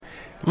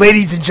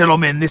Ladies and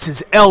gentlemen, this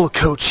is El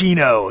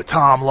Cochino,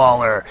 Tom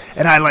Lawler,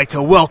 and I'd like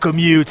to welcome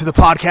you to the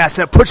podcast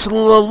that puts the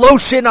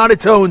lotion on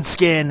its own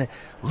skin,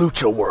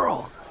 Lucha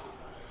World.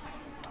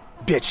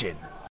 Bitchin'.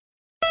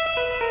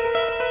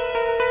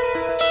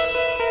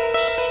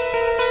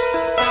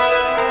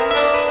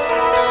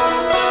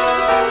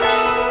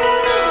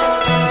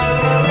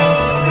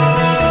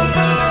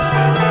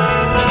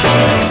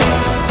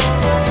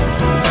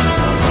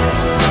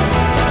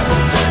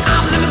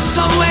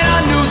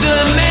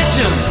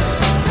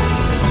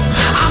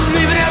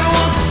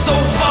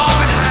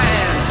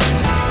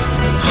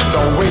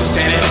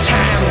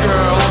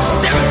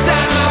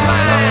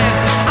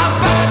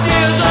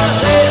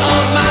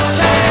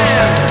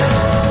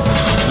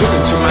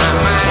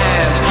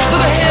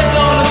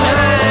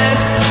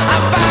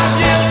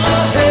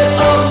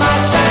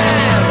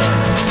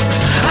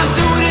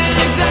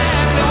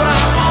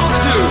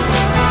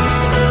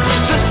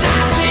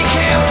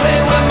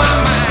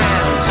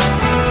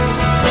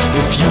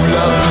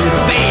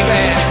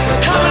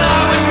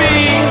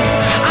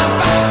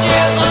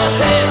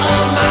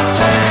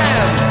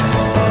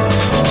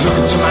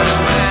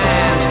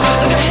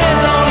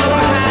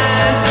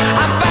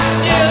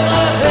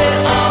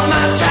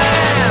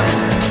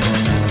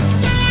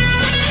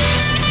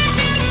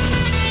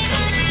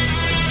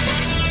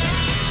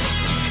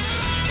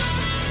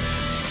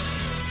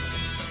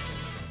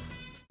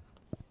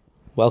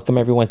 Welcome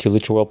everyone to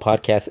Lucha World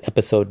Podcast,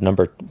 episode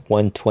number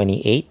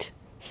 128.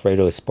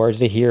 Fredo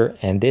Esparza here,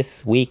 and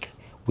this week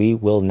we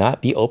will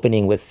not be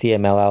opening with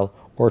CMLL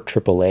or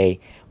AAA,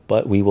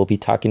 but we will be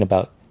talking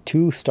about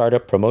two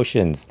startup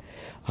promotions.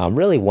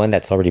 Really one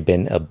that's already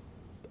been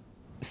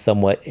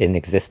somewhat in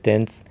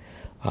existence.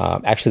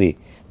 Actually,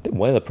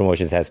 one of the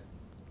promotions has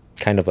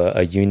kind of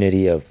a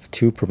unity of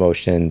two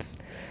promotions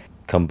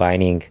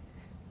combining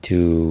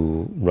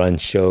to run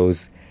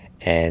shows,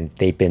 and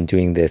they've been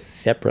doing this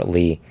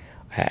separately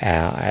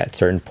at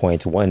certain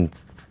points, one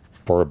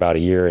for about a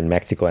year in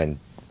Mexico and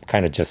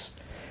kind of just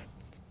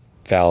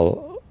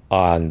fell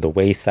on the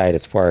wayside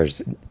as far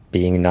as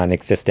being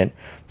non-existent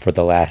for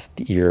the last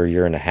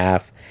year and a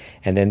half.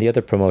 And then the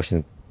other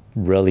promotion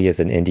really is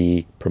an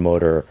indie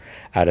promoter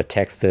out of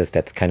Texas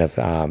that's kind of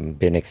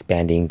been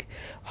expanding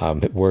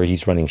where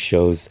he's running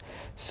shows.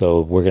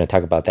 So we're going to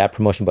talk about that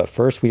promotion. But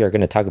first, we are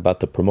going to talk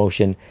about the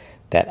promotion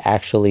that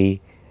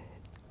actually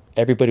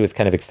everybody was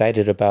kind of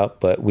excited about,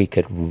 but we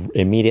could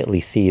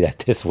immediately see that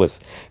this was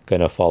going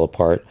to fall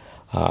apart.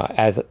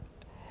 As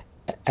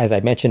I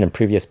mentioned in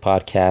previous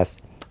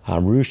podcasts,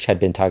 Rush had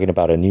been talking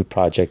about a new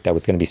project that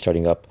was going to be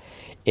starting up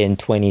in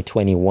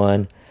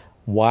 2021.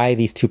 Why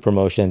these two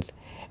promotions?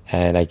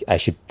 And I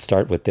should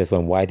start with this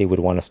one. Why they would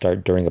want to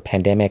start during a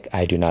pandemic,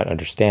 I do not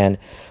understand,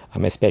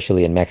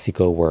 especially in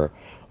Mexico where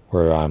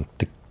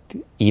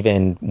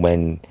even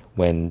when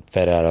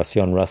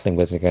Federación Wrestling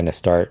wasn't going to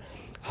start,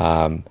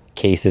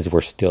 cases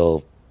were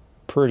still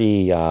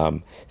pretty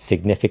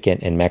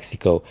significant in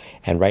Mexico,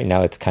 and right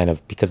now it's kind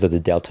of because of the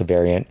Delta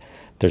variant.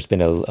 There's been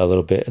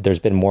there's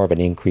been more of an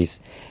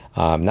increase,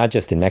 not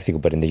just in Mexico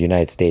but in the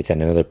United States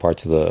and in other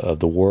parts of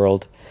the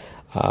world.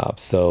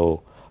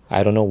 So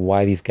I don't know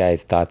why these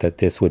guys thought that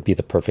this would be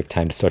the perfect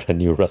time to start a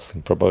new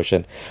wrestling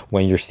promotion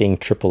when you're seeing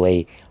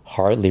AAA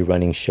hardly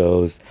running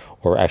shows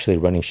or actually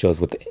running shows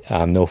with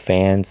no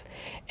fans,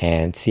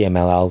 and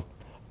CMLL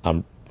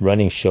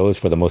running shows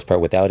for the most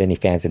part without any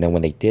fans. And then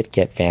when they did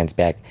get fans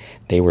back,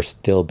 they were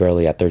still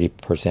barely at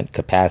 30%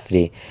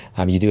 capacity.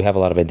 You do have a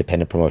lot of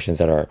independent promotions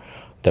that are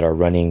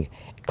running,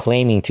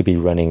 claiming to be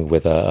running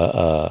with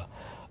a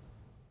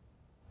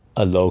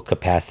low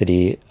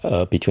capacity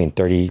between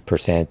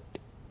 30%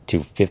 to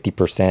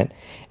 50%,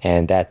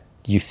 and that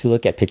you still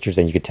look at pictures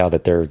and you could tell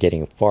that they're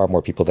getting far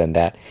more people than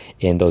that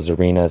in those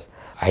arenas.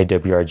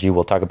 IWRG,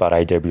 we'll talk about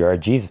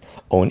IWRG's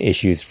own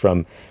issues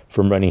from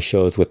running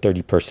shows with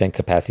 30%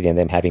 capacity and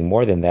them having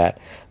more than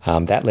that.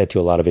 That led to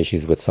a lot of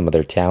issues with some of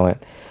their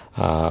talent.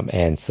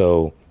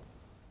 But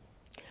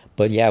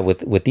yeah,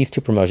 with these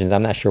two promotions,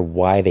 I'm not sure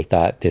why they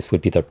thought this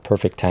would be the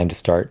perfect time to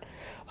start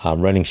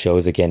running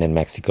shows again in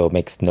Mexico. It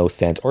makes no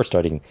sense, or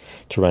starting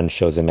to run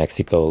shows in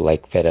Mexico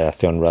like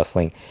Federación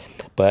Wrestling.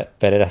 But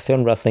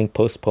Federación Wrestling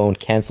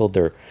canceled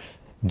their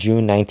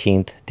June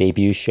 19th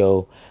debut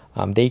show.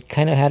 They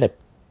kind of had a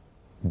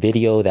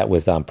video that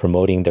was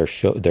promoting their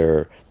show,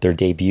 their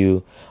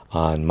debut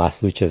on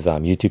Mas Lucha's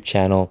YouTube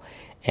channel,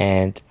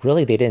 and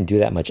really they didn't do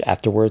that much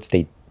afterwards.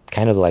 They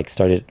kind of like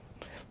started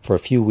for a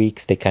few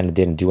weeks. They kind of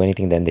didn't do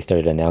anything. Then they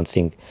started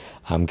announcing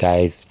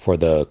guys for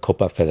the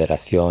Copa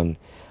Federación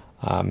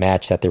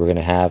match that they were going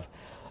to have,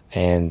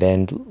 and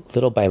then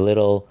little by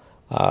little,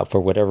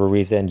 for whatever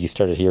reason, you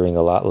started hearing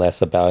a lot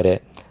less about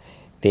it.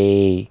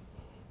 It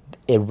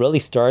really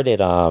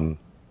started on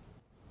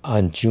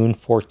June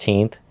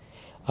 14th.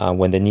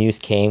 When the news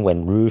came,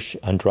 when Rush,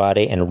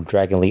 Andrade, and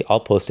Dragon Lee all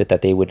posted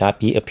that they would not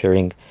be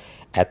appearing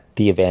at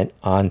the event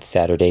on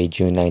Saturday,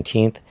 June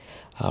 19th.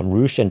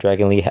 Rush and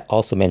Dragon Lee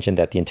also mentioned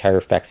that the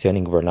entire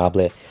Facción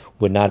Ingobernable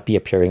would not be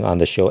appearing on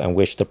the show and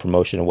wished the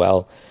promotion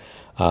well,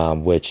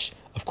 which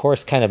of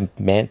course, kind of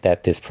meant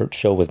that this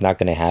show was not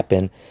going to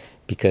happen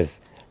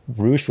because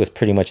Rush was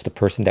pretty much the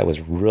person that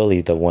was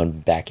really the one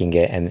backing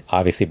it, and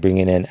obviously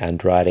bringing in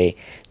Andrade,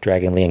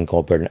 Dragon Lee,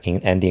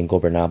 and Andy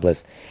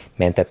Ingobernables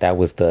meant that that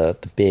was the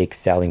big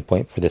selling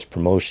point for this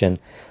promotion.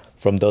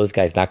 From those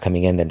guys not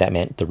coming in, then that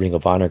meant the Ring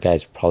of Honor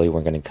guys probably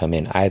weren't going to come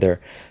in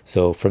either.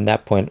 So from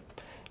that point,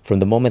 from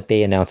the moment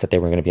they announced that they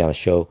were going to be on the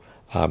show,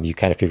 you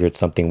kind of figured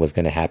something was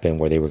going to happen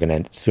where they were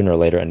going to sooner or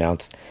later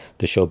announce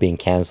the show being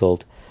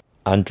canceled.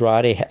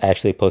 Andrade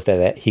actually posted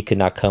that he could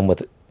not come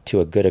to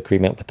a good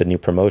agreement with the new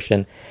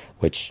promotion,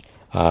 which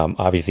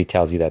obviously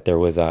tells you that there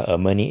was a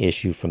money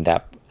issue from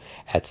that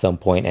at some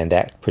point, and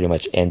that pretty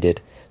much ended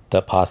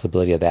the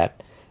possibility of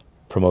that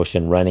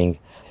promotion running.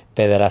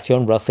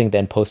 Federación Wrestling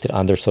then posted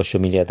on their social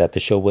media that the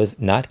show was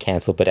not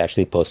canceled but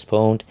actually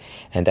postponed,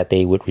 and that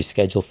they would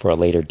reschedule for a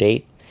later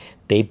date.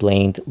 They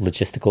blamed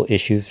logistical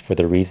issues for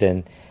the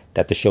reason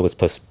that the show was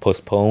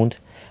postponed.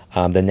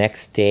 The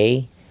next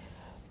day,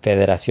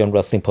 Federación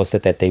Wrestling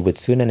posted that they would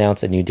soon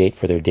announce a new date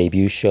for their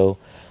debut show.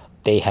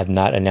 They have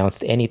not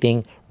announced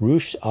anything.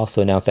 Rush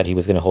also announced that he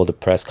was going to hold a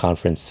press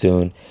conference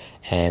soon,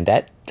 and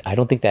that I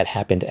don't think that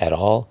happened at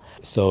all.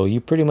 So you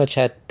pretty much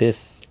had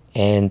this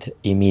end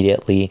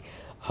immediately.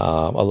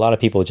 A lot of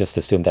people just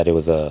assumed that it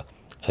was a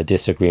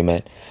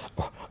disagreement,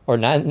 or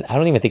not. I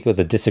don't even think it was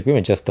a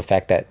disagreement. Just the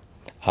fact that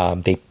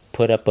they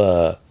put up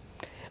a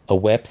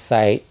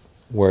website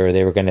where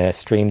they were going to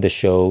stream the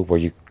show, where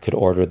you could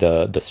order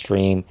the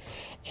stream,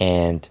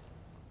 and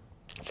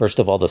first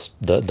of all,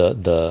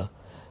 the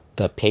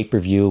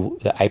pay-per-view,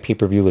 the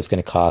iPay-per-view was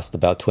going to cost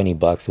about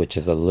 $20,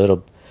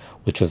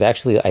 which was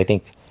actually, I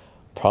think,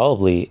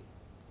 probably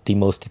the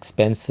most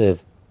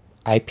expensive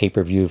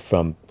iPay-per-view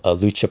from a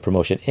lucha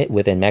promotion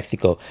within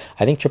Mexico.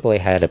 I think AAA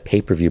had a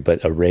pay-per-view,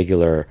 but a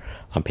regular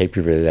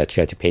pay-per-view that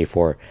you had to pay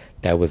for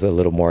that was a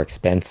little more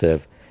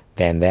expensive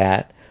than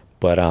that.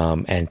 But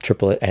and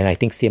AAA, and I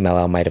think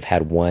CMLL might have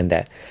had one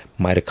that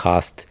might have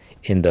cost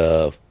in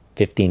the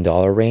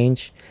 $15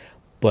 range,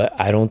 but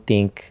I don't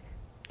think,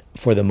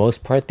 for the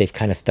most part, they've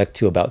kind of stuck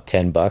to about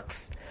 $10,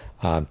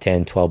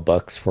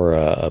 $10-12 for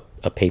a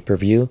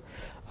pay-per-view.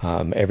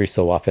 Every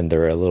so often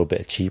they're a little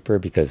bit cheaper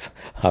because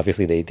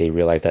obviously they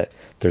realize that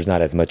there's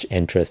not as much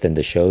interest in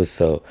the shows,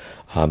 so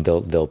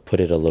they'll put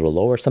it a little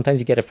lower. Sometimes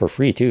you get it for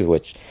free too,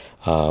 which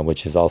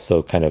is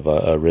also kind of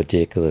a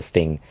ridiculous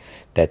thing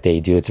that they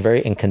do. It's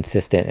very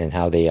inconsistent in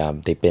how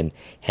they've been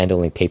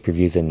handling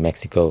pay-per-views in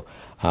Mexico.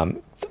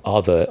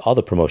 All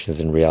the promotions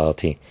in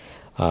reality.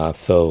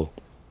 So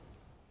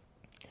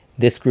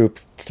this group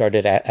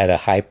started at a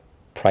high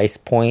price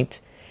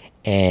point,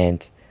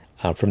 and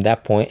from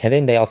that point, and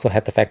then they also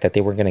had the fact that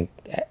they were going to,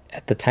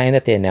 at the time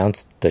that they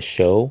announced the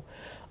show,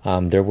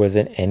 there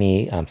wasn't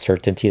any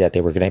certainty that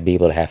they were going to be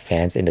able to have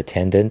fans in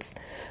attendance,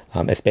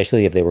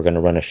 especially if they were going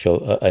to run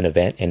an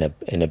event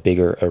in a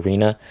bigger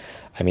arena.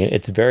 I mean,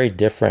 it's very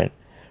different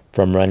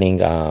from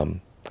running,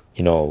 Arena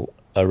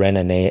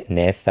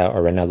Nesa,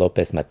 Arena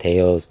Lopez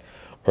Mateos,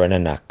 Arena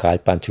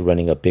Nacalpan, to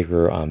running a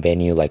bigger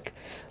venue like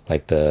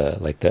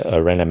the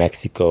Arena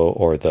Mexico,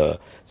 or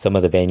some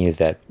of the venues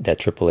that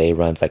AAA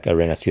runs, like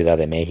Arena Ciudad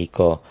de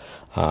Mexico,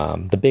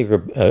 the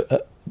bigger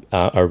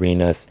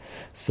arenas.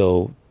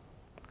 So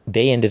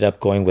they ended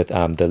up going with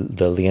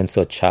the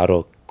Lienzo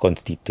Charo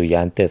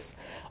Constituyantes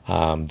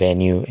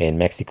venue in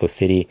Mexico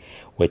City,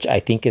 which I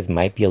think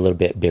might be a little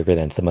bit bigger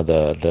than some of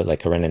the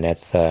like Arena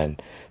Netza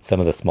and some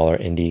of the smaller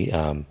indie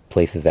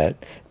places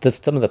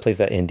some of the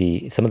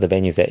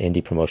venues that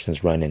indie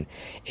promotions run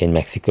in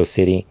Mexico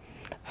City.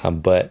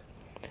 But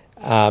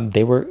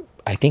they were,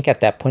 I think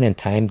at that point in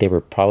time, they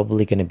were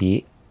probably going to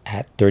be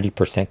at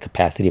 30%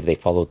 capacity if they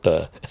followed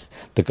the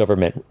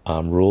government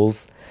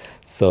rules.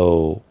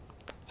 So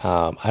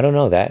I don't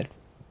know, that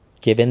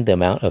given the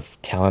amount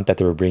of talent that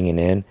they were bringing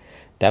in,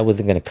 that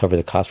wasn't going to cover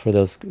the cost for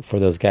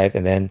those guys.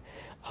 And then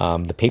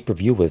the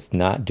pay-per-view was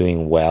not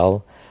doing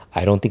well.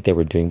 I don't think they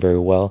were doing very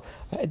well.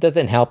 It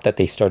doesn't help that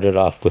they started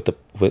off with the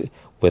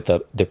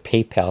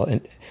PayPal,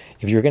 and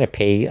if you're going to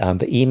pay,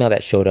 the email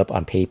that showed up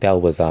on PayPal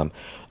was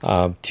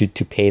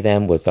to pay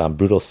them was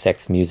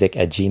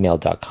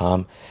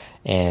brutalsexmusic@gmail.com.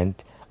 And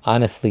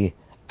honestly,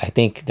 I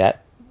think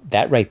that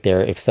right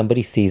there, if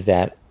somebody sees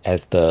that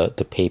as the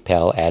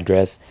PayPal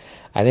address,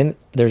 I think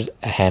there's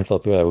a handful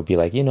of people that would be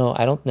like,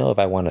 I don't know if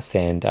I want to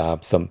send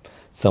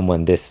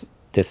someone this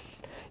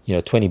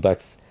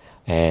 $20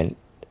 and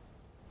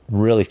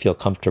really feel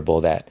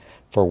comfortable that,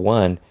 for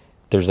one,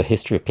 there's a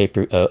history of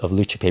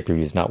lucha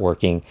pay-per-views not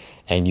working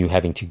and you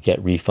having to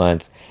get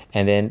refunds.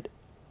 And then,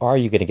 are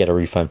you going to get a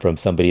refund from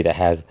somebody that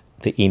has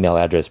the email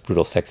address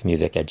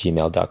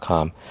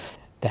brutalsexmusic@gmail.com?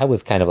 That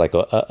was kind of like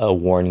a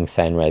warning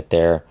sign right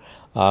there.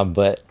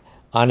 But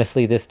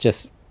honestly, this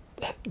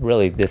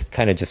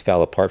kind of just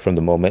fell apart from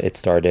the moment it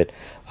started.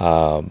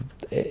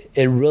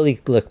 It really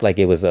looked like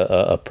it was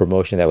a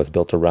promotion that was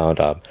built around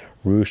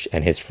Rush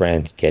and his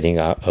friends getting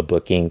a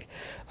booking.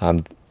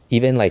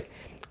 Even like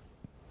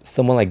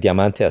someone like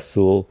Diamante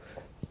Azul,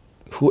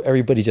 who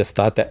everybody just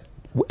thought that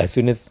as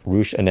soon as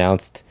Rush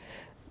announced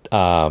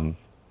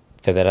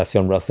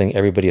Federación Wrestling,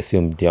 everybody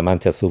assumed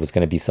Diamante Azul was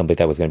going to be somebody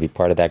that was going to be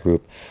part of that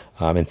group.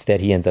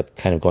 Instead, he ends up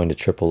kind of going to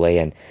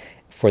AAA, and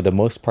for the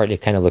most part,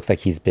 it kind of looks like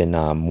he's been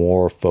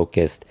more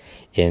focused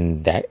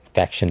in that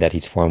faction that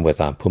he's formed with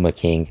Puma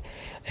King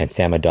and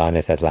Sam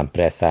Adonis as La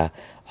Empresa,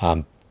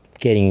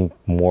 getting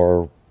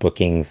more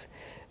bookings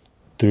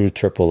through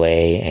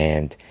AAA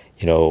and,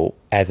 you know,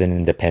 as an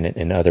independent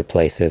in other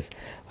places.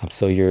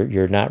 So you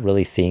don't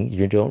really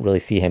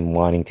see him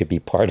wanting to be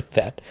part of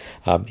that.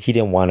 He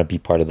didn't want to be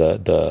part of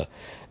the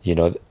you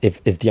know,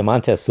 if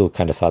Diamante Azul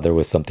kind of saw there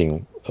was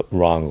something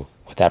wrong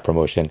with that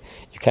promotion,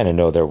 you kind of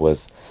know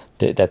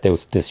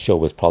this show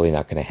was probably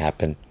not going to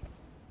happen,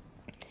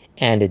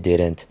 and it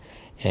didn't.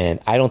 And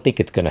I don't think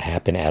it's going to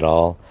happen at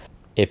all.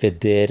 If it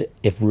did,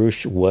 if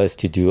Rush was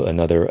to do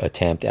another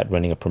attempt at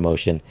running a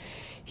promotion,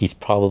 he's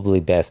probably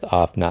best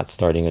off not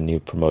starting a new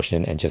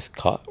promotion and just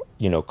calling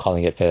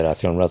it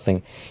Federación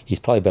Wrestling. He's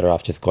probably better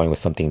off just going with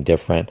something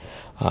different.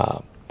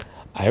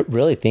 I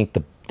really think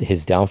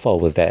his downfall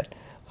was that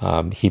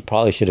he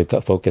probably should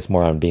have focused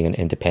more on being an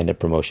independent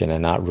promotion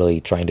and not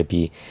really trying to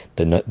be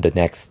the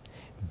next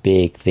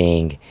big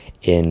thing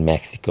in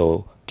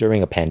Mexico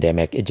during a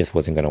pandemic. It just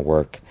wasn't going to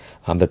work.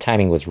 The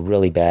timing was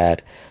really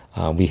bad.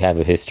 We have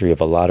a history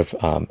of a lot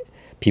of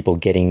people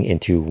getting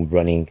into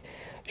running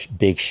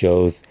big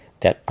shows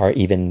that are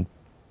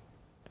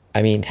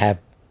have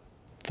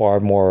far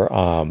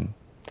more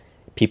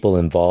people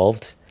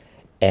involved,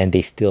 and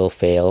they still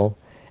fail.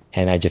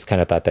 And I just kind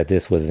of thought that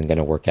this wasn't going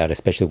to work out,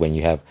 especially when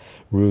you have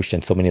Rush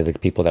and so many of the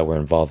people that were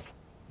involved.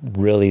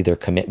 Really, their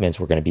commitments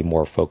were going to be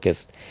more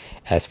focused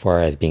as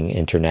far as being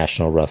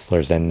international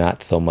wrestlers and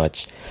not so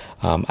much.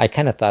 I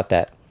kind of thought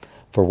that,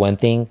 for one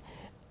thing,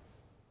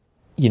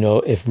 you know,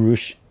 if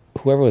Rush,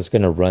 whoever was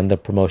going to run the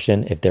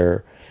promotion, if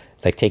they're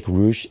take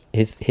Rush,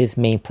 his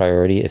main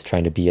priority is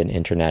trying to be an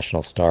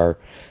international star.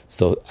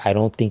 So I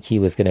don't think he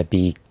was going to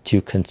be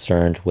too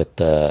concerned with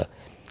the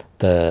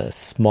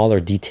smaller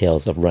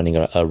details of running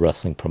a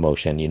wrestling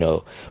promotion, you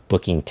know,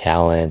 booking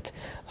talent,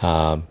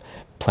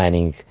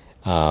 planning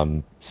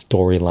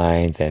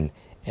storylines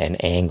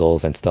and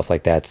angles and stuff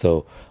like that.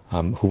 So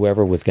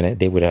whoever was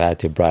they would have had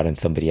to brought in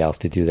somebody else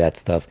to do that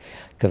stuff,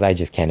 because I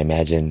just can't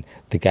imagine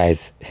the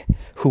guys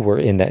who were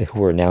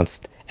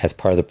announced as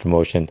part of the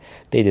promotion.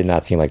 They did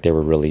not seem like they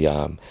were really,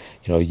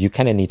 you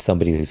kind of need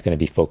somebody who's going to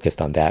be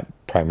focused on that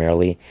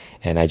primarily.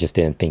 And I just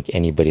didn't think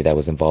anybody that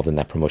was involved in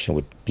that promotion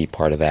would be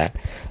part of that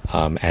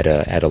at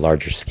a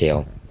larger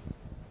scale.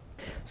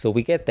 So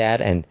we get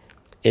that, and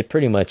it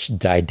pretty much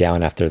died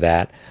down after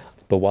that.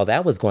 But while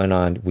that was going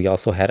on, we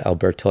also had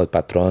Alberto El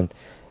Patron,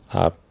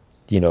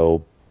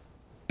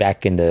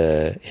 back in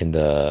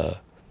the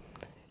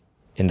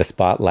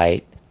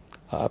spotlight,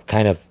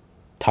 kind of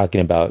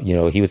talking about,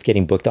 he was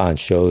getting booked on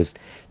shows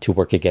to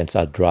work against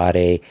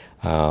Andrade,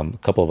 a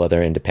couple of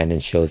other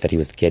independent shows that he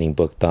was getting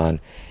booked on.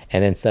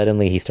 And then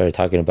suddenly he started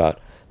talking about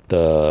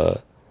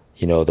the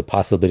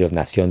possibility of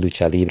Nación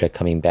Lucha Libre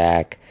coming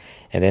back.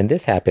 And then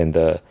this happened,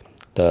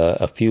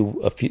 not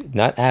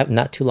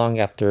too long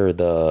after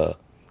the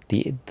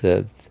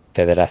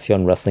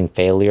Federación Wrestling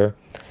failure.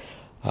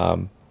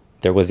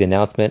 There was the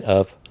announcement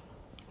of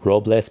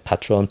Robles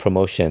Patron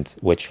Promotions,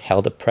 which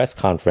held a press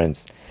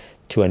conference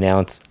to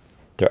announce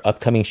their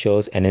upcoming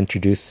shows and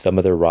introduce some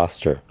of their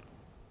roster.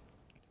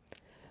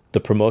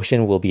 The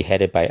promotion will be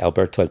headed by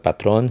Alberto El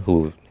Patron,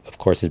 who of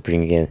course is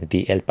bringing in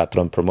the El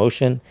Patron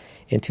promotion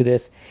into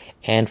this,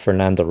 and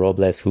Fernando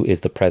Robles, who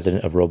is the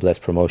president of Robles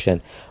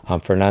Promotion.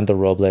 Fernando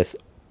Robles,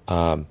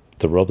 the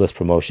Robles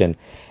Promotion,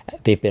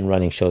 they've been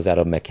running shows out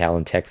of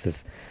McAllen,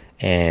 Texas,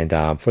 and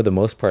for the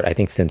most part, I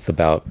think since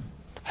about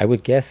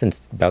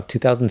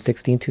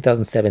 2016,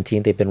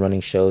 2017, they've been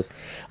running shows.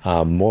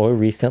 More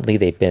recently,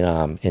 they've been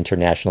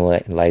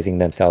internationalizing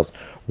themselves,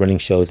 running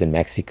shows in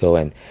Mexico,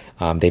 and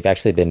they've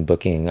actually been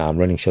booking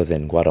running shows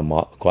in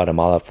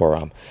Guatemala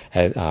for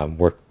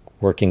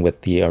working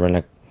with the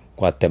Arena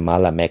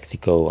Guatemala,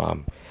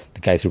 Mexico,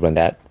 the guys who run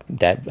that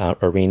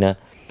arena.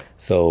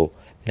 So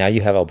now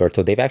you have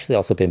Alberto. They've actually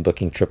also been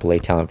booking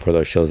AAA talent for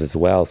those shows as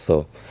well.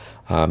 So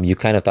you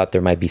kind of thought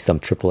there might be some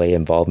AAA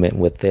involvement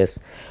with this.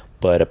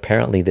 But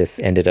apparently this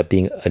ended up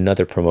being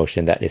another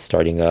promotion that is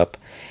starting up.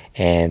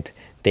 And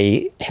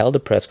they held a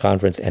press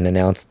conference and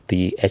announced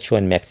the Hecho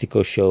en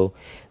Mexico show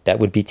that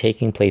would be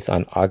taking place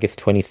on August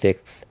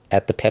 26th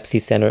at the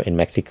Pepsi Center in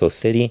Mexico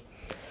City.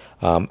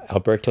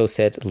 Alberto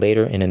said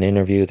later in an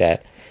interview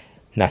that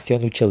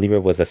Nación Lucha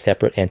Libre was a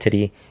separate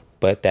entity,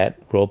 but that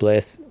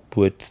Robles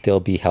would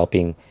still be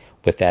helping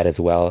with that as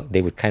well.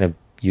 They would kind of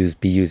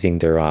be using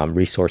their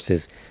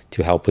resources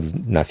to help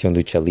with Nación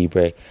Lucha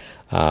Libre.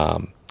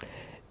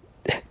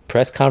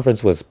 Press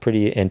conference was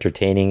pretty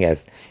entertaining,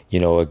 as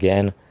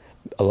again,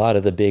 a lot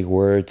of the big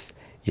words,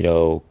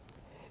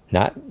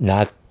 not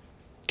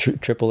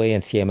AAA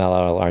and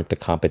CMLL aren't the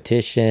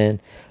competition.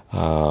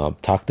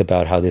 Talked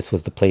about how this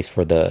was the place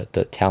for the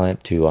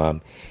talent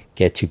to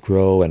get to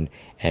grow and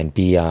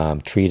be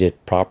treated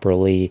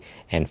properly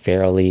and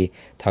fairly.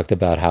 Talked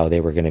about how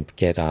they were going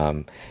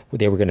to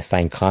they were going to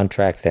sign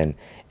contracts,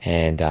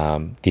 and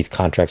these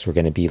contracts were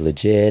going to be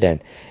legit, and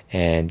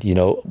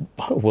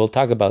we'll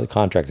talk about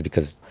contracts,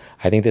 because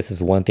I think this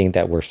is one thing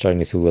that we're starting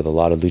to see with a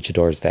lot of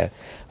luchadors, that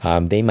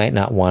they might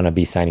not want to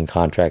be signing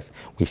contracts.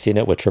 We've seen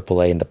it with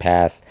AAA in the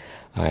past,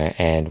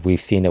 and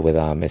we've seen it with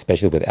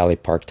especially with LA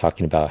Park,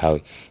 talking about how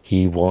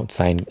he won't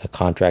sign a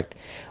contract.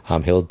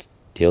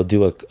 He'll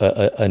do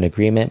an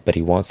agreement, but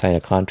he won't sign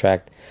a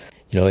contract.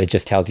 It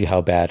just tells you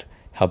how bad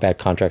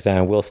contracts are.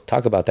 And we'll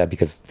talk about that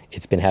because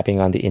it's been happening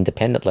on the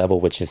independent level,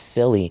 which is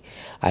silly.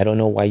 I don't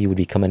know why you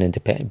would become an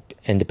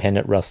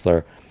independent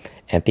wrestler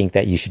and think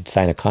that you should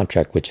sign a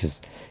contract, which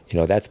is,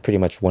 that's pretty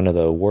much one of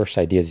the worst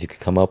ideas you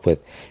could come up with.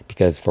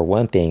 Because for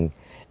one thing,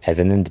 as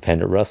an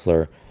independent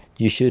wrestler,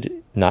 you should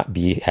not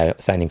be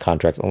signing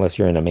contracts unless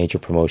you're in a major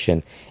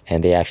promotion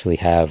and they actually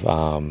have,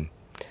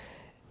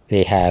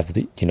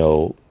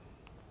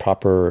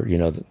 proper,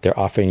 they're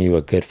offering you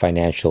a good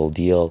financial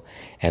deal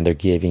and they're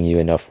giving you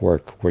enough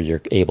work where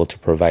you're able to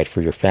provide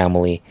for your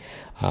family.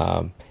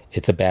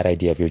 It's a bad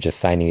idea if you're just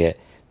signing it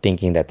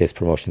thinking that this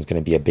promotion is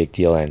going to be a big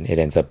deal and it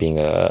ends up being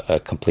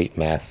a complete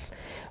mess.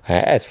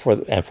 For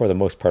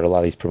the most part, a lot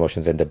of these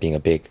promotions end up being a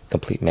big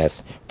complete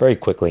mess very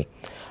quickly.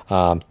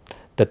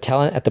 The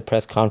talent at the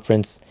press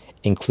conference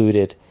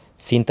included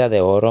Cinta de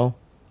Oro,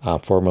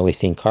 formerly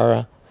Sin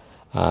Cara,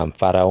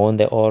 Faraón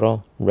de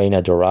Oro,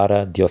 Reina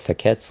Dorada, Diosa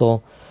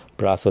Quetzal,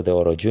 Brazo de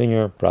Oro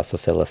Jr., Brazo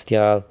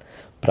Celestial,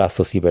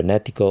 Brazo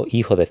Cibernético,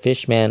 Hijo de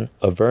Fishman,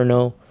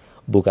 Averno,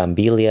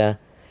 Bugambilia,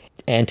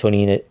 and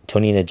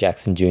Tonina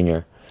Jackson Jr.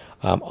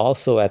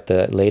 Also at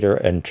the later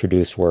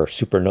introduced were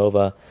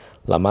Supernova,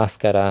 La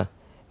Máscara,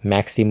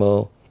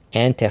 Maximo,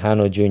 and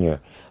Tejano Jr.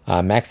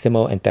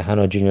 Maximo and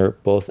Tejano Jr.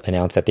 both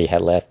announced that they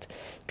had left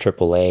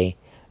AAA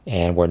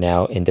and were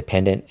now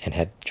independent and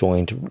had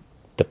joined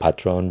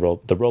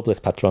the Robles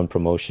Patron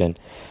promotion,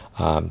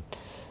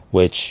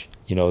 which,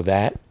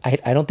 that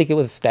I don't think it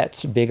was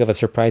that big of a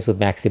surprise with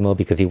Maximo,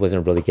 because he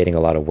wasn't really getting a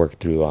lot of work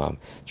through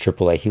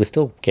AAA. He was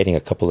still getting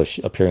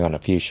appearing on a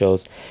few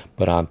shows,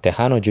 but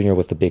Tejano Jr.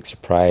 was the big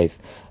surprise.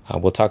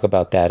 We'll talk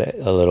about that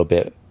a little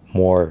bit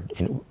more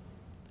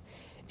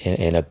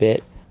in a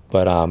bit,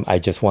 but I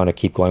just want to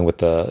keep going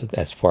with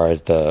as far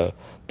as the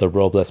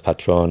Robles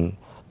Patron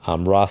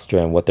roster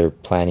and what they're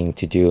planning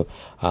to do.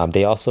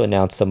 They also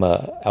announced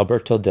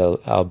Alberto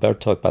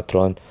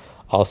Patron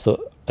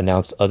also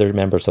announced other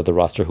members of the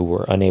roster who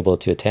were unable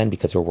to attend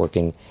because they're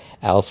working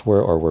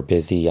elsewhere or were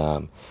busy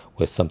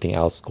with something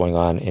else going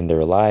on in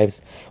their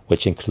lives,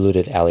 which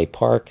included LA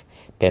Park,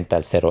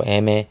 Penta Cero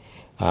M,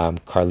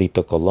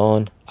 Carlito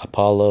Colon,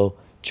 Apollo,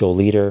 Joe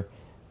Leader,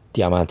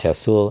 Diamante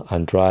Azul,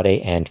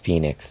 Andrade, and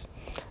Phoenix.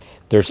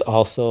 There's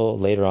also,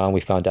 later on, we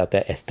found out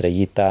that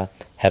Estrellita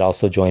had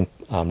also joined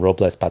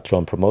Robles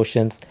Patron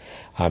Promotions.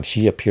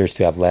 She appears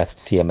to have left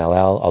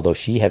CMLL, although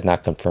she has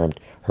not confirmed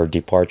her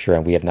departure,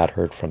 and we have not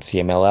heard from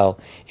CMLL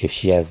if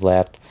she has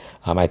left.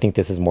 I think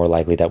this is more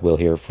likely that we'll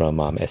hear from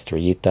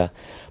Estrellita.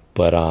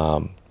 But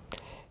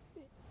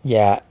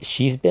yeah,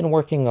 she's been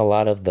working a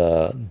lot of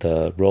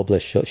the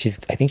Robles show.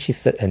 I think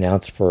she's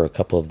announced for a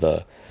couple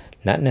of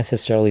not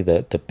necessarily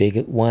the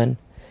big one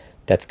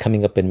that's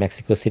coming up in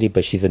Mexico City,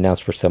 but she's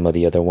announced for some of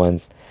the other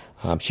ones.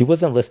 She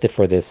wasn't listed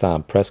for this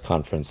press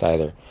conference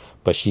either,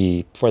 but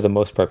for the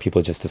most part,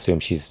 people just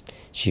assume she's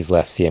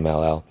left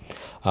CMLL.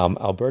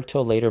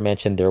 Alberto later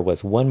mentioned there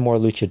was one more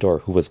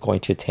luchador who was going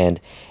to attend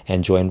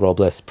and join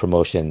Robles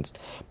Promotions,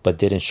 but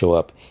didn't show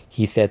up.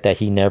 He said that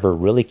he never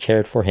really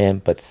cared for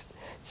him, but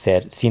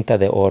said Cinta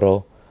de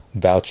Oro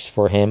vouched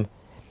for him.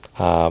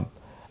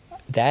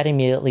 That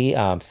immediately,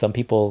 some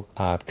people,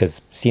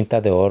 because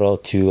Cinta de Oro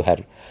too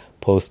had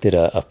posted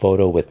a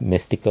photo with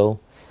Mystico,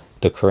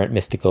 the current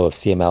Mystico of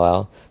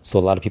CMLL. So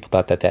a lot of people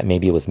thought that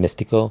maybe it was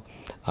Mystico.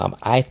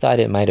 I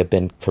thought it might have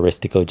been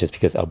Caristico, just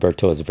because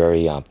Alberto was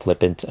very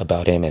flippant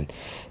about him and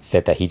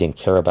said that he didn't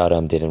care about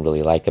him, didn't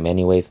really like him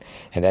anyways.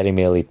 And that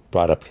immediately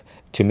brought up,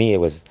 to me, it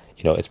was,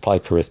 it's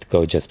probably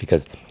Caristico, just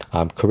because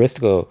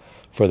Caristico,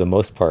 for the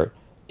most part,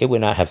 it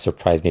would not have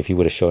surprised me if he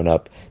would have shown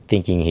up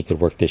thinking he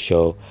could work this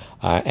show.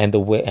 What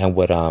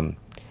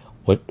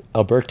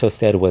Alberto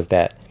said was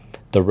that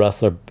the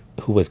wrestler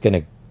who was going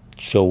to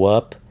show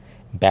up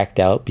backed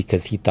out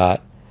because he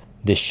thought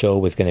this show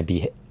was going to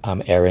be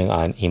airing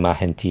on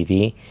Imagen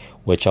TV,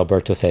 which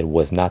Alberto said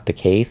was not the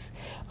case.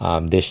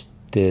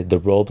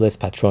 The Robles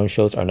Patron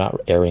shows are not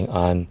airing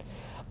on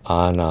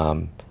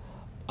Imagen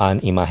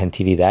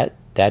TV.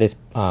 That is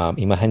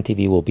Imagen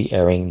TV will be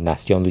airing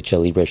Nacion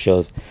Lucha Libre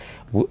shows.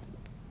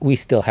 We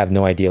still have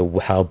no idea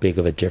how big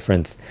of a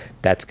difference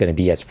that's going to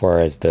be as far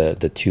as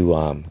the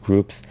two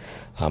groups.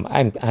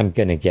 I'm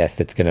gonna guess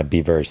it's gonna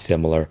be very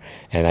similar,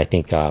 and I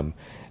think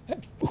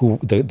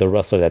the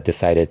wrestler that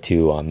decided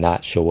to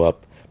not show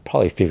up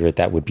probably figured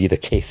that would be the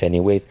case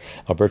anyways.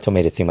 Alberto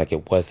made it seem like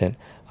it wasn't.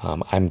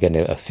 I'm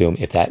gonna assume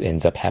if that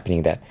ends up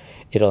happening, that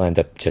it'll end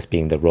up just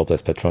being the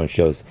Robles Patron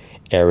shows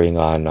airing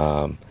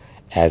on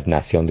as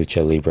Nacion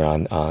Lucha Libre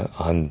on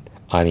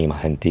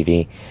Imagen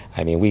TV.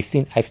 I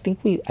mean, I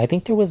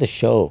think there was a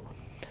show.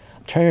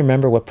 I'm trying to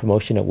remember what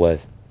promotion it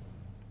was.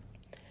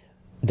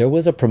 There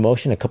was a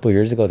promotion a couple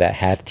years ago that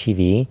had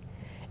TV,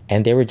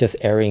 and they were just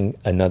airing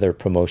another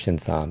promotion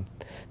song.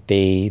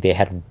 They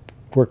had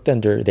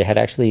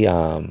actually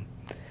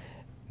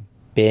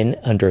been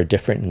under a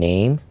different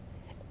name,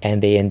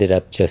 and they ended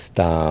up just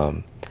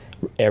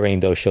airing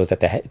those shows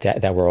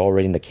that were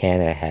already in the can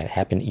and had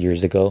happened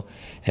years ago,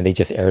 and they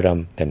just aired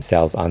them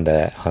themselves on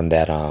that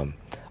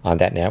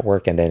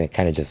network, and then it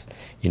kind of just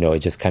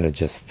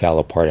just fell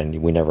apart, and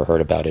we never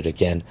heard about it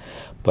again.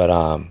 But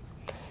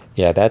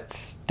yeah,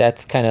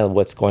 that's kind of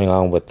what's going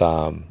on with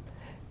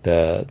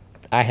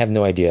I have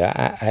no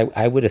idea.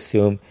 I would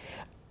assume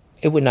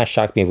it would not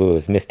shock me if it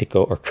was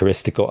Mystico or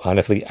Caristico.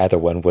 Honestly, either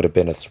one would have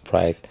been a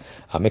surprise.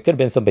 It could have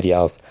been somebody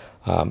else.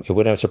 It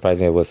wouldn't have surprised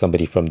me if it was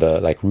somebody from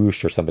the like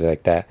Roosh or somebody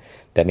like that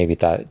maybe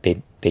thought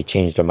they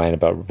changed their mind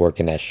about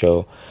working that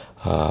show.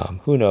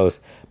 Who knows?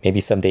 Maybe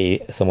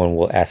someday someone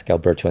will ask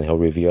Alberto and he'll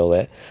reveal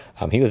it.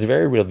 He was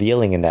very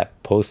revealing in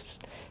that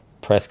post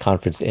press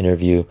conference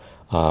interview.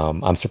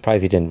 I'm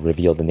surprised he didn't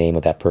reveal the name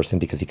of that person,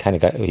 because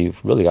he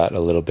really got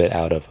a little bit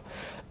out of.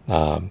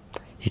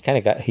 He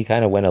kind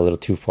of went a little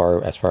too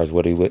far as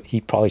what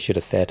he probably should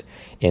have said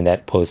in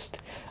that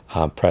post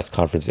press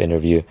conference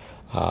interview.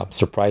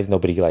 Surprised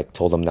nobody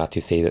told him not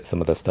to say some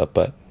of the stuff,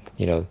 but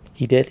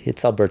he did.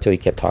 It's Alberto. He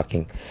kept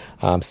talking.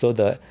 So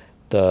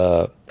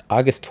the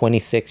August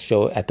 26th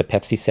show at the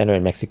Pepsi Center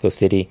in Mexico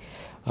City,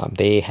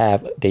 they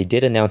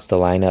did announce the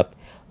lineup.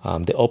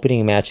 The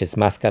opening match is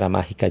Máscara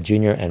Mágica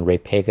Jr. and Rey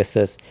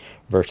Pegasus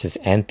versus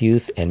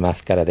Antheus and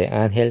Máscara de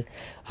Ángel.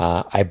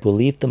 I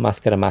believe the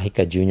Máscara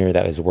Mágica Jr.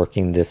 that is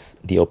working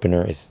the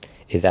opener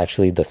is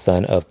actually the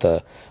son of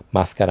the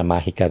Máscara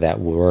Mágica that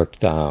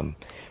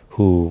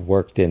who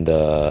worked in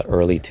the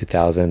early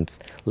 2000s,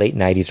 late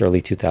 90s,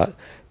 early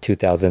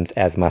 2000s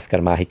as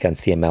Máscara Mágica and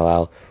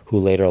CMLL, who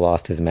later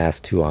lost his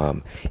mask to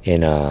I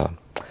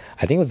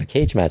think it was a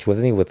cage match,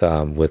 wasn't he, with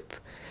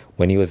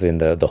when he was in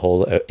the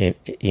whole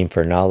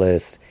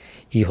Infernales,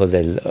 Hijos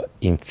del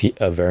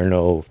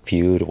Averno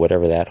feud,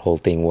 whatever that whole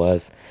thing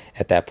was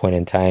at that point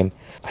in time.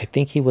 I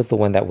think he was the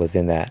one that was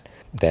in that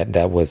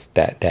it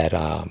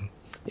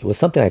was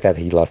something like that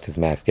he lost his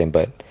mask in,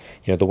 but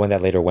the one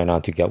that later went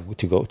on to go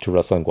to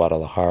wrestle in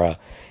Guadalajara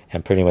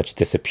and pretty much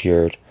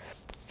disappeared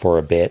for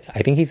a bit.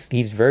 I think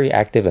he's very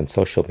active on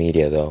social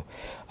media though.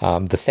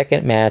 The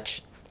second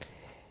match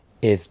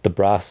is the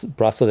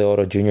Brazo de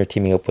Oro Jr.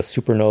 teaming up with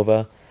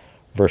Supernova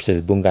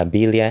versus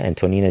Bungambilia and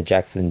Tonina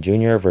Jackson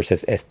Jr.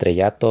 versus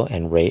Estrellato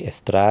and Rey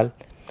Estral.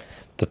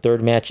 The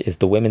third match is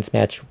the women's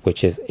match,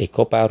 which is a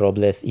Copa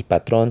Robles y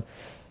Patron.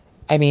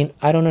 I mean,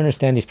 I don't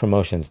understand these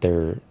promotions.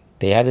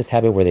 They have this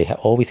habit where they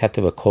always have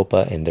to have a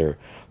Copa in their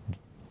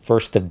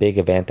first big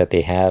event that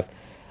they have.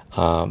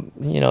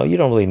 You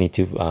don't really need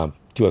to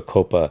do a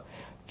Copa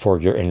for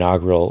your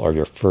inaugural or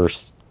your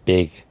first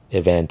big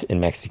event in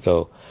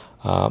Mexico.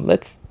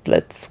 Let's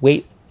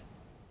wait.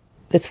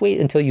 Let's wait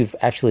until you've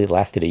actually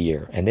lasted a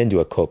year and then do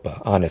a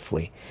Copa.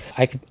 Honestly,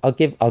 I'll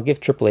give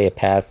AAA a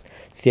pass.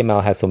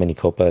 CML has so many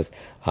Copas.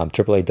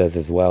 AAA does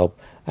as well.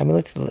 I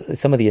mean,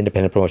 some of the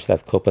independent promotions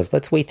have Copas.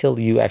 Let's wait till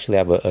you actually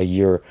have a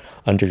year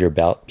under your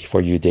belt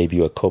before you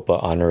debut a Copa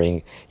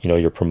honoring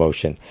your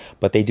promotion.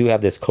 But they do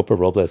have this Copa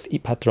Robles y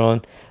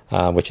Patron,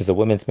 which is a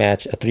women's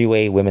match, a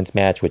three-way women's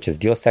match, which is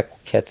Diosa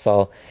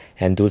Quetzal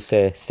and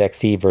Dulce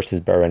Sexy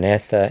versus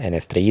Baronesa and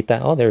Estrellita.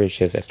 Oh, there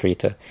she is.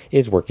 Estrellita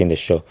is working this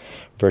show.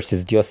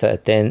 Versus Diosa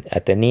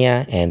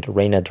Atenea and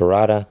Reina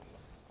Dorada.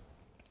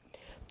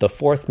 The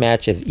fourth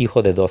match is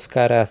Hijo de Dos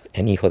Caras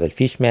and Hijo del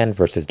Fishman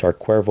versus Dark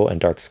Cuervo and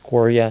Dark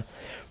Scoria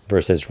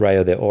versus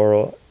Rayo de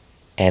Oro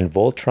and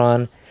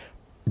Voltron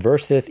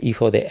versus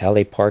Hijo de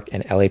LA Park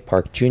and LA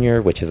Park Jr.,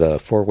 which is a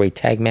four-way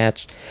tag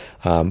match.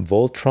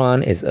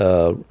 Voltron is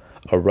a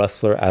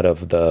wrestler out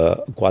of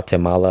the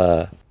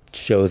Guatemala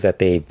shows that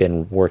they've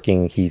been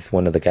working. He's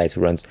one of the guys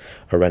who runs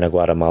Arena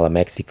Guatemala,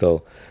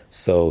 Mexico.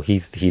 So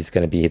he's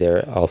going to be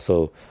there.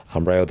 Also,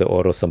 Rayo de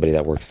Oro, somebody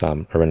that works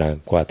Arena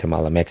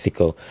Guatemala,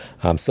 Mexico.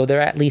 So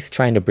they're at least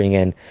trying to bring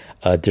in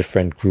a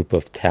different group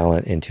of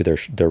talent into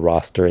their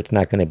roster. It's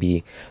not going to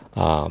be a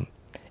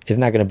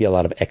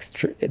lot of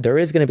extra. There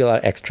is going to be a lot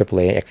of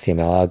ex-AAA,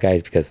 ex-CMLL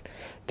guys, because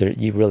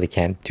you really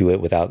can't do it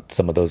without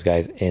some of those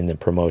guys in the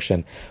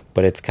promotion.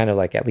 But it's kind of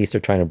like at least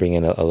they're trying to bring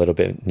in a little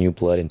bit new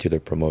blood into their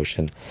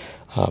promotion.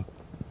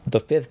 The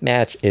fifth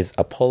match is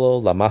Apollo,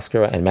 La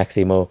Mascara, and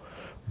Maximo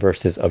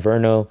versus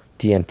Averno,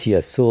 DMT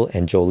Azul,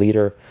 and Joe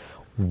Leader.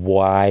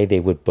 Why they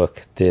would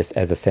book this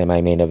as a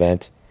semi-main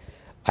event,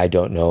 I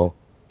don't know.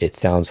 It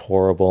sounds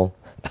horrible.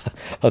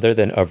 Other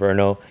than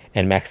Averno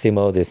and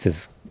Maximo, this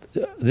is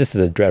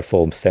a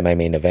dreadful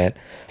semi-main event.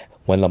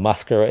 When La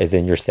Mascara is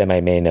in your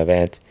semi-main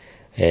event,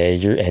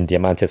 and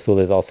Diamante Azul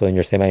is also in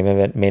your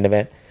semi-main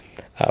event,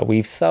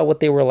 we saw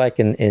what they were like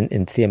in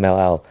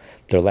CMLL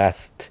their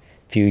last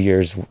few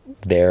years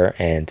there,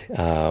 and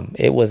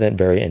it wasn't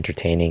very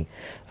entertaining.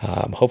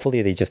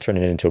 Hopefully they just turn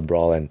it into a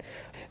brawl, and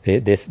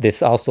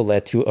This also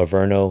led to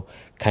Averno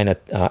kind of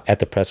at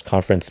the press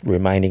conference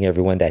reminding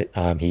everyone that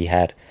he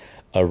had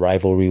a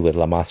rivalry with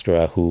La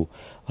Mascara, who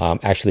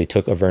actually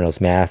took Averno's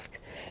mask,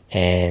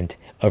 and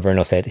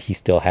Averno said he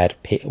still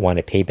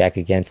wanted payback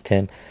against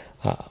him.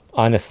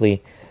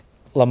 Honestly,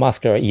 La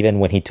Mascara, even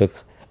when he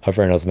took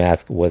Averno's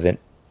mask, wasn't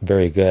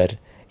very good.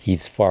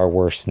 He's far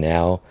worse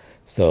now.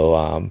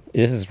 So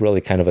this is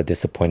really kind of a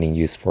disappointing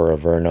use for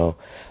Averno.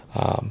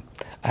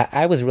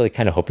 I was really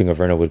kind of hoping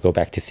Averno would go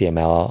back to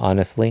CMLL,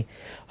 honestly.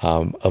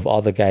 Of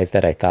all the guys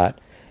that I thought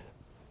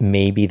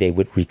maybe they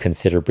would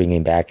reconsider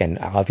bringing back, and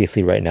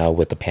obviously right now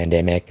with the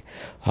pandemic,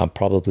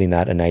 probably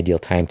not an ideal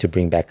time to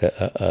bring back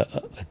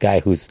a guy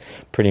who's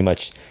pretty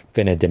much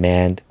going to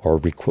demand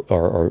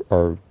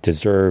or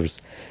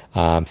deserves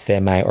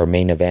semi or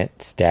main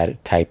event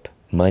stat type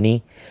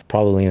money.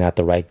 Probably not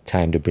the right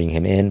time to bring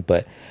him in,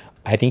 but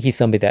I think he's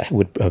somebody that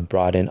would have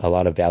brought in a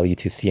lot of value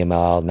to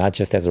CMLL, not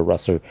just as a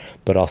wrestler,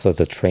 but also as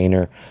a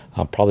trainer.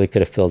 Probably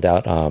could have filled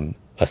out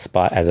a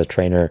spot as a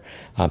trainer,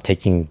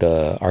 taking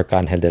the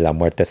Arcángel de la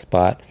Muerte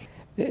spot.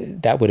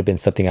 That would have been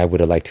something I would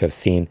have liked to have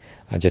seen,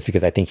 just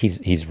because I think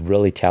he's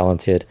really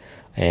talented,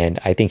 and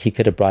I think he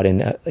could have brought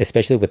in,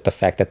 especially with the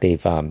fact that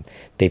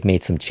they've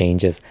made some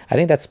changes. I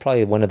think that's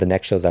probably one of the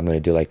next shows I'm going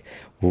to do. Like,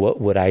 what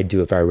would I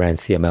do if I ran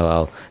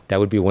CMLL? That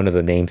would be one of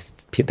the names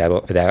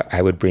that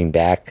I would bring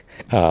back.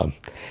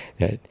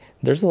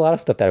 There's a lot of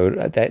stuff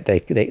that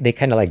they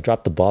kind of like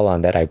dropped the ball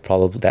on that I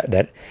probably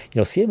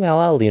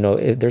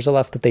CMLL, there's a lot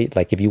of stuff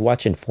like, if you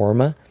watch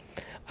Informa,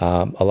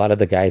 a lot of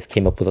the guys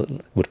come up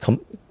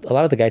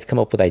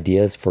with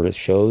ideas for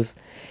shows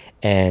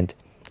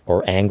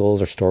or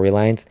angles or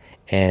storylines,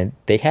 and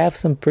they have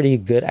some pretty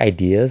good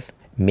ideas.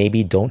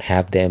 Maybe don't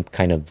have them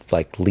kind of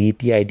like lead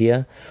the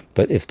idea,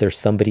 but if there's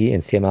somebody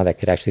in CMLL that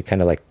could actually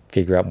kind of like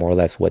figure out more or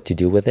less what to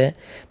do with it,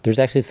 there's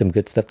actually some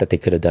good stuff that they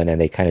could have done, and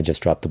they kind of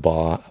just dropped the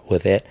ball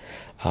with it,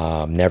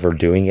 never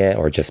doing it,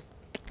 or just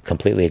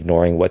completely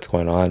ignoring what's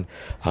going on,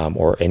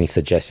 or any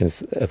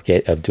suggestions of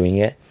doing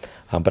it.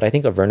 But I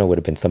think Averno would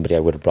have been somebody I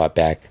would have brought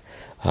back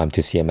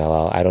to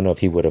CMLL. I don't know if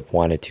he would have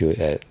wanted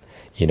to,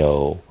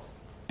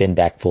 been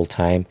back full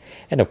time.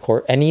 And of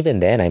course, and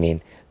even then, I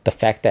mean, the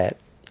fact that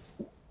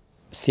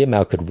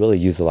CMLL could really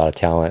use a lot of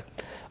talent,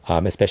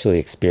 especially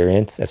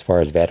experience as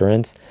far as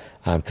veterans,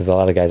 because a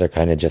lot of guys are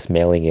kind of just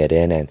mailing it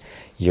in, and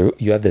you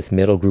have this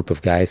middle group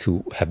of guys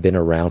who have been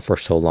around for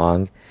so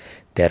long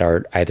that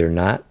are either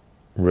not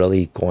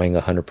really going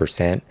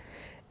 100%,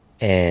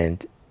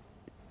 and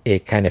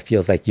it kind of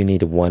feels like you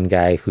need one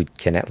guy who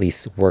can at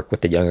least work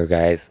with the younger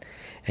guys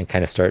and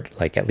kind of start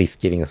like at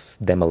least giving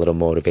them a little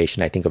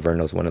motivation. I think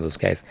Averno's one of those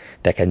guys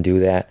that can do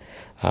that.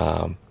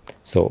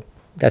 So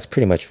that's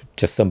pretty much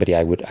just somebody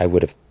I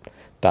would have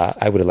thought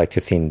I would have liked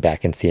to seen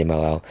back in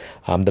CMLL.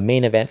 The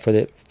main event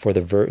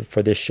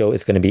for this show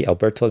is going to be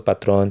Alberto El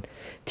Patron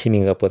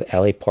teaming up with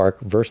LA Park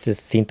versus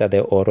Cinta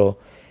de Oro,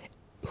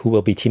 who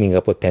will be teaming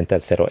up with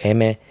Penta Zero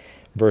M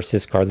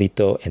versus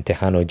Carlito and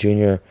Tejano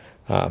Jr.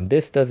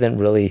 This doesn't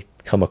really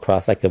come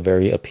across like a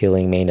very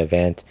appealing main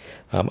event,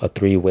 a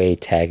three-way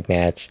tag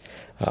match,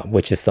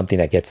 which is something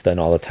that gets done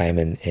all the time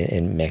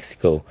in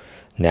Mexico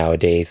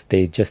nowadays.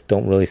 They just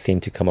don't really seem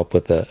to come up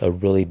with a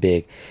really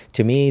big.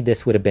 To me,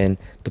 this would have been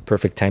the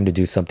perfect time to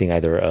do something,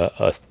 either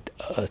a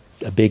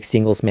big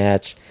singles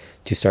match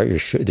to start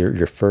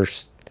your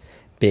first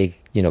big,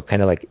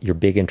 kind of like your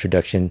big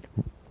introduction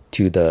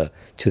to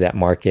that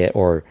market,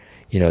 or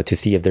to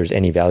see if there's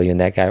any value in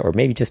that guy, or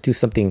maybe just do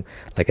something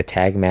like a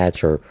tag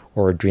match or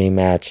a dream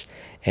match.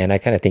 And I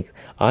kind of think,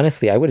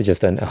 honestly, I would have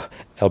just done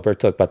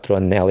Alberto El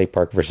Patron and LA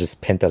Park versus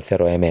Penta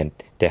Zero M and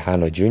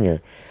Tejano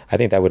Jr. I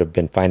think that would have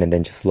been fine, and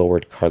then just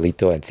lowered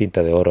Carlito and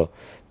Cinta de Oro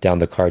down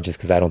the card, just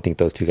because I don't think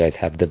those two guys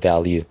have the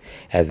value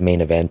as main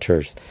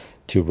eventers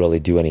to really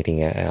do anything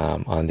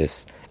in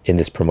this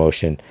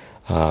promotion.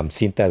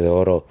 Cinta de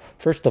Oro,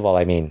 first of all,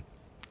 I mean,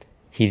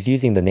 he's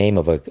using the name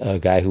of a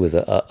guy who was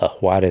a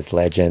Juarez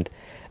legend,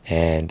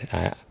 and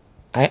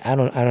I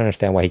don't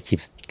understand why he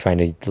keeps trying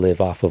to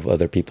live off of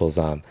other people's.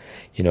 I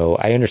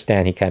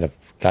understand he kind of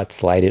got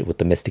slighted with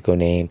the Mystico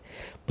name,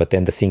 but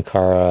then the Sin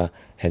Cara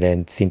and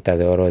then Cinta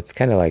de Oro, it's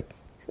kind of like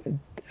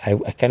I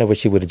kind of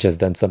wish he would have just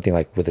done something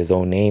like with his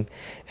own name.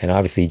 And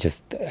obviously,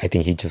 I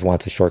think he just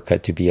wants a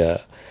shortcut to be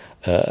a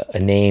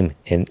name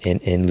in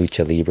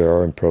lucha libre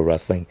or in pro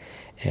wrestling,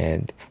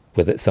 and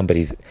with it,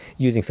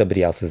 using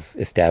somebody else's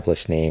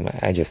established name,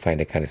 I just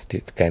find it kind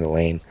of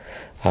lame.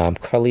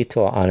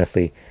 Carlito,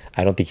 honestly,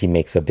 I don't think he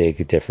makes a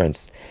big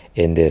difference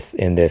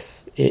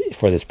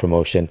for this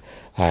promotion.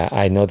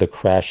 I know the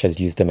Crash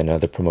has used him in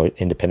other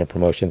independent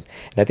promotions,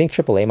 and I think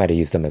AAA might have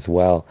used him as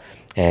well.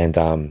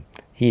 And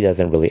he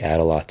doesn't really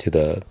add a lot to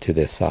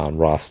this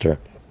roster.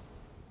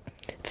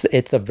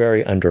 It's a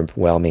very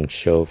underwhelming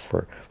show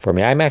for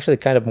me. I'm actually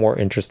kind of more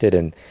interested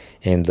in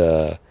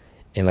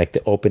like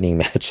the opening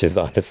matches,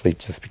 honestly,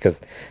 just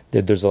because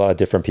there's a lot of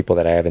different people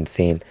that I haven't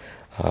seen.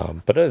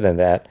 But other than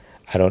that,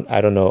 I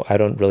don't know. I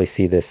don't really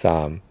see this.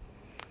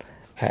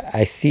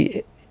 I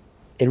see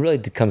it really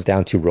comes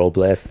down to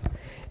Robles.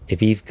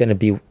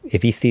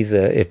 if he sees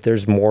if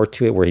there's more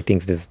to it where he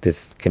thinks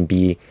this can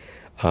be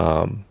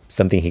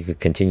something he could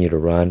continue to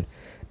run,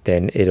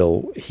 then it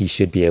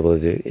should be able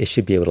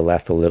to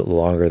last a little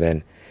longer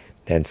than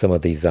some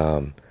of these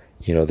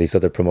these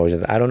other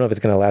promotions. I don't know if it's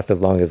going to last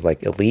as long as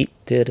like Elite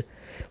did,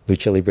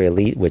 Lucha Libre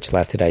Elite, which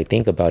lasted I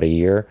think about a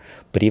year.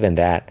 But even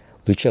that,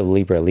 Lucha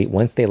Libre Elite,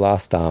 once they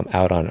lost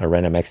out on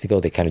Arena Mexico,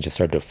 they kind of just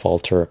started to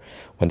falter.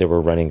 When they were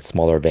running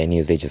smaller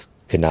venues, they just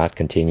could not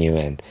continue,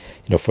 and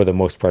for the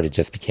most part, it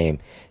just became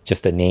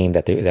just a name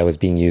that was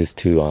being used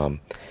to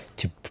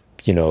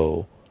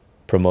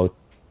promote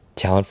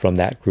talent from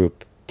that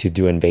group to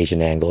do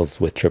invasion angles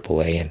with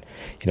AAA, and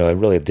it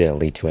really didn't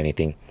lead to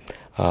anything.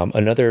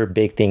 Another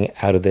big thing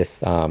out of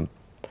this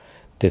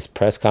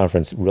press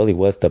conference really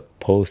was the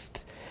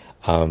post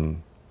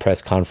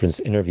press conference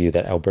interview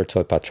that Alberto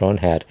El Patron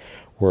had,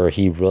 where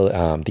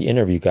the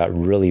interview got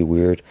really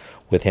weird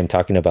with him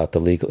talking about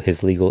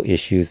his legal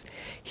issues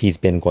he's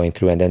been going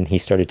through, and then he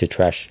started to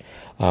trash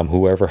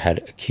whoever had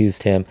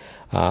accused him.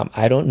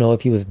 I don't know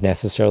if he was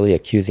necessarily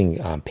accusing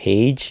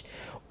Paige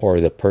or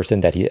the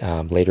person that he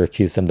later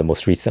accused him, the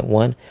most recent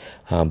one,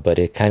 but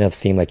it kind of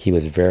seemed like he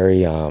was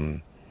very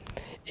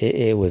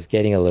it was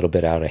getting a little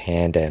bit out of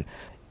hand, and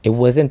it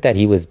wasn't that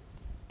he was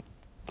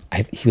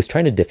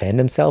trying to defend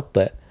himself,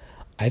 but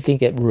I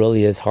think it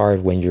really is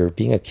hard when you're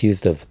being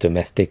accused of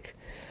domestic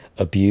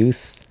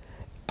abuse.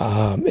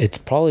 It's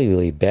probably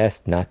really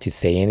best not to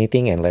say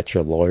anything and let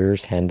your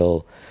lawyers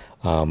handle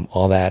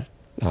all that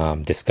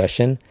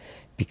discussion,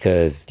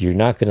 because you're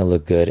not going to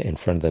look good in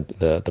front of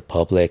the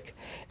public.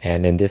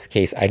 And in this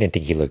case, I didn't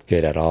think he looked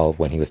good at all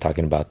when he was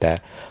talking about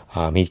that.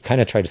 He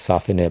kind of tried to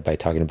soften it by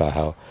talking about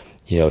how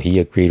he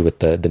agreed with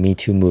the Me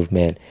Too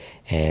movement,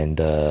 and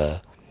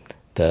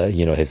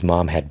his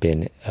mom had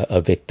been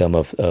a victim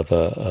of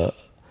that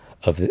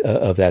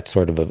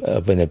sort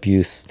of an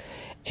abuse,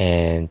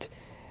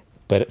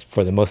 but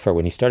for the most part,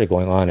 when he started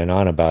going on and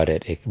on about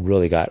it, it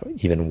really got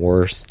even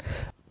worse.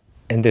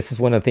 And this is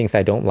one of the things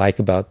I don't like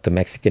about the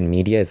Mexican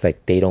media, is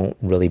like they don't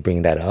really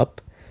bring that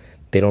up.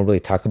 They don't really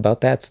talk about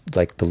that.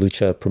 Like the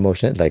lucha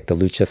promotion, like the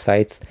lucha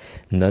sites,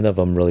 none of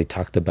them really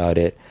talked about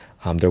it.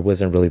 There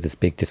wasn't really this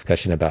big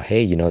discussion about,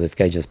 hey, this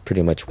guy just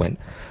pretty much went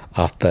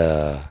off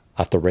the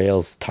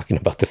rails talking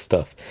about this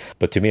stuff.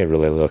 But to me, it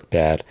really looked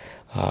bad.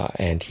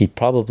 And he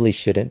probably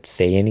shouldn't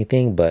say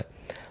anything, but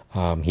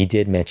he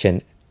did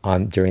mention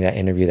during that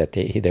interview that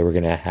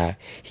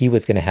he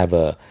was gonna have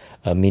a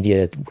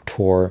media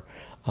tour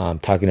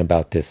talking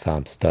about this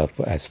stuff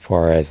as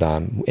far as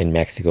in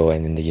Mexico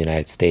and in the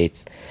United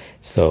States.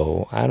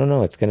 So I don't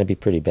know, it's gonna be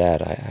pretty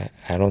bad.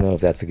 I don't know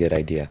if that's a good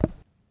idea.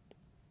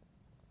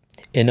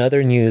 In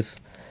other news,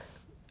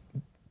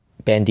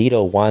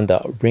 Bandito won the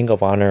Ring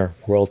of Honor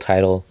World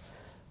Title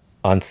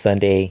on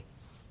Sunday,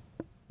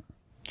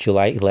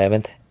 July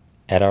 11th,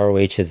 at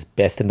ROH's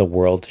Best in the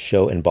World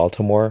show in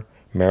Baltimore,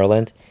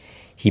 Maryland.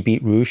 He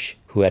beat Rush,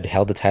 who had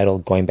held the title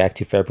going back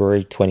to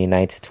February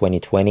 29th,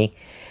 2020.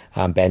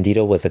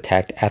 Bandito was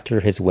attacked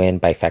after his win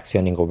by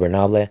Facción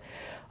Ingobernable.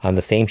 On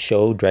the same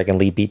show, Dragon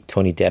Lee beat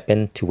Tony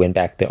Deppen to win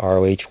back the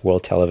ROH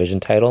World Television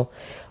title.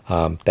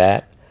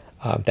 That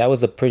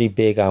was a pretty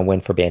big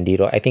win for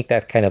Bandito. I think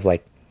that's kind of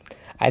like,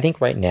 I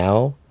think right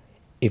now,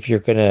 if you're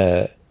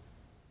gonna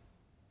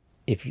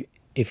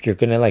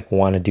like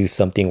want to do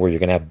something where you're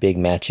gonna have big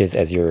matches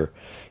as your,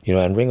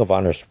 and Ring of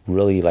Honor's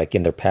really, like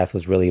in their past,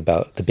 was really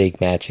about the big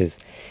matches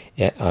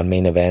on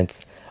main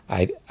events.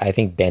 I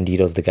think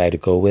Bandito's the guy to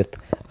go with.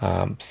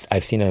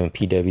 I've seen him in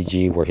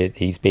PWG where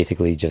he's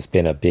basically just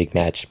been a big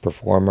match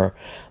performer.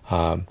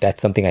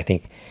 That's something I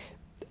think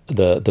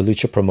the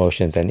lucha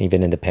promotions and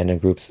even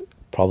independent groups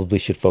probably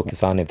should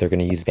focus on if they're going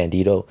to use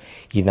Bandito.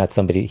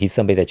 He's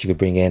somebody that you could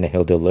bring in and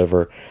he'll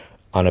deliver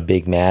on a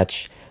big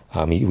match.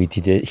 He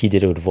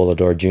did it with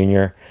Volador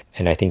Jr.,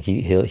 and I think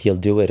he'll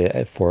do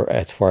it for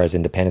as far as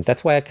independence.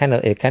 That's why it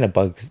kind of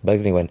bugs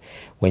me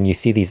when you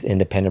see these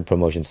independent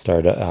promotions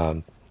start,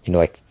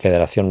 like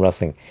Federación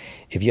Wrestling.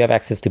 If you have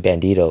access to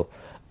Bandito,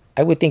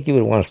 I would think you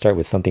would want to start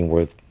with something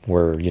where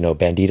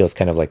Bandito's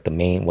kind of like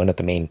one of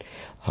the main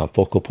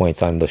focal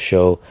points on the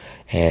show,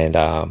 and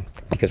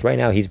because right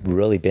now he's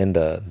really been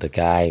the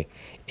guy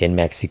in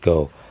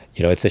Mexico.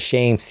 It's a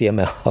shame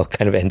CMLL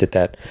kind of ended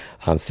that,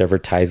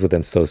 severed ties with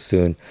him so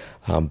soon.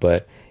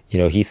 But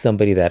he's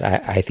somebody that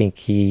I think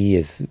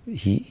he's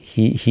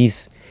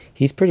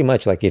pretty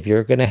much like, if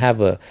you're gonna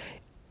have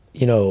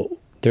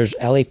there's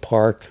LA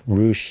Park,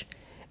 Rush,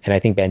 and I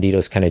think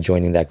Bandito's kind of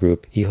joining that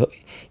group.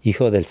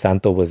 Hijo del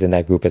Santo was in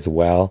that group as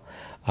well.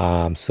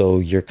 So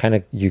you kind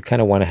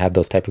of want to have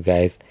those type of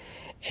guys,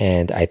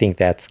 and I think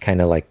that's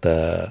kind of like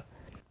the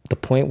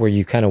point where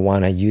you kind of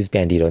want to use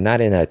Bandito,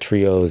 not in a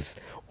trios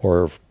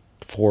or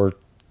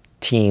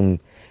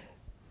 4-team,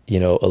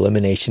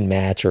 elimination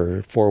match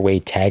or 4-way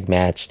tag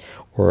match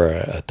or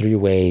a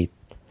 3-way,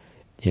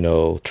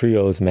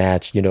 trios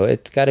match.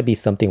 It's got to be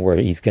something where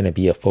he's going to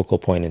be a focal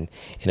point in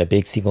a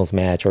big singles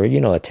match, or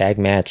a tag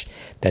match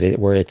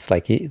where it's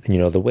like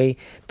the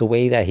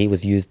way that he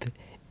was used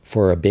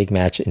for a big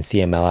match in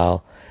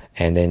CMLL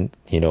And then,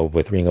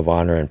 with Ring of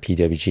Honor and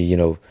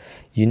PWG,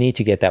 you need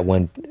to get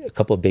a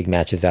couple of big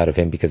matches out of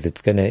him, because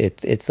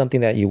it's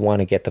something that you want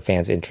to get the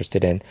fans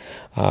interested in.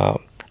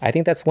 I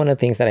think that's one of the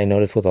things that I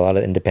noticed with a lot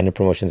of independent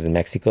promotions in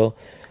Mexico.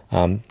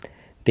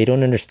 They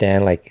don't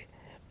understand, like,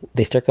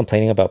 they start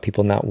complaining about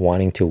people not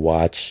wanting to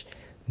watch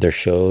their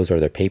shows or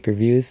their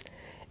pay-per-views.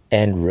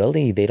 And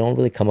really, they don't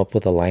really come up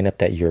with a lineup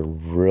that you're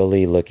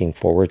really looking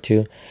forward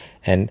to.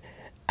 And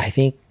I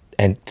think,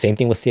 and same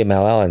thing with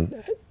CMLL,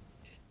 and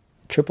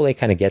AAA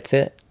kind of gets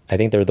it. I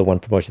think they're the one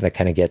promotion that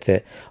kind of gets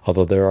it.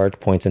 Although there are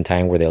points in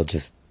time where they'll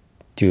just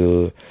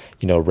do,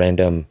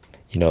 random,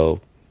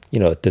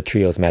 the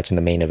trios match in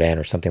the main event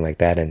or something like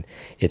that. And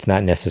it's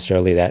not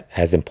necessarily that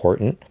as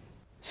important.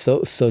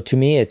 So to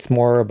me, it's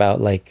more about,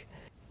 like,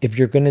 if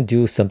you're going to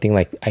do something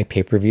like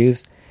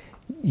pay-per-views,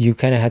 you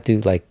kind of have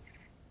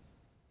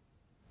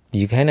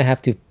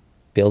to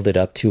build it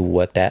up to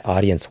what that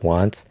audience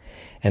wants.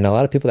 And a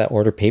lot of people that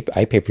order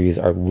pay-per-views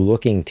are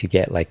looking to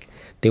get, like,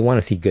 they want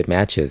to see good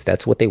matches.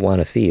 That's what they want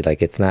to see.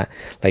 Like, it's not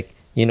like,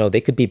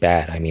 they could be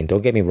bad. I mean,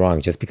 don't get me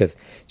wrong. Just because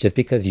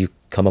you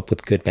come up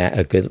with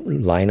a good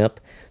lineup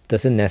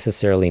doesn't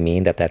necessarily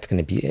mean that that's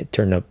going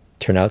to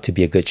turn out to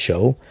be a good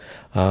show.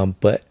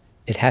 But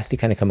it has to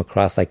kind of come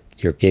across like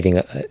you're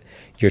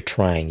you're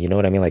trying. You know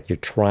what I mean? Like, you're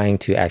trying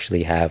to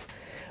actually have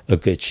a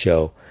good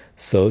show.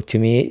 So to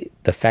me,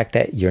 the fact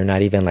that you're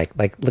not even like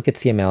look at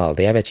CMLL.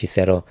 They have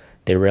Hechicero.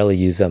 They rarely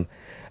use them.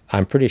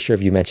 I'm pretty sure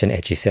if you mention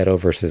Hechicero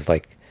versus,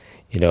 like,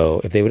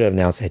 if they would have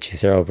announced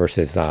Hechicero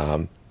versus,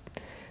 right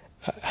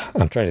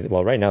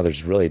now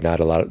there's really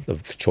not a lot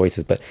of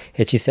choices, but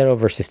Hechicero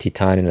versus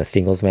Titan in a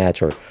singles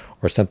match or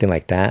something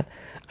like that,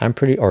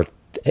 or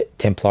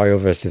Templario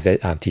versus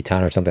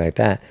Titan or something like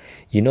that,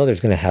 there's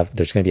going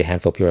to be a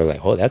handful of people who are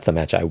like, oh, that's a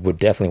match I would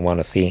definitely want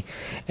to see.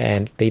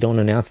 And they don't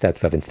announce that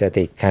stuff. Instead,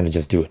 they kind of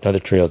just do another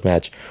trios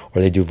match,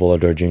 or they do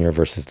Volador Jr.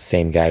 versus the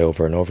same guy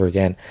over and over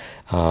again,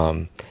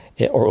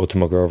 or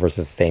Ultimo Guerrero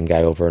versus the same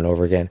guy over and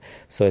over again.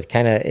 So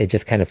it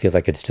just kind of feels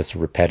like it's just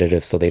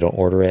repetitive, so they don't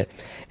order it.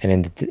 And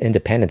in the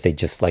independents, they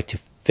just like to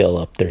fill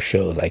up their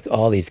shows. Like,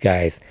 all these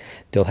guys,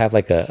 they'll have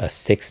like a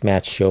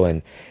 6-match show,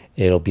 and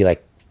it'll be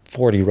like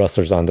 40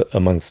 wrestlers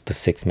amongst the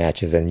 6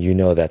 matches, and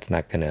that's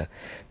not gonna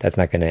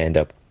end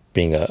up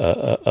being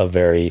a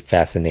very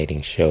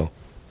fascinating show.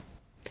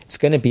 It's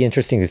gonna be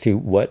interesting to see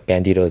what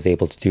Bandito is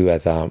able to do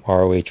as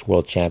ROH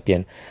World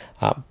Champion.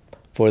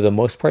 For the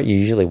most part, you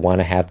usually want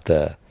to have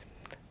the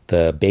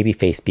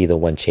babyface be the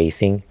one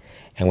chasing,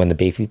 and when the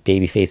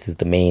babyface is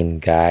the main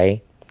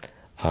guy,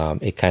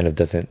 it kind of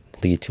doesn't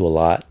lead to a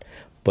lot.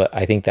 But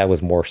I think that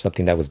was more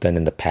something that was done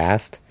in the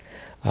past.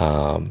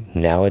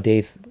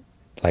 Nowadays,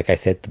 like I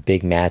said, the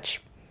big match,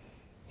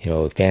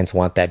 fans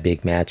want that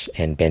big match,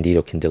 and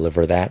Bandito can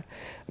deliver that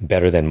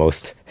better than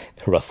most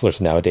wrestlers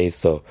nowadays.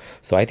 So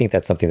I think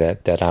that's something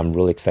that I'm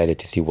really excited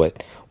to see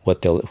what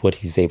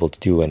he's able to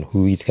do and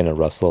who he's going to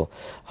wrestle.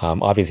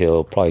 Obviously,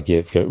 he'll probably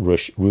give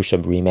Rush a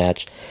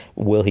rematch.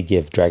 Will he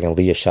give Dragon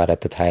Lee a shot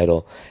at the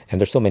title? And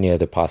there's so many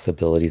other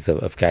possibilities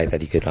of guys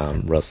that he could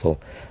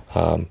wrestle.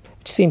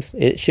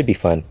 It should be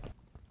fun.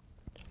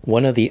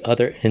 One of the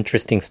other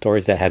interesting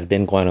stories that has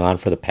been going on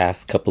for the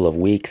past couple of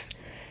weeks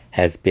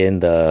has been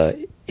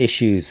the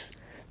issues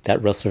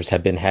that wrestlers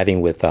have been having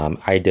with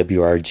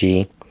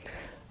IWRG.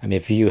 I mean,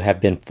 if you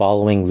have been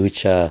following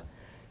Lucha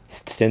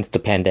since the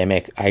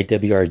pandemic,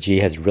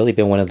 IWRG has really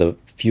been one of the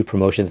few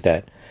promotions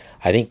that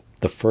I think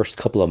the first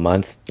couple of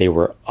months they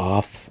were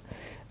off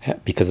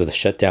because of the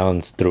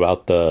shutdowns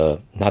throughout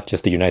not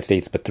just the United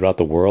States, but throughout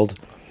the world.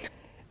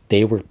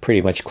 They were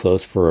pretty much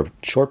closed for a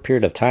short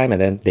period of time, and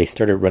then they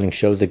started running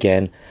shows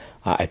again.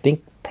 I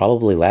think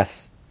probably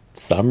last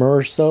summer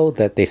or so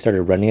that they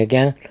started running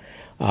again.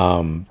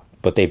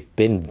 But they've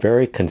been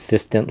very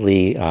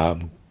consistently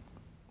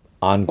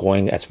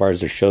ongoing as far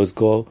as their shows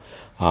go.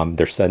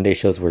 Their Sunday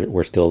shows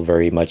were still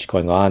very much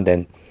going on.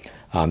 Then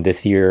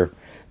this year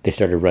they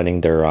started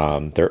running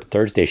their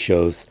Thursday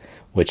shows,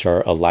 which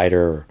are a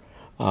lighter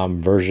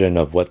version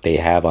of what they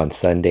have on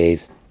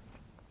Sundays.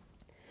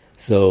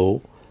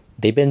 So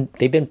they've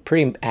been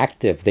pretty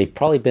active. They've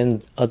probably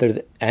been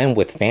and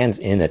with fans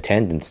in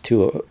attendance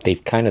too.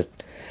 They've kind of,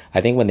 I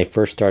think when they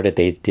first started,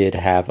 they did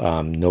have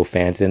no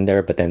fans in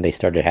there, but then they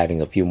started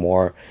having a few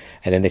more,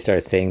 and then they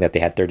started saying that they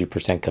had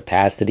 30%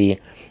 capacity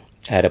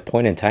at a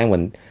point in time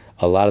when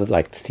a lot of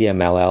like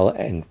CMLL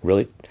and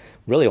really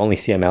only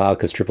CMLL,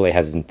 because AAA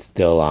hasn't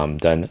still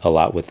done a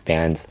lot with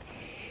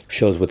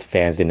shows with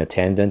fans in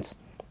attendance,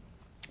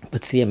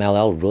 but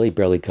CMLL really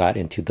barely got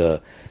into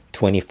the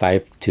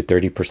 25 to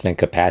 30%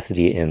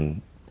 capacity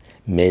in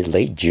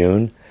late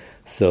June.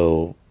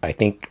 So I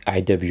think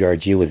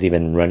IWRG was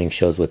even running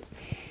shows with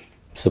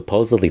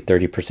supposedly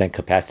 30%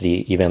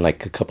 capacity even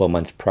like a couple of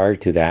months prior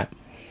to that.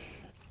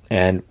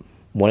 And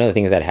one of the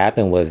things that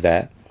happened was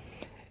that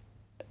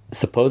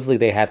supposedly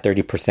they had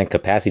 30%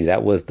 capacity.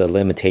 That was the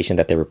limitation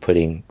that they were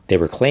claiming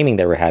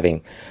they were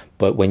having.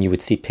 But when you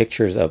would see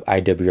pictures of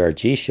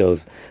IWRG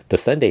shows, the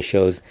Sunday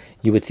shows,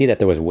 you would see that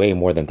there was way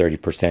more than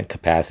 30%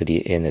 capacity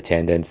in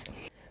attendance.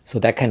 So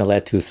that kind of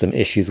led to some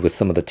issues with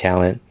some of the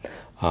talent.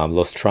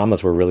 Los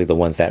Traumas were really the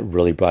ones that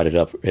really brought it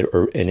up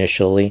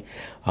initially,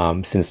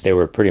 since they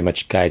were pretty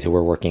much guys who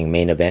were working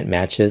main event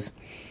matches.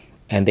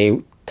 And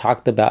they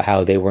talked about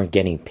how they weren't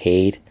getting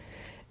paid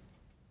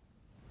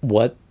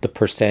what the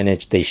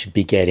percentage they should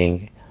be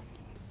getting,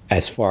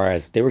 as far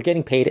as they were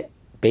getting paid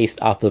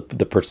based off of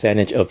the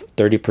percentage of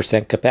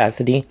 30%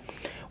 capacity,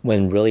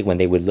 when really when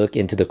they would look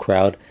into the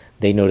crowd,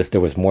 they noticed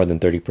there was more than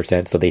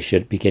 30%, so they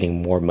should be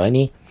getting more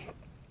money.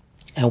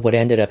 And what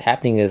ended up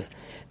happening is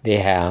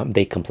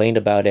they complained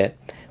about it.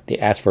 They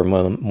asked for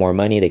more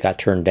money. They got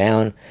turned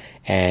down,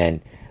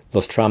 and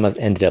Los Traumas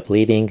ended up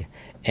leaving.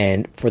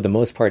 And for the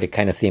most part, it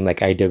kind of seemed like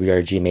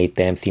IWRG made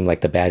them seem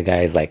like the bad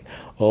guys. Like,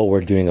 oh,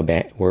 we're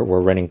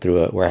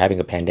having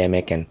a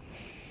pandemic,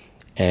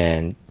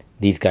 and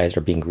these guys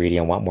are being greedy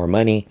and want more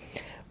money.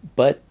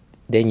 But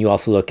then you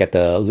also look at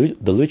the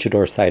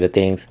luchador side of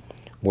things,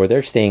 where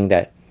they're saying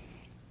that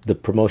the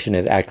promotion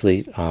is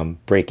actually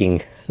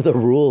breaking the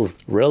rules,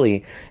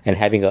 really, and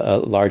having a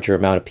larger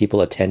amount of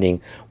people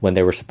attending when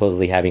they were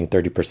supposedly having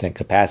 30%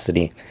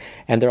 capacity.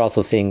 And they're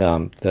also saying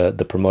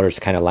the promoters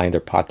kind of line their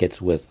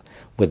pockets with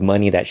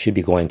money that should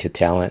be going to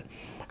talent.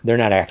 They're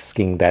not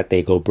asking that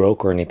they go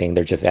broke or anything.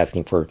 They're just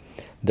asking for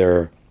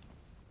the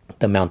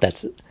amount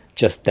that's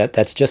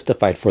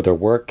justified for their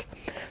work.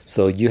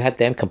 So you had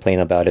them complain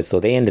about it, so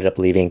they ended up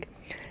leaving.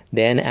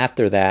 Then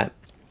after that,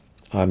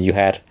 you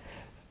had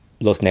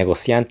Los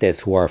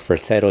Negociantes, who are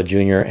Fresero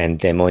Jr. and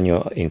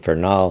Demonio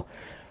Infernal,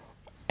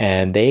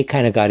 and they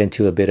kind of got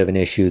into a bit of an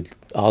issue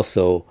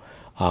also,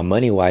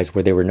 money-wise,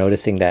 where they were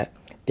noticing that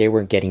they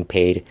weren't getting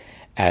paid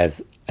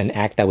as an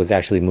act that was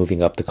actually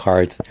moving up the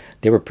cards.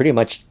 They were pretty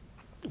much,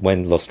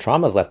 when Los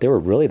Traumas left, they were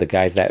really the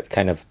guys that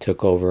kind of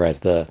took over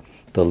as the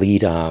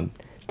lead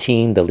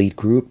team, the lead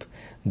group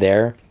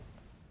there.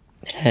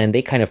 And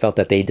they kind of felt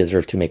that they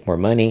deserved to make more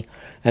money.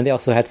 And they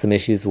also had some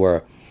issues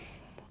where,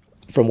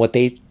 from what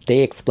they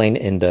explained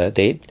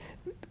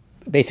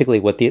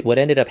what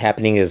ended up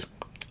happening is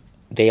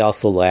they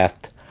also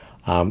left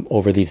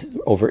over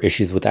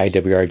issues with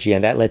IWRG,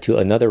 and that led to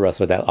another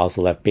wrestler that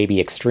also left, Baby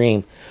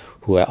Extreme,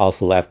 who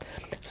also left.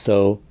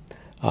 So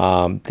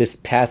this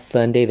past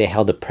Sunday they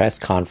held a press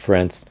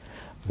conference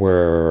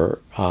where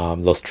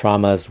Los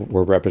Traumas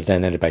were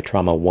represented by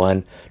Trauma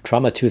 1.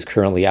 Trauma 2 is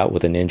currently out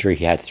with an injury.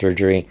 He had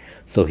surgery,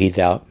 so he's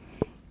out.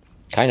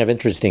 Kind of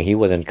interesting he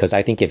wasn't, because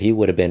I think if he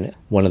would have been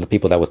one of the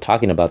people that was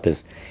talking about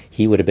this,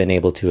 he would have been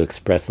able to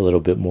express a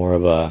little bit more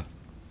of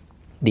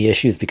the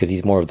issues, because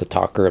he's more of the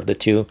talker of the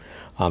two.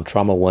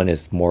 Trauma 1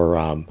 is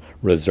more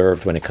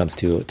reserved when it comes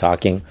to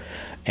talking.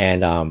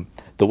 And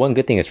the one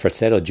good thing is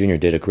Fresero Jr.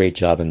 did a great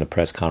job in the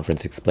press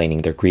conference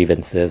explaining their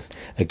grievances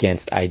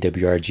against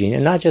IWRG,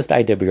 and not just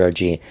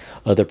IWRG,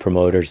 other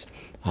promoters.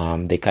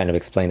 They kind of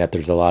explained that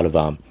there's a lot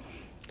of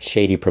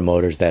shady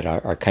promoters that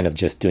are kind of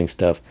just doing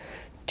stuff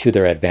to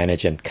their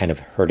advantage and kind of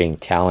hurting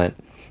talent.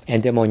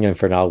 And Demonio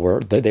Infernal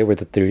were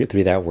the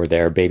three that were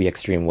there. Baby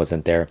Extreme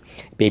wasn't there.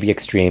 Baby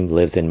Extreme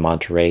lives in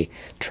Monterrey,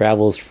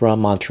 travels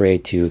from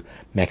Monterrey to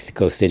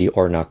Mexico City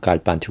or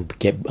Naucalpan to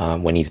get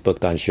when he's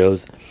booked on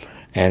shows.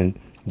 And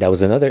that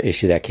was another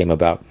issue that came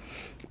about.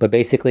 But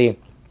basically,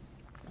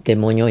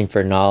 Demonio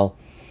Infernal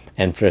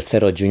and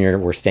Fresero Jr.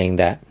 were saying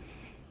that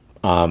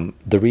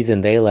the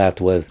reason they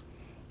left was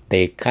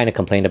they kind of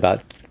complained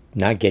about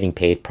not getting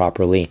paid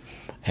properly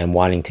and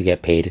wanting to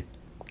get paid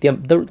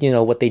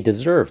what they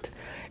deserved.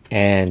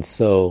 And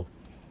so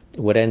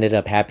what ended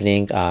up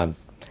happening,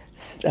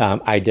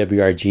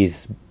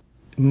 IWRG's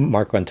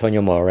Marco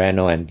Antonio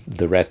Moreno and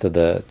the rest of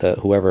the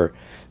whoever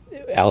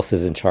else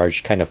is in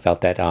charge kind of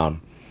felt that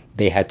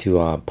they had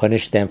to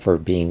punish them for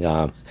being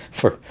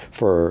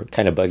for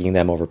kind of bugging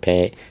them over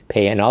pay,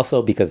 and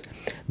also because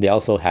they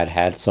also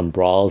had some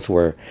brawls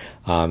where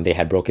they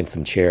had broken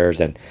some chairs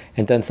and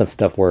done some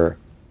stuff where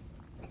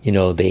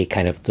they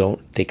kind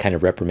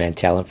of reprimand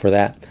talent for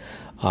that.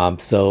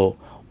 So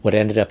what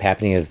ended up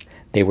happening is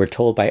they were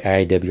told by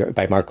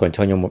Marco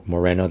Antonio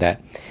Moreno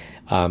that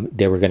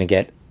they were going to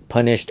get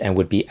punished and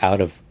would be out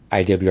of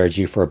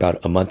IWRG for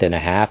about a month and a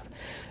half.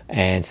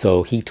 And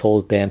so he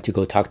told them to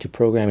go talk to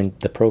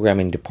the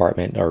programming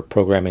department or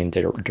programming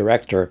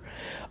director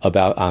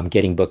about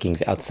getting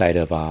bookings outside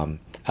of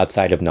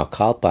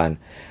Naucalpan,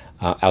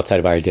 outside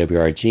of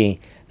IWRG,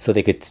 so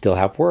they could still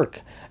have work.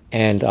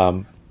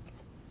 And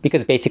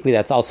because basically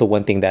that's also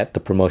one thing that the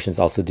promotions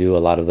also do. A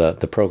lot of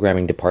the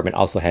programming department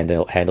also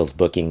handles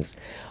bookings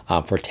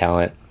for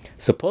talent.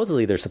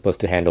 Supposedly they're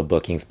supposed to handle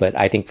bookings, but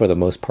I think for the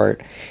most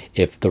part,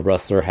 if the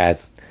wrestler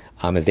is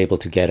able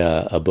to get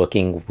a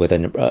booking with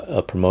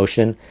a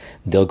promotion,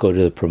 they'll go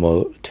to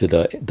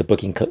the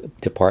booking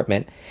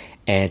department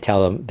and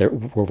tell them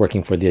we're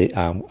working for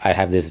I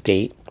have this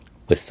date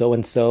with so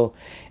and so,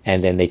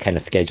 and then they kind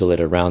of schedule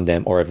it around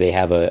them. Or if they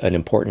have an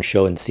important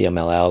show in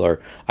CMLL or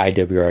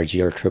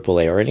IWRG or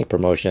AAA or any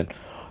promotion,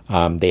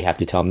 they have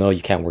to tell them, no,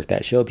 you can't work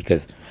that show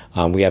because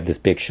we have this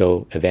big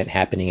show event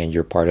happening and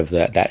you're part of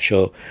that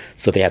show,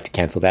 so they have to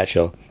cancel that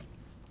show.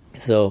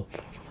 So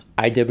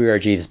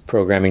IWRG's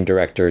programming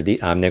director, the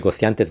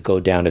Negociantes, go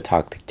down to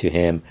talk to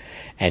him,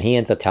 and he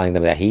ends up telling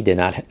them that he did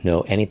not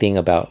know anything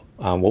about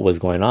what was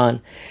going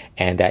on,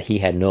 and that he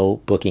had no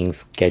bookings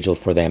scheduled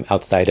for them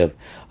outside of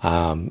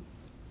an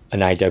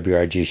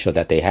IWRG show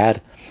that they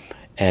had,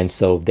 and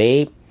so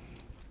they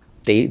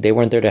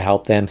weren't there to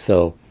help them.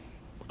 So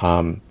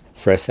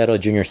Fresedo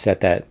Jr.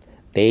 said that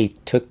they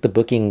took the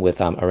booking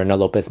with Arena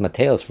Lopez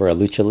Mateos for a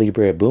Lucha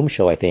Libre Boom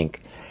show, I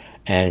think,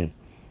 and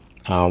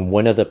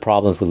one of the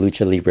problems with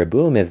Lucha Libre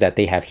Boom is that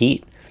they have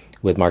heat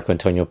with Marco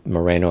Antonio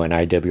Moreno and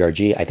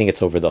IWRG. I think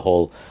it's over the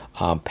whole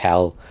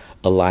PAL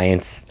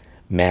alliance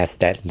mess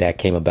that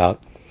came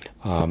about.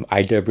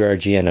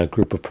 IWRG and a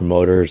group of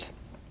promoters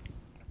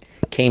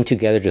came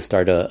together to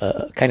start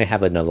a kind of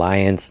have an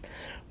alliance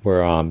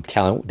where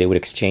talent, they would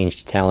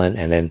exchange talent,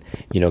 and then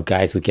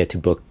guys would get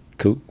to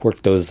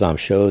work those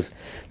shows.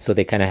 So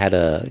they kind of had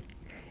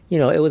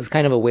it was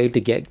kind of a way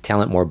to get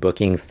talent more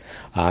bookings.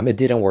 It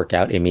didn't work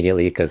out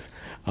immediately because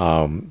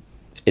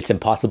it's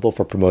impossible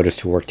for promoters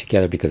to work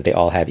together because they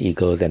all have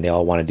egos and they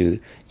all want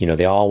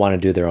to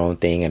do their own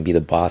thing and be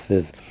the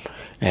bosses.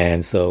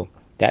 And so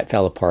that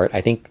fell apart.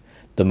 I think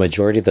the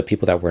majority of the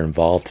people that were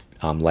involved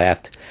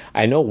left.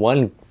 I know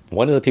one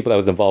of the people that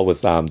was involved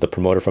was the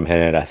promoter from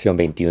Generación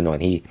 21,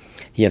 and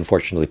he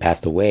unfortunately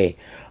passed away.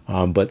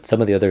 But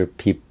some of the other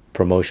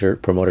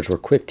promoters were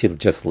quick to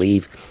just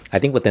leave. I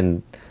think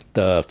within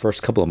the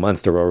first couple of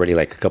months, there were already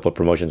like a couple of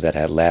promotions that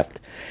had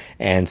left,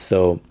 and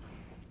so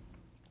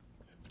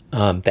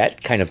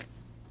that kind of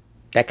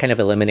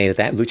eliminated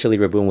that. Lucha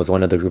Libre Boom was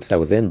one of the groups that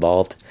was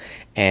involved,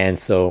 and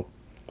so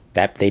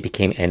that they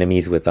became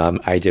enemies with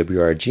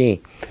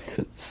IWRG.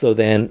 So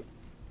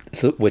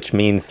which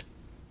means,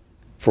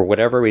 for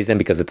whatever reason,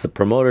 because it's the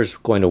promoters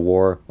going to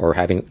war or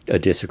having a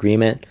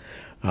disagreement,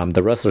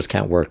 the wrestlers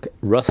can't work.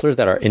 Wrestlers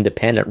that are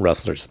independent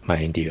wrestlers,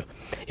 mind you.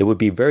 It would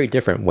be very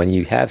different when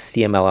you have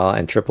CMLL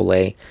and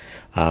AAA.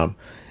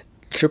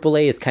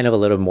 AAA is kind of a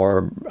little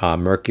more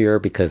murkier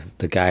because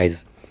the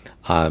guys,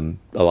 a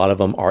lot of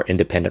them are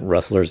independent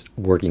wrestlers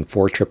working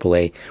for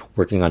AAA,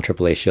 working on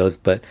AAA shows,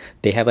 but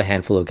they have a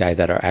handful of guys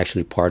that are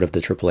actually part of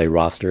the AAA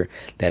roster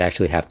that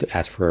actually have to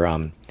ask for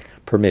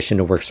permission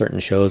to work certain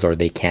shows, or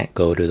they can't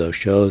go to those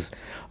shows,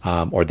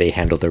 or they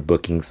handle their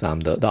bookings.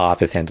 The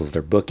office handles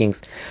their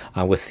bookings.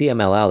 With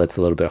CMLL, it's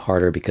a little bit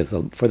harder because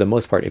for the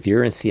most part, if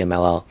you're in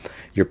CMLL,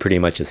 you're pretty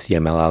much a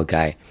CMLL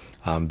guy.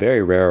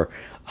 Very rare,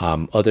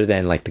 other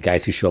than like the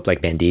guys who show up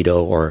like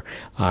Bandito or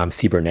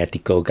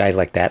Cibernetico, guys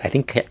like that. I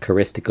think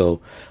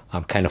Caristico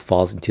kind of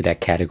falls into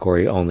that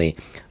category only.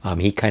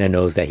 He kind of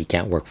knows that he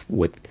can't work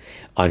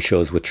on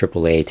shows with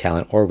AAA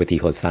talent or with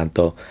Hijo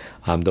Santo.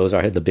 Those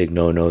are the big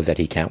no-nos that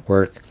he can't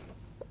work.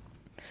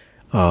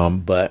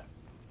 And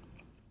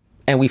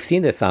we've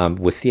seen this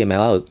with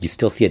CMLL. You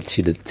still see it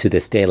to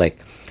this day. Like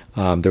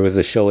there was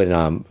a show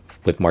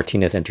with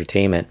Martinez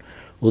Entertainment.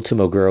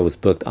 Ultimo Guerrero was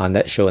booked on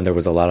that show, and there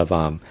was a lot of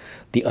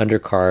the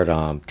undercard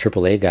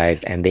AAA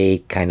guys, and they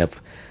kind of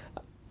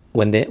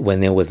when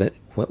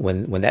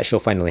that show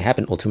finally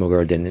happened, Ultimo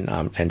Guerrero didn't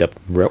end up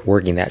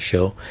working that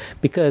show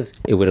because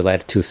it would have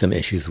led to some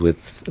issues with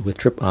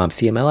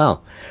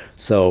CMLL.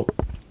 So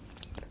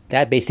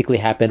that basically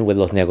happened with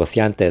Los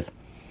Negociantes.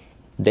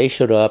 They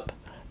showed up.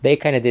 They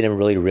kind of didn't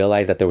really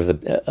realize that there was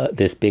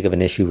this big of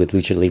an issue with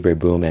Lucha Libre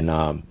Boom and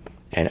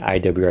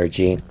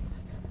IWRG.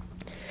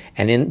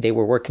 And then they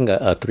were working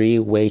a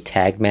three-way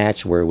tag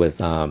match where it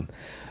was, and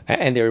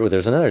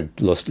there's another,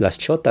 Las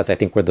Chotas, I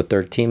think, were the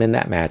third team in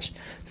that match.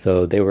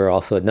 So they were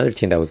also another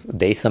team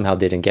they somehow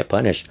didn't get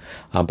punished.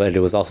 But it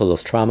was also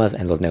Los Traumas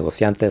and Los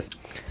Negociantes.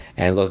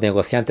 And Los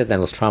Negociantes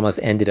and Los Traumas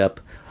ended up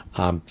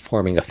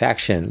forming a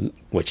faction,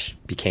 which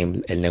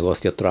became El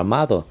Negocio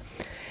Traumado.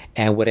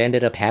 And what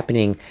ended up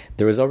happening,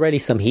 there was already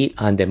some heat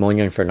on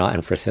Demonio Infernal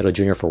and Fresedo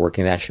Jr. for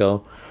working that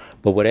show.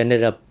 But what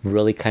ended up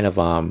really kind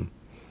of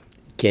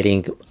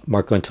getting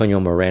Marco Antonio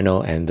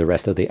Moreno and the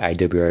rest of the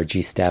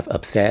IWRG staff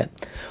upset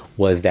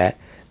was that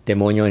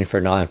Demonio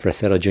Infernal and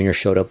Fresedo Jr.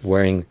 showed up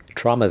wearing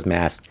Trauma's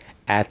mask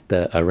at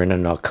the Arena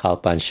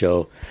Naucalpan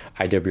show,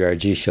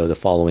 IWRG show, the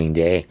following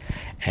day.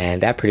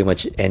 And that pretty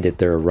much ended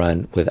their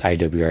run with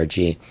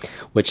IWRG,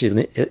 which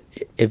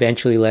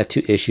eventually led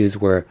to issues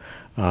where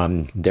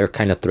they're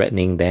kind of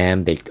threatening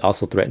them. They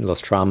also threatened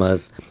Los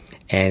Traumas.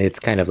 And it's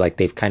kind of like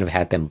they've kind of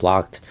had them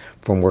blocked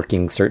from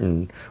working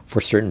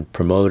for certain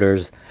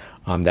promoters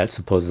that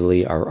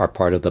supposedly are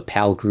part of the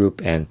PAL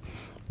group. And,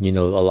 a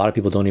lot of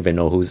people don't even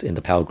know who's in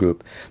the PAL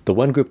group. The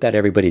one group that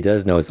everybody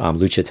does know is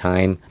Lucha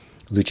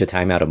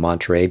Time out of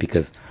Monterrey,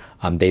 because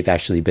they've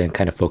actually been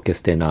kind of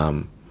focused in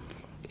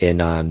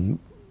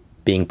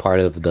being part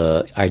of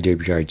the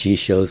IWRG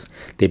shows.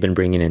 They've been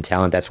bringing in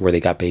talent. That's where they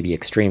got Baby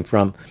Extreme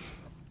from.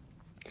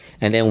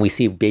 And then we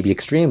see Baby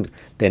Extreme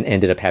then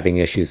ended up having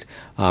issues.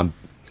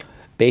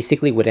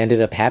 Basically, what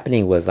ended up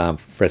happening was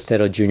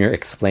Fresedo Jr.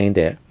 explained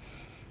it,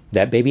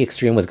 that Baby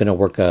Extreme was going to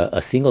work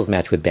a singles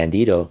match with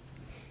Bandito,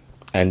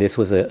 and this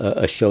was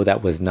a show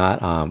that was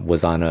not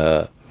was on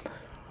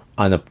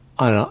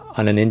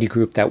on an indie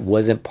group that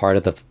wasn't part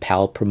of the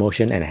PAL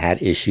promotion and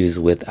had issues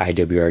with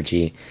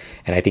IWRG,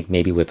 and I think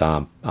maybe with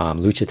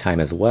Lucha Time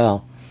as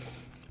well.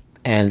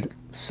 And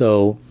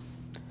so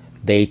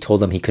they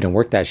told him he couldn't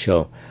work that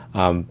show,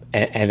 and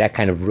that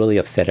kind of really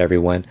upset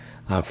everyone.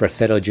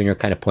 Fracetto Jr.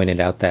 kind of pointed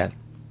out that,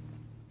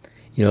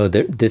 you know,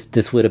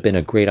 this would have been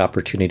a great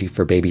opportunity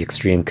for Baby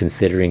Extreme,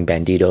 considering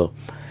Bandito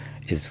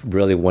is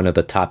really one of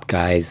the top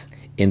guys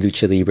in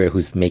Lucha Libre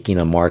who's making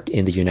a mark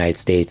in the United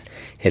States,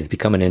 has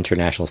become an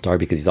international star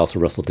because he's also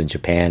wrestled in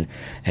Japan,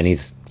 and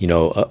he's, you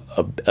know,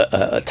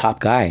 a top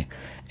guy.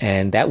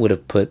 And that would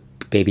have put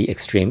Baby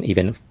Extreme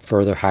even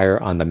further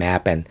higher on the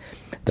map. And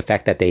the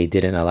fact that they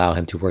didn't allow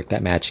him to work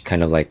that match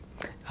kind of like,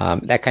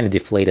 that kind of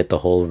deflated the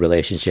whole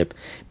relationship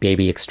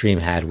Baby Extreme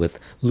had with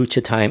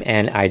Lucha Time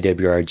and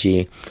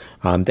IWRG.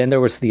 Then there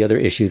was the other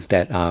issues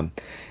that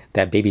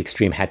that Baby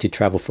Extreme had to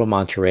travel from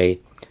Monterrey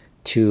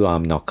to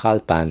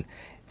Naucalpan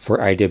for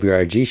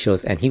IWRG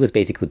shows, and he was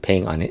basically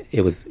paying on it.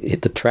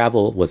 The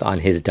travel was on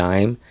his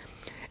dime.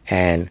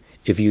 And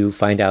if you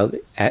find out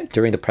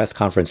during the press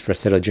conference,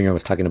 Fracetto Jr.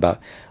 was talking about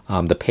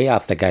the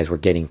payoffs that guys were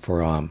getting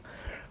for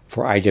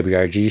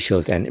IWRG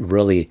shows, and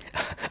really,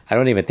 I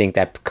don't even think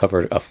that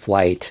covered a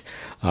flight.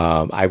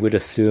 I would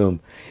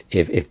assume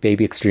if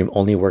Baby Extreme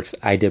only works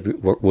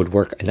would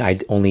work, and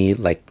I'd only,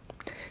 like,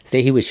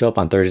 say he would show up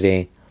on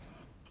Thursday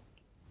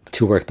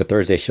to work the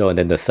Thursday show and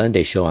then the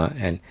Sunday show,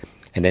 and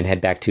then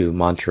head back to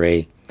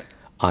Monterrey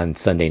on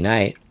Sunday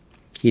night,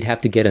 he'd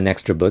have to get an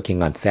extra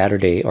booking on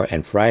Saturday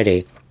and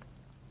Friday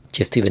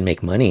just to even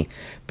make money,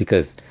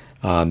 because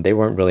they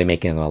weren't really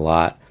making a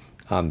lot.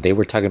 They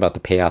were talking about the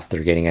payoffs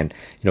they're getting, and,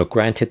 you know,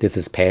 granted, this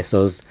is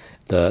pesos.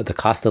 The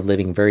cost of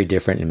living very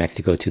different in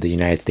Mexico to the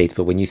United States.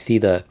 But when you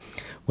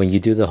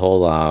do the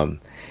whole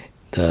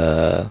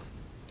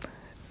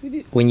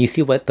when you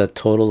see what the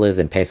total is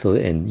in pesos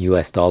in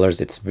US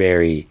dollars, it's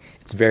very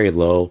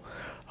low.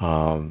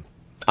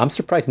 I'm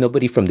surprised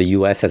nobody from the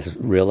U.S. has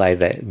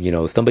realized that, you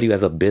know, somebody who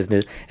has a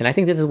business, and I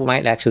think this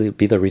might actually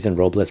be the reason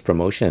Robles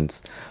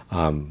Promotions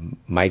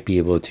might be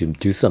able to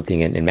do something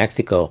in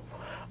Mexico.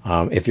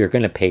 If you're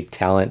going to pay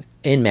talent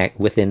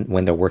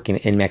when they're working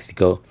in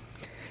Mexico,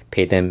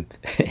 pay them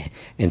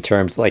in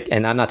terms like,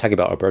 and I'm not talking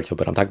about Alberto,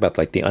 but I'm talking about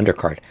like the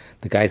undercard,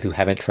 the guys who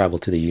haven't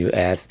traveled to the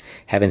U.S.,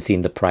 haven't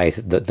seen the price,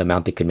 the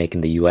amount they could make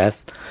in the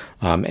U.S.,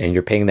 and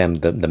you're paying them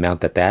the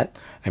amount that.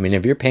 I mean,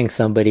 if you're paying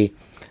somebody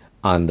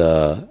in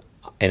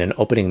an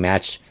opening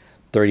match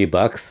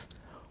 $30,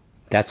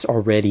 that's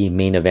already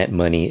main event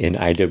money in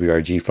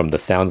IWRG from the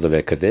sounds of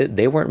it, because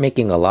they weren't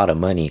making a lot of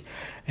money.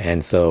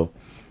 And so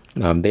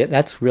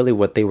that's really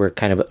what they were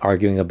kind of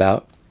arguing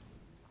about.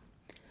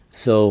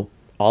 So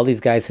all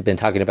these guys have been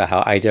talking about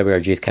how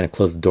IWRG has kind of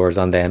closed the doors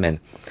on them, and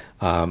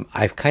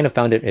I've kind of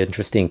found it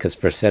interesting because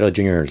Fracetto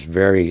Jr. is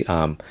very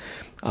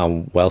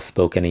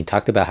well-spoken. He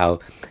talked about how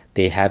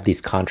they have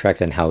these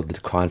contracts and how the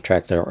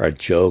contracts are a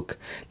joke.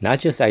 Not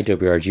just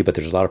IWRG, but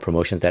there's a lot of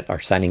promotions that are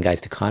signing guys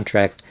to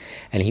contracts.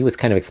 And he was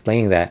kind of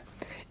explaining that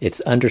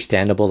it's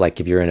understandable, like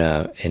if you're in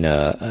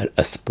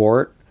a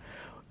sport,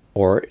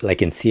 or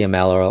like in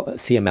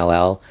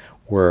CMLL,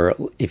 where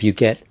if you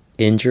get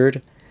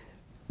injured,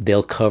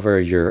 they'll cover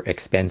your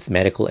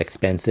medical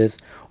expenses.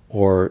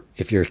 Or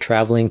if you're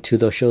traveling to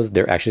those shows,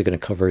 they're actually going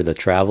to cover the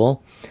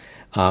travel.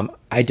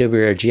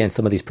 IWRG and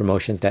some of these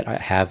promotions that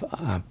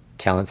have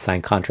talent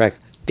sign contracts,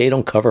 they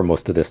don't cover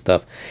most of this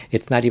stuff.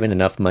 It's not even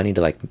enough money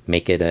to like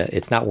make it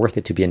it's not worth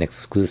it to be an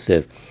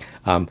exclusive.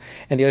 And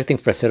the other thing,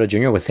 Fracetto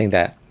Jr. was saying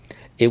that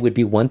it would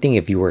be one thing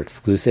if you were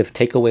exclusive,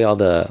 take away all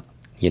the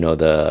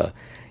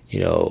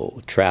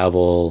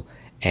travel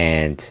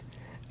and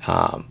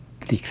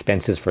the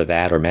expenses for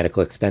that, or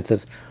medical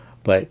expenses.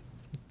 But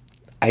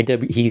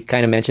he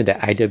kind of mentioned that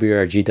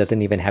IWRG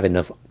doesn't even have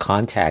enough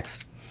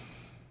contacts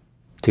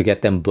to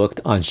get them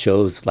booked on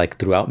shows like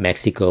throughout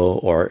Mexico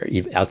or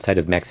outside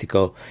of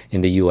Mexico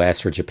in the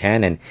US or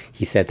Japan. And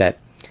he said that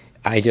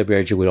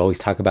IWRG would always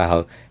talk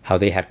about how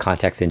they had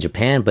contacts in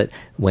Japan, but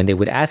when they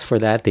would ask for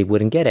that, they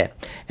wouldn't get it.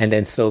 And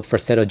then so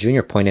Fracetto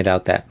Jr. pointed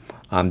out that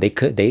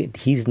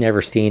he's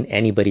never seen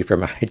anybody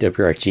from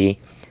IWRG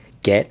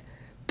get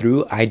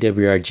through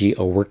IWRG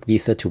a work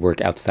visa to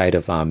work outside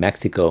of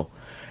Mexico.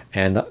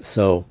 And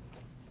so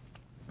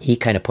he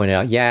kind of pointed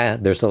out, yeah,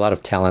 there's a lot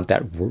of talent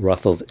that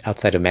wrestles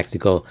outside of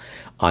Mexico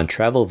on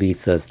travel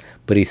visas,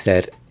 but he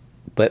said,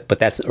 but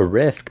that's a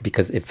risk,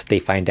 because if they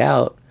find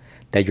out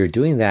that you're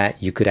doing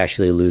that, you could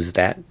actually lose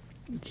that.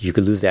 You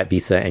could lose that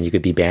visa, and you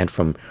could be banned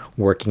from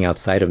working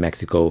outside of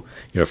Mexico,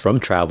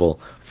 from travel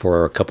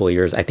for a couple of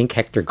years. I think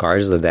Hector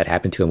Garza, that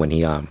happened to him when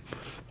he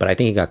but I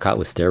think he got caught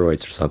with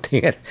steroids or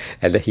something,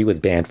 and that he was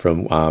banned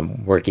from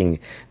working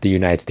the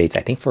United States.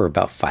 I think for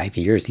about 5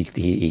 years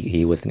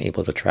he wasn't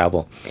able to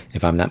travel,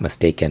 if I'm not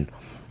mistaken.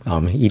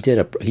 He did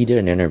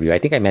an interview. I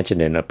think I mentioned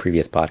it in a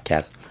previous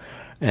podcast.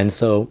 And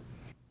so,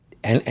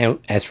 and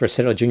as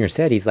Fracetto Jr.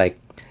 said, he's like,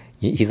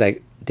 he's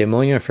like,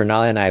 Demonio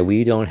Infernal and I,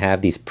 we don't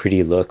have these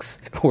pretty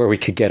looks where we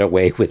could get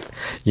away with,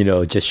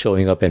 just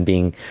showing up and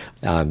being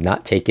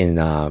not taken,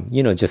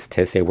 just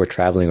to say we're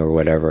traveling or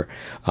whatever.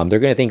 They're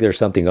going to think there's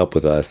something up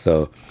with us.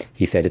 So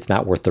he said it's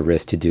not worth the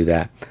risk to do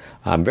that.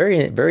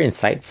 Very, very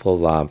insightful.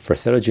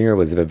 Fracero Jr.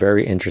 was a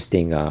very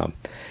interesting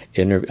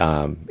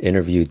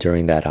interview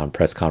during that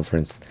press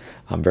conference.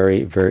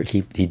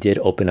 He did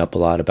open up a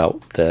lot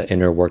about the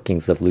inner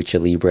workings of Lucha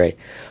Libre.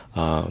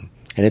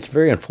 And it's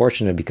very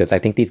unfortunate because I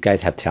think these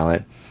guys have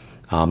talent.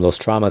 Those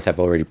Traumas have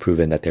already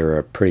proven that they're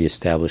a pretty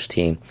established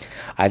team.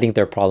 I think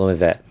their problem is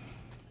that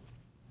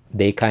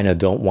they kind of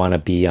don't want to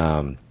be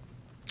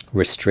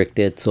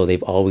restricted. So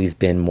they've always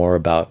been more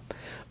about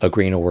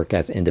agreeing to work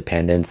as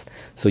independents.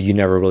 So you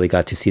never really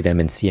got to see them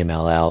in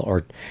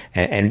CMLL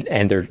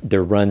and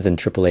their runs in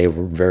AAA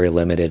were very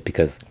limited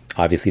because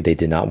obviously they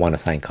did not want to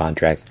sign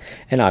contracts.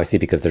 And obviously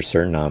because there's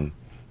certain,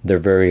 they're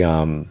very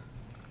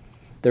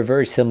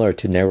similar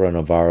to Negro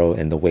Navarro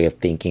in the way of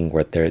thinking,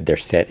 where they're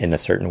set in a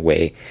certain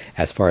way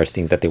as far as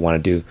things that they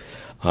want to do.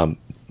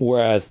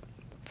 Whereas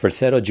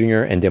Fracero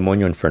Jr. and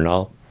Demonio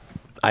Infernal,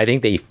 I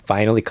think they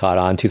finally caught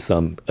on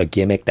to a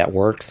gimmick that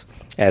works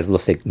as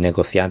Los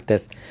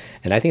Negociantes,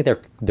 and I think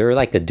they're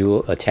like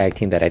a tag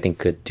team that I think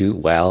could do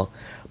well.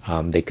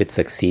 They could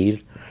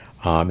succeed.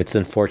 It's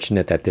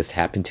unfortunate that this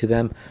happened to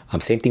them.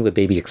 Same thing with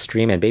Baby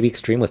Extreme, and Baby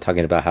Extreme was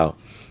talking about how,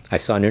 I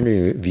saw an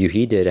interview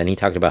he did, and he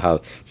talked about how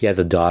he has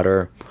a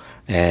daughter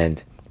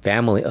and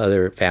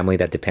other family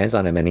that depends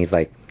on him. And he's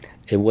like,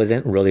 it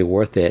wasn't really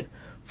worth it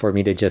for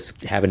me to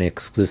just have an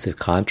exclusive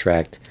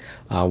contract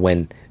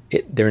when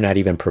they're not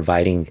even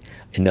providing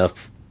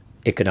enough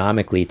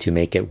economically to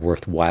make it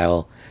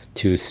worthwhile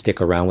to stick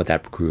around with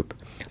that group.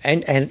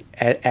 And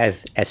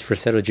as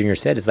Fracero Jr.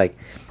 said, it's like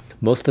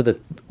most of the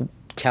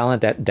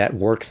talent that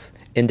works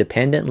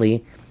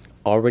independently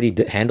already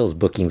handles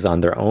bookings on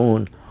their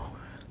own.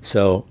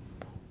 So,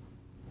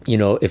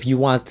 if you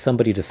want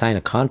somebody to sign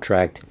a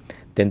contract,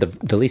 then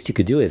the least you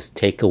could do is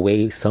take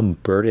away some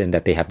burden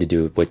that they have to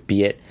do, with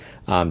be it,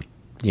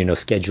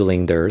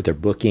 scheduling their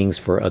bookings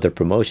for other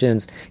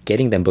promotions,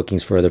 getting them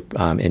bookings for other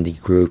indie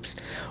groups,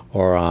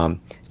 or,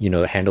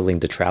 handling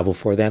the travel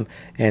for them.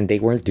 And they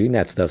weren't doing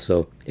that stuff.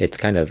 So it's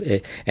kind of,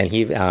 and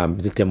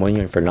the Demonio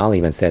Infernal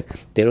even said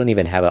they don't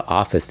even have an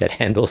office that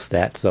handles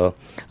that. So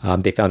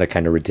they found it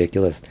kind of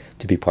ridiculous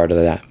to be part of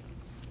that.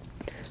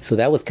 So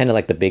that was kind of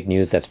like the big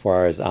news as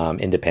far as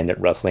independent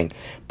wrestling.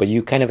 But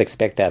you kind of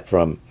expect that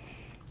from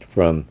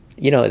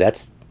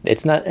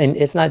it's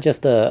not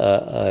just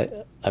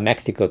a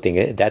Mexico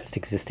thing. That's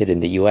existed in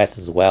the U.S.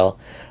 as well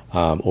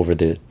over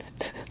the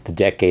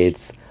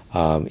decades.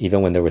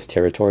 Even when there was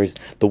territories.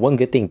 The one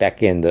good thing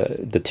back in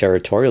the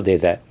territorial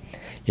days that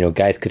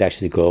guys could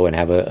actually go and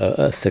have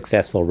a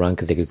successful run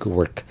because they could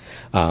work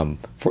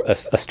for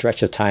a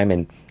stretch of time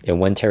in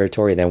one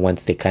territory. Then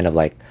once they kind of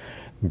like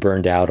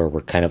burned out or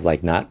were kind of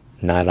like not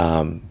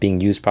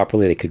being used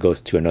properly, they could go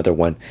to another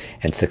one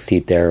and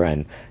succeed there.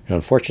 And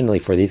unfortunately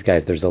for these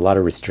guys, there's a lot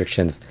of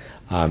restrictions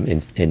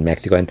in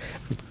Mexico. And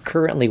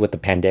currently with the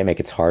pandemic,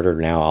 it's harder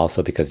now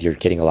also because you're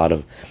getting a lot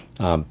of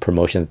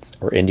promotions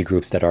or indie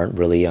groups that aren't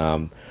really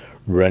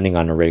running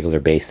on a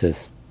regular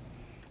basis,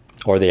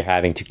 or they're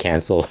having to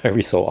cancel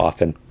every so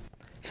often.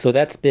 So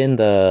that's been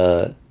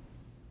the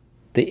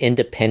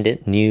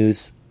independent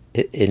news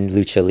in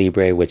Lucha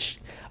Libre, which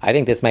I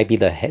think this might be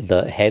the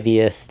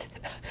heaviest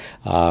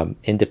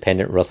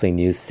independent wrestling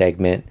news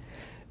segment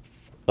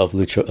of the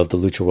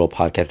Lucha World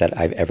podcast that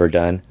I've ever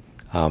done.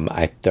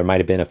 There might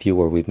have been a few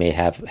where we may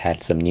have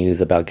had some news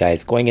about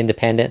guys going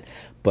independent,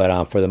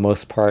 but for the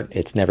most part,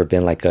 it's never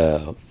been like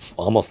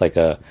almost like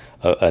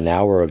an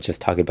hour of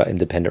just talking about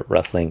independent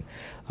wrestling.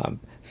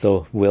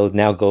 So we'll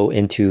now go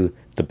into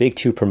the big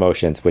two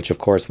promotions, which of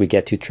course we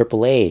get to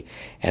AAA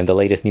and the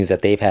latest news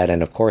that they've had.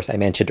 And of course, I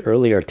mentioned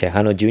earlier,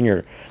 Tejano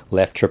Jr.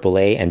 left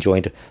AAA and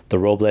joined the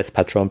Robles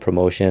Patron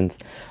Promotions.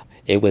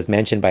 It was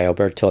mentioned by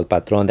Alberto El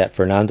Patron that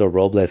Fernando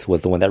Robles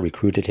was the one that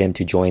recruited him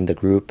to join the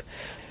group.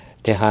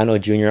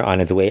 Tejano Jr. on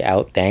his way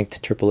out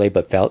thanked AAA,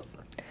 but felt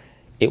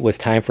it was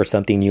time for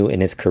something new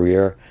in his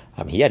career.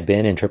 He had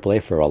been in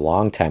AAA for a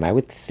long time. I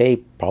would say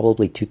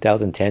probably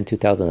 2010,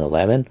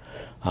 2011.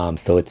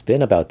 So it's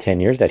been about 10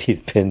 years that he's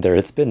been there.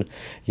 It's been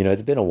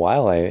a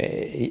while.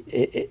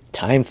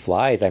 Time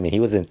flies. I mean,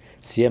 he was in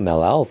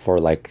CMLL for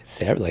like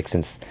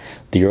since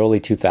the early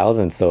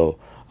 2000s. So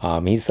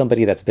he's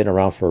somebody that's been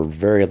around for a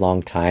very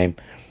long time,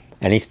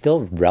 and he's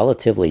still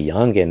relatively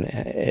young. And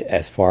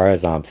as far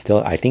as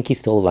I think he's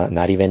still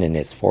not even in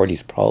his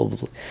 40s,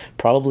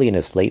 probably in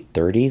his late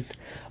 30s.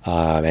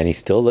 And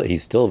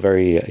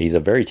he's a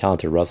very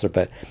talented wrestler,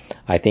 but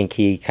I think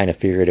he kind of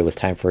figured it was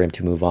time for him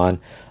to move on.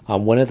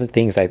 One of the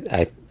things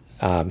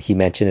he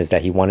mentioned is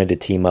that he wanted to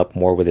team up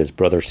more with his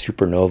brother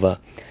Supernova,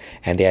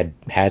 and they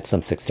had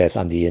some success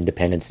on the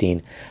independent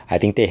scene. I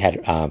think they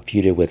had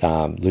feuded with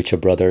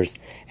Lucha Brothers,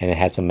 and it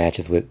had some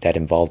matches that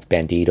involved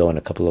Bandito and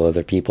a couple of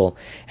other people,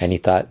 and he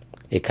thought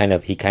he kind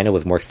of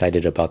was more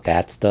excited about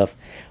that stuff,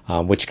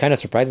 which kind of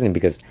surprised him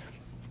because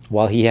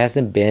while he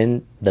hasn't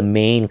been the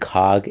main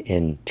cog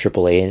in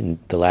AAA in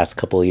the last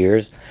couple of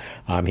years,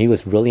 he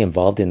was really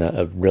involved in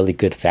a really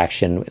good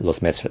faction, Los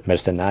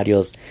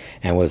Mercenarios,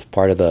 and was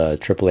part of the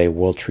AAA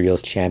World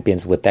Trios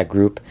champions with that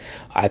group.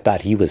 I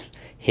thought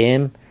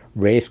him,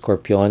 Rey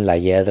Escorpión, La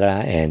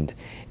Hiedra,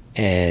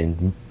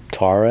 and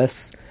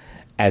Taurus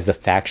as a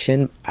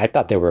faction. I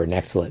thought they were an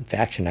excellent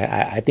faction.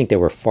 I think they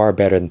were far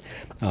better.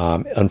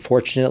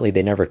 Unfortunately,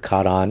 they never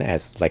caught on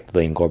as like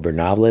the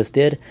Ingobernables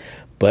did,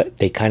 but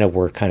they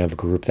were a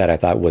group that I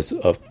thought was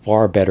a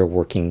far better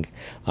working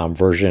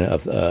version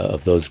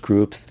of those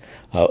groups,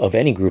 of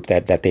any group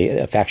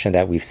a faction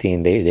that we've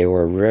seen. They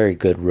were a very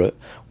good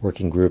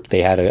working group.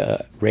 They had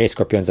Rey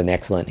Escorpion's an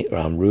excellent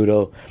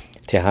Rudo.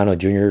 Tejano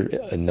Jr.,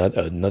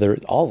 another,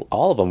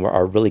 all of them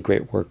are really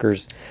great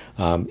workers.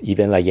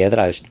 Even La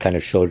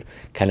Hiedra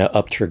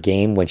upped her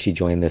game when she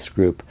joined this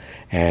group.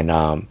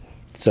 And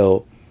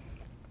so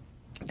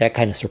that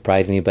kind of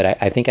surprised me.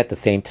 But I think at the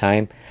same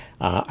time,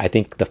 I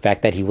think the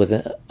fact that he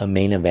wasn't a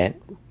main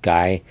event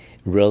guy,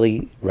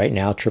 really right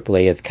now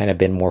AAA has kind of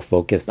been more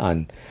focused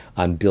on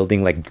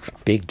building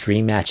like big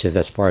dream matches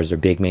as far as their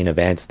big main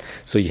events.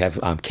 So you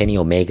have Kenny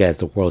Omega as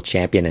the world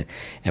champion,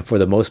 and for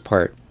the most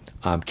part,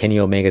 Kenny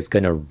Omega is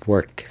going to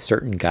work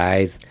certain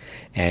guys,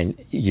 and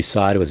you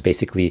saw it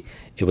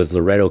was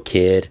Laredo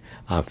Kid,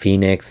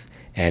 Phoenix,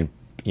 and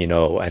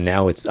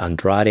now it's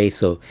Andrade.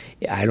 So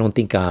I don't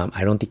think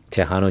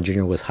Tejano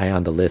Jr. was high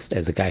on the list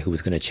as a guy who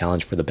was going to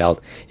challenge for the belt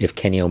if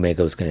Kenny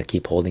Omega was going to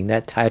keep holding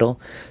that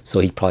title. So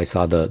he probably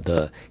saw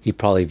he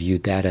probably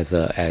viewed that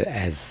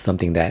as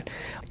something that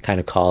kind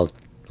of called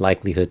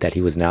likelihood that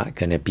he was not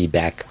going to be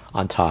back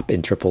on top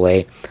in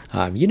AAA.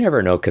 You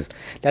never know, because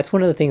that's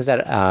one of the things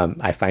that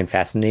I find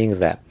fascinating, is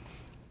that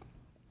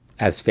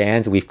as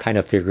fans, we've kind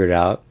of figured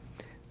out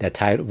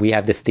that we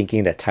have this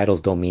thinking that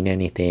titles don't mean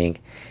anything,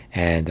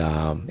 and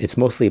it's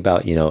mostly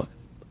about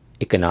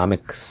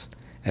economics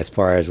as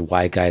far as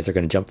why guys are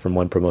going to jump from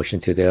one promotion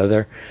to the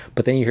other.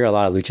 But then you hear a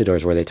lot of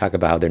luchadors where they talk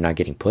about how they're not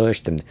getting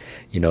pushed, and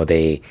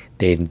they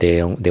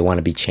want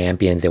to be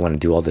champions, they want to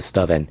do all this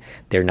stuff, and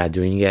they're not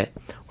doing it,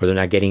 or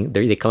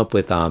they come up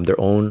with their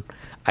own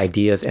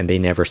ideas, and they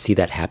never see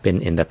that happen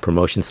in the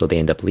promotion, so they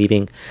end up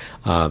leaving.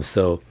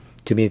 So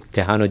to me,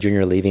 Tejano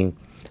Jr. leaving,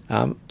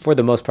 for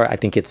the most part, I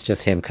think it's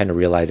just him kind of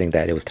realizing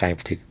that it was time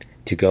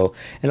to go.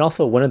 And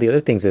also, one of the other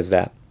things is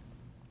that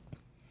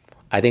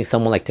I think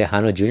someone like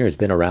Tejano Jr. has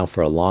been around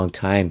for a long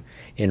time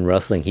in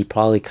wrestling. He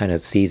probably kind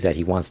of sees that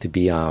he wants to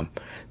be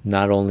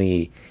not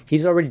only,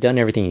 he's already done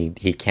everything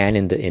he can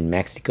in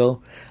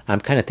Mexico.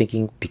 I'm kind of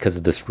thinking, because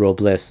of this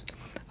Robles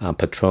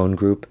Patron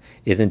group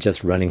isn't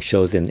just running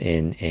shows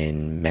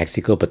in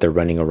Mexico, but they're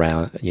running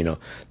around.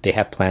 They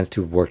have plans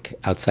to work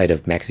outside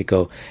of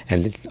Mexico,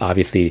 and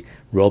obviously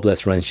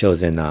Robles runs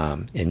shows in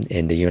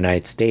the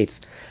United States.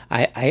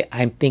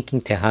 I'm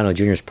thinking Tejano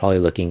Jr. is probably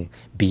looking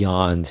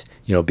beyond,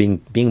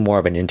 being more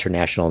of an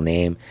international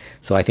name.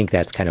 So I think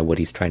that's kind of what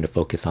he's trying to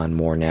focus on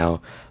more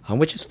now,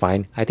 which is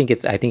fine. I think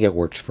it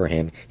works for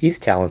him. He's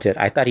talented.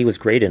 I thought he was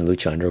great in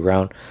Lucha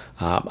Underground.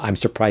 I'm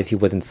surprised he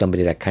wasn't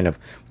somebody that kind of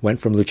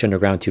went from Lucha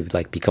Underground to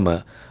like become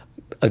a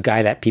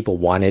guy that people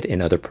wanted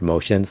in other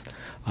promotions,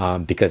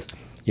 because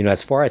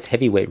as far as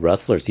heavyweight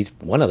wrestlers, he's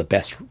one of the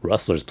best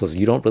wrestlers. Plus,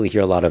 you don't really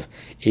hear a lot of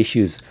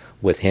issues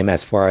with him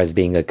as far as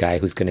being a guy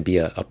who's going to be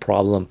a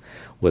problem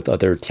with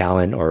other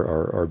talent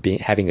or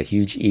having a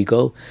huge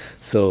ego.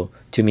 So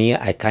to me,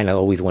 I kind of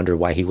always wonder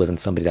why he wasn't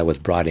somebody that was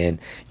brought in,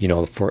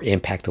 for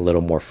Impact a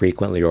little more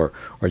frequently, or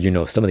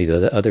some of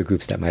the other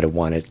groups that might have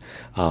wanted,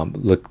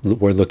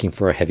 were looking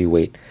for a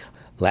heavyweight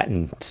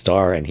Latin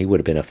star, and he would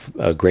have been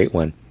a great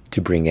one to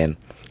bring in.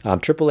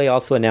 AAA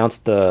also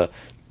announced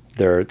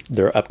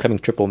their upcoming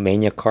Triple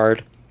Mania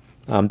card.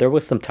 There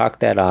was some talk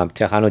that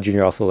Tejano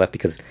Jr. also left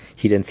because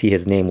he didn't see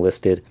his name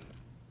listed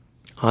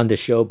on the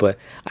show, but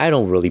I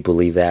don't really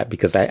believe that,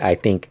 because I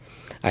think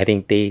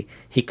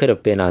he could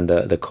have been on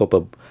the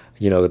Copa,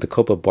 the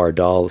Copa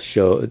Bardal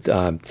show,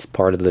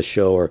 part of the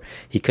show, or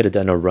he could have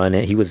done a run.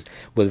 He was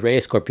with Rey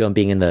Escorpión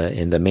being in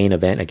the main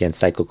event against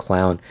Psycho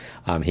Clown.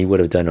 He would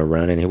have done a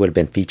run, and he would have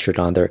been featured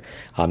on there.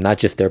 Not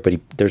just there, but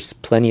there's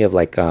plenty of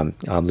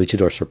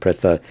Luchador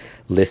Sorpresa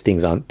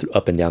listings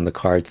up and down the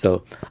card.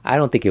 So I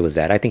don't think it was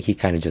that. I think he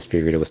kind of just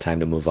figured it was time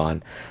to move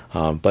on.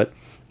 But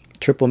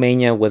Triple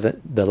Mania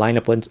the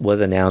lineup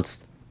was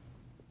announced.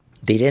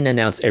 They didn't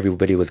announce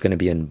everybody was going to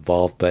be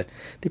involved, but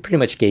they pretty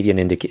much gave you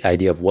an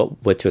idea of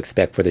what to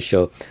expect for the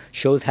show.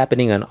 Show's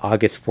happening on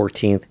August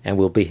 14th and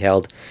will be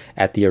held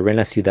at the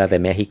Arena Ciudad de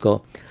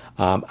Mexico.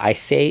 I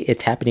say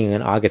it's happening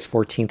on August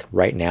 14th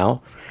right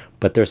now,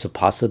 but there's a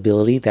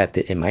possibility that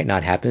it might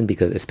not happen,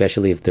 because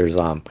especially if there's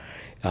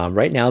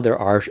right now there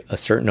are a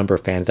certain number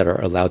of fans that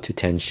are allowed to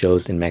attend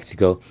shows in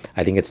Mexico.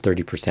 I think it's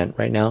 30%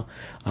 right now,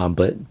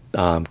 but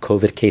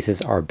COVID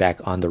cases are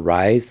back on the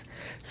rise,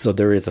 so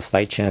there is a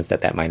slight chance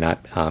that might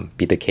not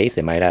be the case.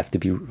 It might have to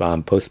be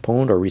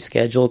postponed or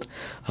rescheduled,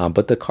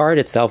 but the card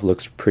itself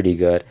looks pretty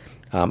good.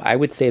 I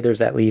would say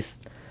there's at least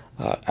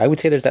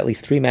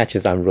 3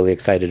 matches I'm really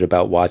excited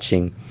about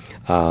watching.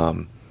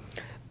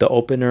 The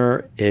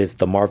opener is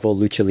the Marvel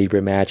Lucha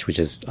Libre match, which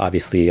is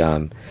obviously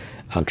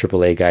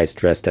AAA guys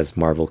dressed as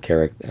Marvel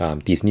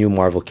these new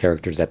Marvel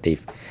characters that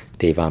they've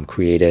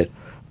created.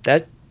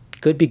 That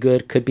could be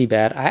good, could be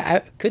bad.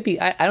 I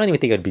don't even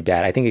think it would be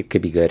bad. I think it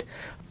could be good.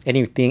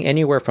 Anything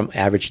anywhere from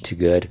average to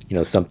good.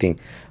 Something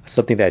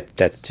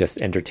that's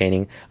just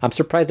entertaining. I'm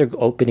surprised they're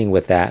opening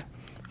with that.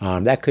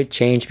 That could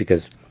change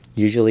because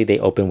usually they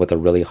open with a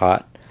really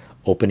hot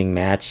opening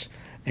match,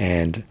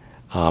 and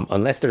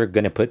unless they're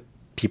going to put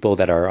people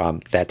that are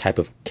that type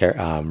of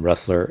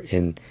wrestler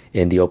in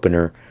the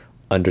opener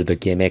under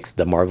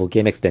the Marvel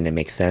gimmicks, then it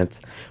makes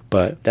sense.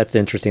 But that's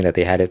interesting that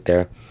they had it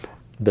there.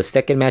 The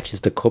second match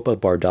is the Copa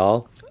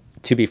Bardal.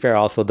 To be fair,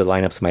 also the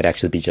lineups might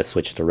actually be just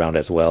switched around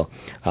as well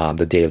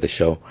the day of the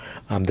show.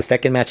 The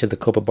second match is the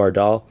Copa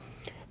Bardal,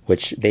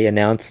 which they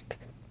announced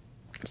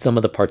some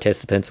of the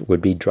participants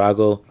would be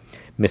Drago,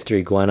 Mr.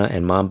 Iguana,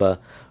 and Mamba.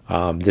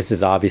 This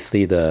is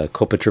obviously the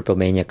Copa Triple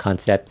Mania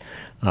concept.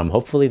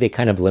 Hopefully they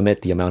kind of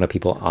limit the amount of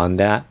people on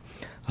that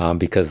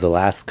because the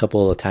last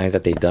couple of times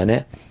that they've done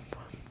it,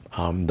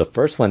 the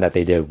first one that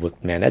they did,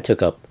 that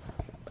took up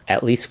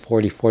at least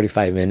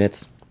 45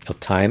 minutes of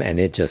time, and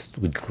it just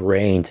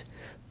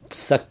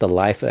sucked the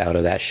life out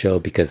of that show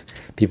because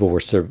people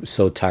were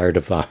so tired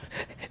of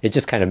it.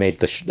 Just kind of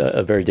made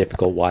a very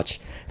difficult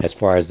watch as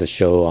far as the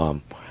show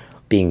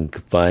being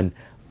fun.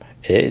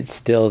 There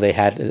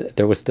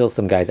was still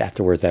some guys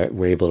afterwards that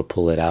were able to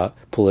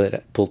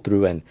pull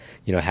through, and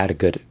had a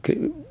good,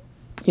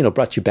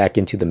 brought you back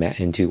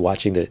into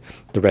watching the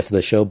rest of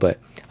the show. But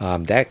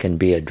that can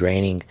be a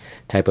draining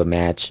type of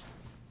match.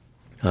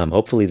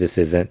 Hopefully this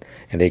isn't,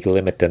 and they can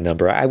limit the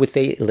number. I would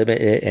say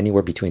limit it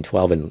anywhere between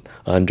 12 and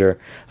under.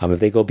 If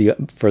they go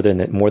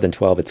more than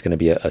 12, it's going to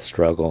be a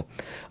struggle.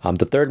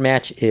 The third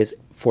match is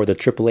for the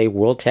AAA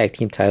World Tag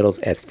Team titles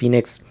as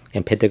Phoenix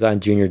and Pentagon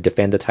Jr.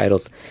 defend the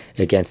titles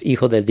against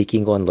Hijo del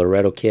Vikingo and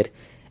Laredo Kid,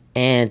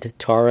 and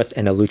Taurus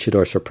and a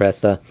Luchador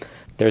Sorpresa.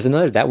 There's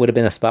another, that would have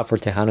been a spot for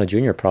Tejano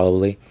Jr.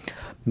 probably.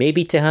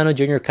 Maybe Tejano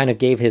Jr. kind of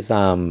gave his,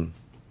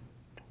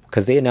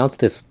 because they announced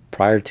this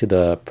prior to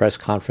the press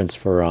conference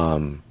for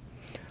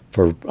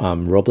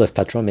Robles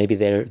Patron. Maybe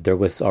there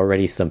was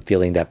already some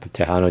feeling that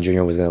Tejano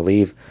Jr. was going to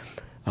leave.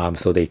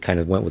 So they kind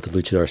of went with the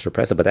Luchador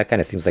Sorpresa, but that kind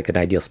of seems like an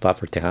ideal spot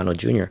for Tejano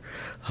Jr.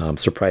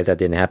 Surprised that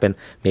didn't happen.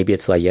 Maybe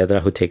it's La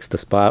Hiedra who takes the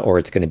spot, or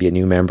it's going to be a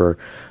new member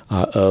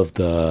of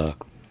the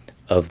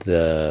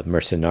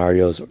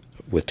Mercenarios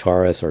with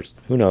Taurus, or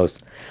who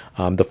knows.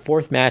 The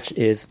fourth match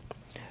is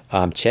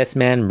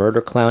Chessman, Murder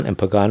Clown, and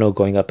Pagano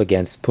going up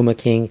against Puma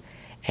King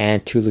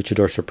and two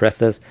Luchador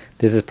Sorpresas.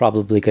 This is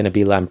probably going to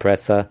be La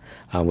Empresa,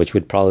 which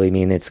would probably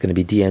mean it's going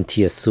to be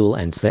DMT Azul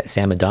and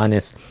Sam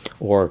Adonis,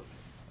 or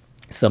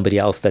somebody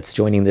else that's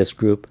joining this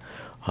group.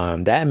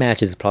 That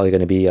match is probably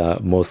going to be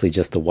mostly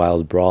just a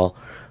wild brawl.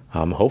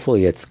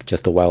 Hopefully it's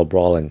just a wild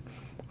brawl and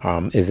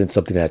isn't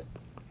something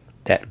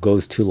that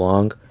goes too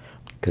long,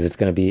 because it's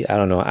going to be, I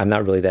don't know, I'm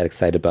not really that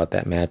excited about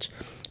that match.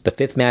 The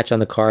fifth match on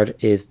the card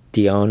is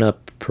Diona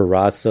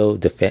Purrazzo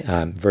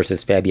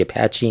versus Fabi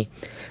Apache.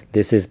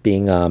 This is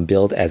being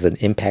billed as an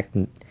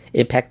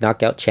Impact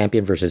Knockout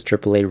champion versus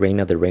AAA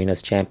Reina the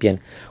Reinas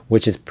champion,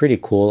 which is pretty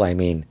cool. I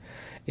mean,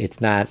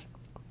 it's not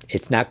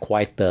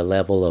quite the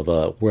level of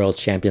a world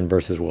champion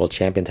versus world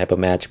champion type of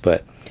match,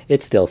 but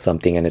it's still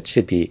something, and it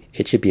should be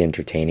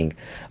entertaining.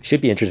 It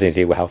should be interesting to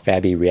see how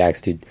Fabi reacts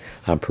to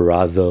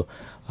Purrazzo.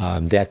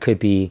 That could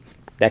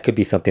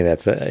be something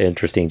that's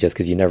interesting, just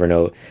because you never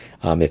know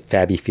if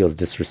Fabi feels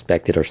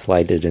disrespected or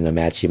slighted in a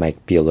match. She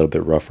might be a little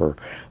bit rougher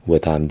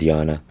with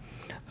Diona.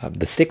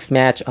 The sixth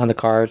match on the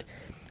card,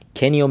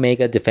 Kenny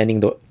Omega defending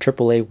the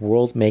AAA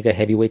World Mega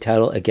Heavyweight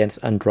title against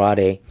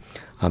Andrade.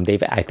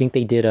 I think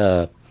they did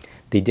a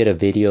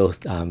video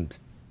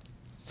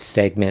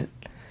segment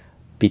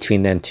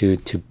between them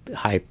to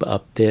hype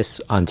up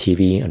this on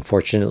TV.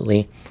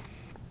 Unfortunately,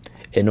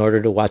 in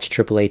order to watch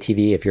AAA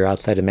TV, if you're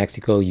outside of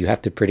Mexico, you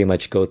have to pretty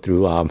much go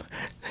through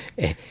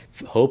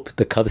hope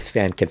the Cubs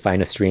fan can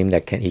find a stream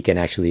that he can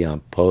actually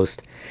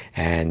post,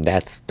 and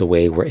that's the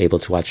way we're able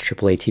to watch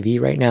AAA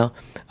TV right now.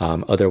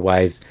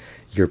 Otherwise,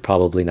 you're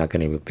probably not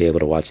going to be able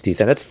to watch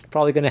these, and that's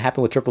probably going to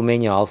happen with Triple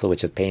Mania also,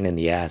 which is a pain in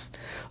the ass.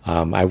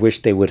 I wish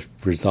they would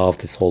resolve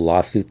this whole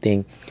lawsuit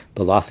thing.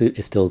 The lawsuit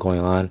is still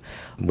going on,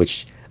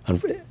 which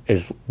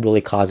is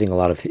really causing a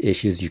lot of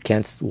issues. You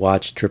can't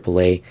watch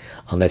AAA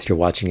unless you're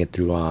watching it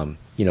through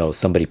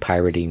somebody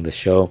pirating the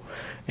show,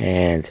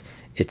 and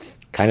it's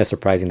kind of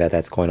surprising that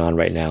that's going on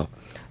right now.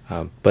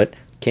 But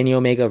Kenny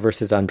Omega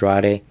versus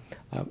Andrade.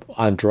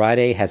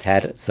 Andrade has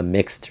had some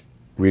mixed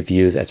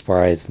reviews as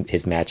far as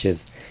his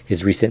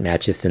recent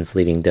matches since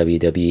leaving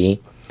WWE,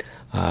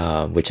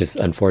 which is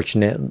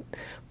unfortunate.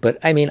 But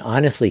I mean,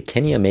 honestly,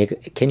 Kenny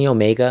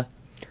Omega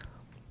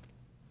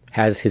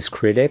has his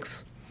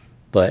critics,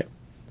 but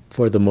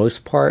for the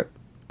most part,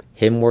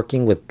 him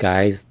working with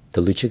guys,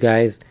 the Lucha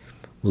guys,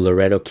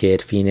 Laredo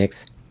Kid,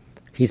 Phoenix,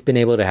 he's been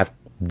able to have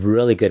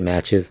really good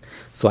matches.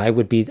 So I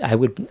would be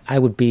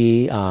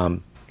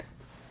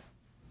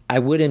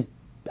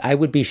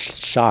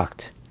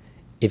shocked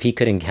if he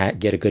couldn't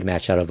get a good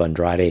match out of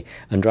Andrade,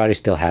 Andrade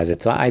still has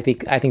it. So I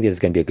think this is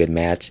going to be a good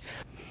match.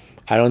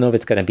 I don't know if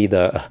it's going to be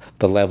the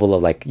level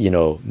of like,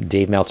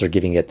 Dave Meltzer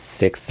giving it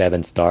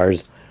 6-7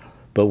 stars,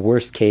 but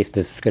worst case,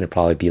 this is going to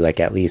probably be like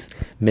at least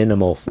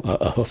minimal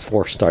a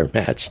 4-star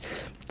match,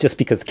 just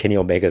because Kenny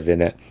Omega's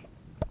in it.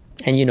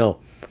 And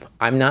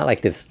I'm not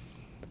like this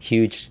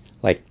huge,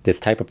 like this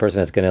type of person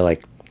that's going to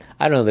like,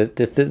 I don't know,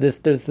 there's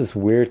this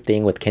weird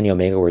thing with Kenny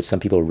Omega where some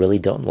people really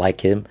don't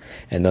like him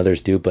and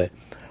others do, but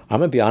I'm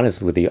going to be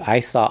honest with you.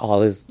 I've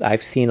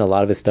seen a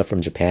lot of his stuff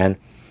from Japan,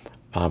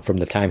 from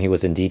the time he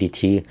was in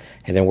DDT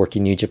and then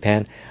working New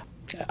Japan.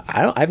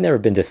 I've never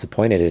been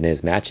disappointed in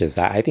his matches.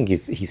 I think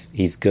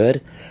he's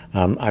good.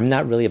 I'm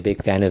not really a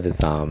big fan of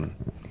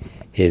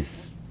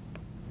his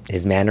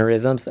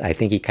mannerisms. I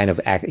think he kind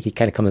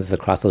of comes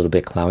across a little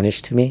bit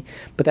clownish to me,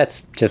 but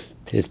that's just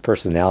his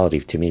personality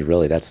to me.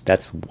 Really,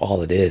 that's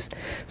all it is.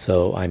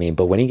 So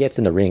but when he gets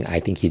in the ring, I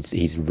think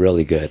he's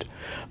really good.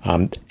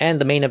 And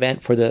the main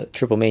event for the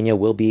Triple Mania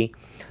will be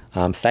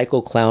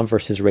Psycho Clown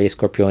versus Rey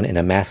Scorpion in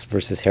a mask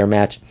versus hair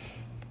match.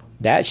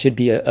 That should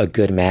be a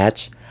good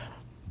match.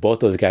 Both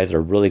those guys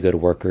are really good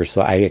workers, so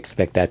I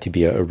expect that to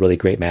be a really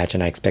great match,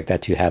 and I expect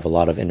that to have a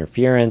lot of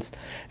interference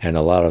and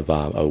a lot of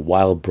a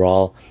wild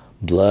brawl,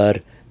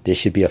 blood. This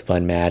should be a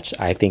fun match.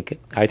 I think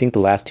the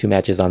last 2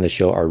 matches on the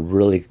show are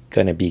really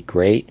going to be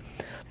great,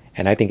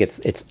 and I think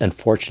it's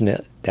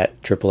unfortunate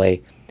that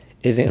AAA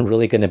isn't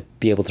really going to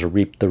be able to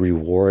reap the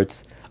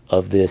rewards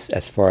of this,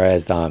 as far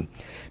as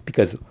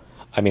because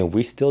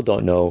we still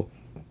don't know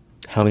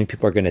how many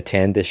people are going to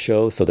attend this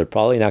show, so they're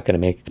probably not going to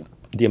make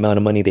the amount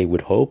of money they would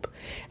hope,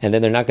 and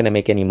then they're not going to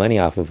make any money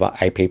off of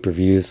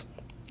iPay-per-views,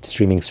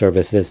 streaming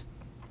services,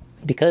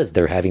 because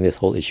they're having this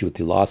whole issue with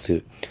the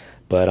lawsuit.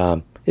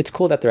 But it's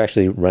cool that they're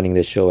actually running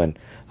this show, and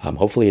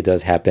hopefully it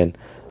does happen.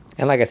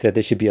 And like I said,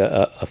 this should be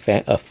a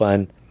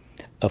fun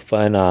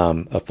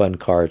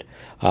card.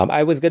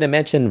 I was going to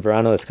mention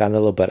Verano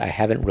Escandalo, but I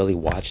haven't really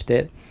watched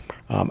it.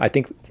 I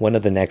think one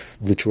of the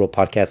next Lucha World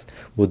podcasts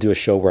will do a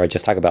show where I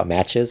just talk about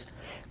matches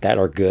that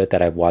are good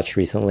that I've watched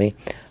recently,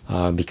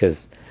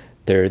 because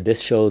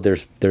this show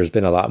there's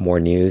been a lot more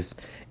news,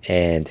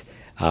 and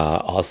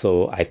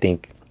also I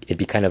think it'd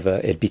be kind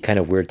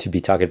of weird to be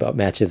talking about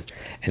matches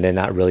and then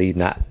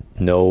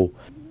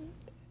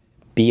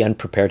be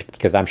unprepared,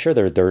 because I'm sure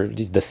the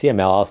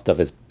CMLL stuff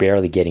is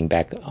barely getting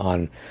back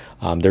on.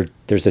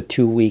 There's a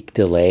 2-week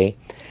delay,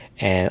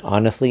 and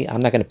honestly,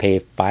 I'm not going to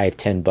pay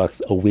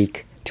 $5-10 a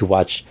week to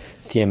watch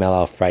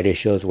CMLL Friday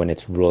shows when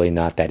it's really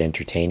not that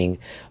entertaining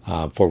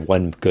for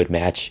one good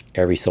match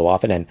every so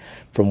often. And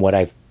from what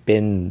I've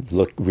been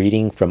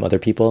reading from other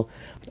people,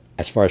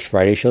 as far as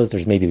Friday shows,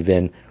 there's maybe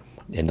been,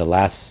 in the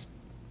last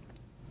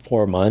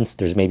 4 months,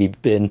 there's maybe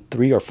been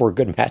 3 or 4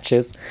 good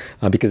matches,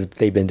 because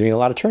they've been doing a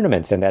lot of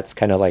tournaments, and that's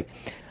kind of like,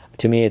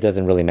 to me, it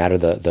doesn't really matter.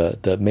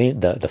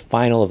 The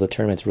final of the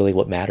tournament's really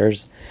what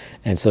matters,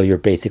 and so you're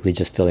basically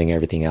just filling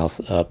everything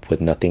else up with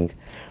nothing.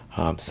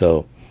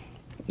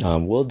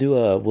 We'll do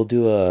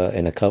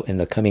in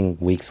the coming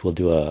weeks. I'll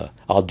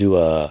do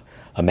a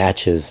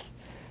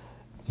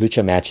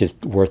lucha matches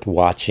worth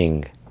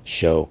watching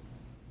show,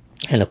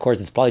 and of course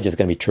it's probably just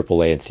going to be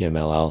AAA and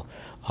CMLL.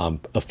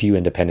 A few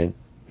independent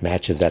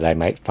matches that I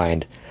might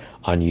find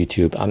on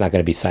YouTube. I'm not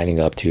going to be signing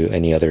up to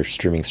any other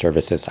streaming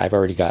services. I've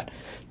already got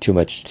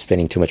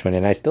spending too much money,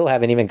 and I still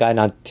haven't even gotten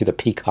on to the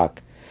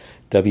Peacock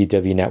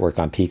WW Network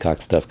on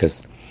Peacock stuff,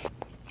 because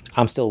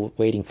I'm still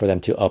waiting for them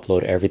to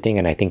upload everything.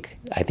 And I think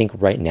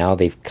right now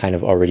they've kind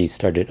of already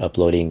started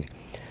uploading.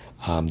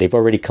 They've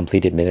already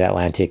completed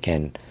Mid-Atlantic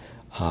and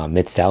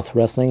Mid-South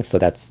Wrestling, so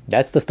that's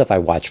the stuff I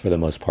watch for the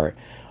most part.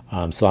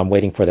 So I'm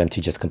waiting for them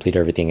to just complete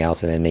everything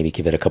else, and then maybe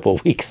give it a couple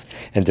of weeks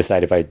and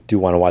decide if I do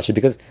want to watch it,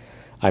 because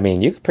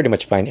you can pretty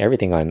much find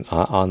everything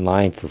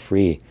online for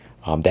free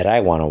that I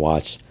want to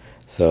watch.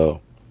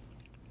 So,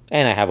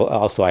 and I have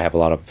a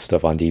lot of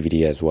stuff on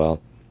DVD as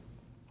well,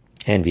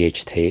 and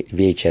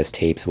VHS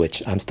tapes,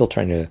 which I'm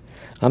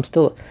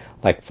still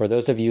like, for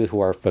those of you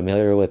who are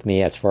familiar with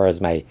me as far as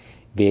my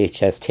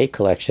VHS tape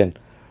collection,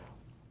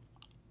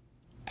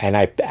 and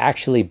I've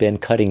actually been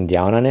cutting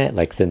down on it,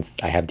 like,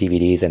 since I have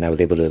DVDs and I was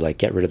able to like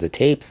get rid of the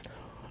tapes,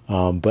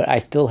 but I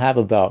still have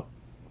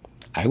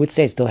I would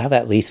say I still have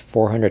at least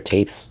 400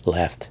 tapes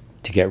left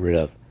to get rid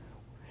of.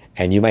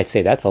 And you might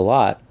say that's a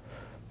lot.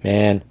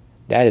 Man,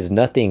 that is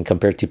nothing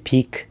compared to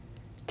peak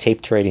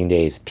tape trading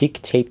days.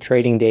 Peak tape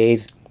trading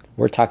days,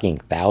 we're talking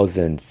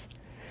thousands.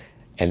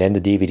 And then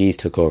the DVDs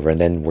took over,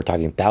 and then we're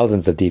talking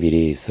thousands of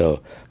DVDs.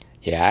 So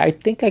yeah, I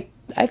think I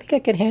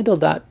can handle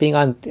not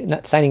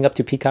signing up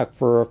to Peacock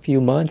for a few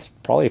months,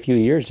 probably a few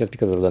years, just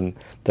because of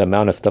the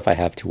amount of stuff I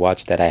have to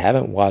watch that I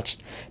haven't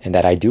watched and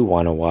that I do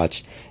want to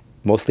watch,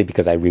 mostly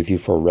because I review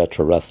for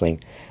Retro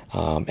Wrestling,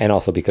 and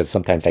also because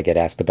sometimes I get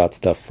asked about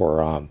stuff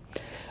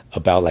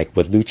about like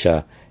with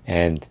Lucha,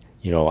 and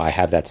I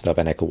have that stuff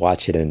and I could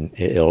watch it and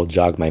it'll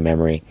jog my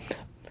memory.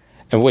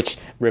 And which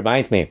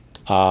reminds me,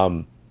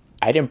 I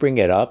didn't bring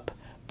it up,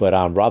 but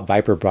Rob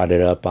Viper brought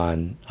it up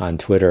on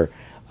Twitter.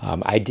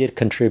 I did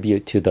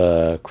contribute to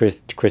the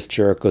Chris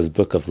Jericho's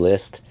Book of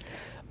List.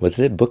 Was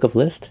it Book of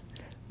List?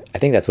 I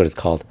think that's what it's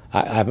called.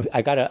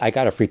 I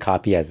got a free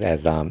copy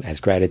as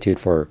gratitude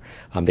for.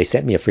 They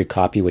sent me a free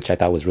copy, which I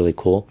thought was really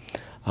cool.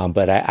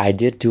 But I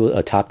did do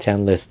a top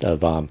 10 list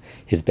of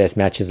his best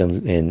matches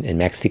in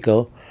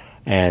Mexico,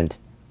 and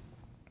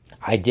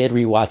I did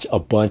rewatch a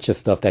bunch of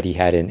stuff that he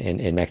had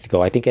in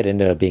Mexico. I think it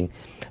ended up being,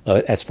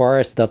 as far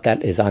as stuff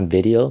that is on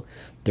video,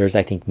 there's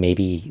I think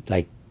maybe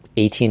like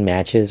 18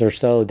 matches or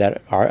so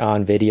that are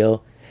on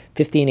video,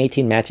 15,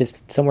 18 matches,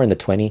 somewhere in the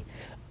 20,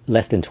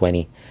 less than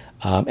 20.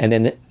 And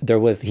then there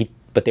was,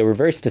 but they were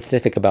very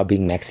specific about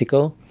being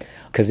Mexico.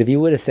 Because if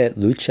you would have said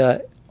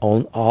Lucha,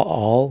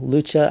 all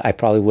Lucha, I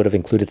probably would have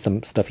included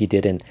some stuff he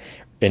did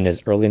in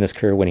his early in his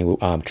career when he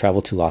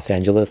traveled to Los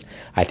Angeles.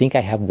 I think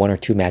I have 1 or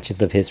 2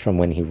 matches of his from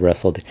when he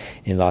wrestled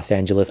in Los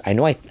Angeles. I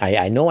know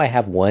I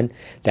have one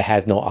that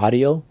has no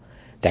audio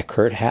that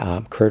Kurt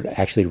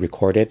actually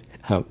recorded.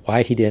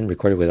 Why he didn't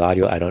record it with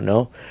audio, I don't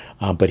know.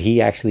 But he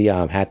actually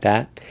had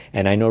that.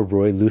 And I know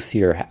Roy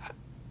Lucier.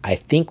 I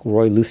think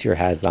Roy Lucier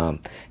has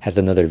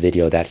another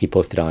video that he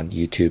posted on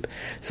YouTube.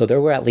 So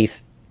there were at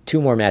least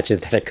 2 more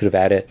matches that I could have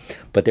added,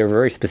 but they were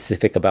very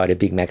specific about it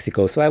being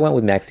Mexico. So I went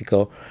with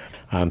Mexico.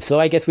 So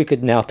I guess we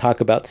could now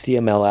talk about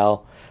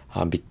CMLL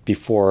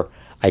before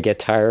I get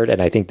tired.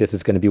 And I think this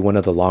is going to be one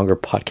of the longer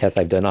podcasts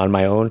I've done on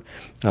my own.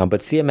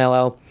 But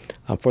CMLL,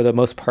 for the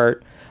most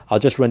part, I'll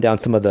just run down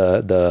some of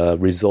the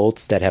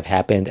results that have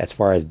happened as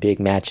far as big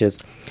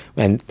matches.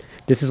 And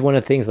this is one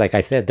of the things, like I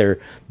said,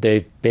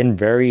 they've been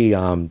very,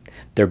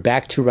 they're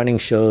back to running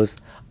shows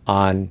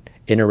in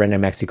Arena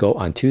Mexico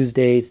on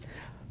Tuesdays,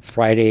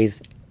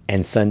 Fridays,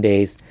 and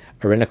Sundays.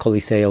 Arena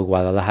Coliseo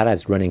Guadalajara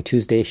is running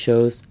Tuesday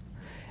shows.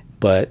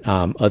 But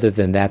other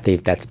than that,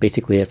 that's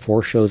basically it.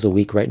 4 shows a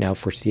week right now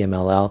for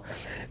CMLL.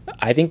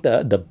 I think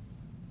the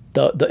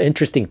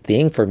interesting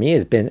thing for me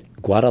has been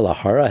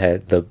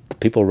Guadalajara. The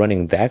people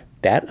running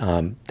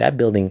that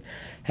building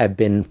have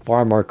been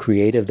far more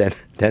creative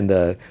than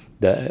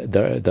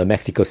the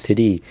Mexico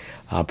City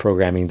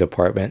programming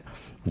department.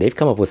 They've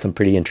come up with some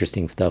pretty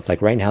interesting stuff.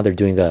 Like right now, they're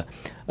doing a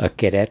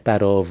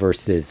Querétaro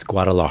versus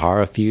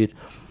Guadalajara feud,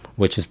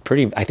 which is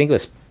pretty. I think it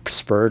was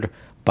spurred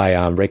by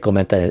Rey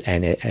Comenta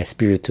and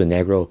Espiritu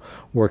Negro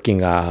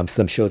working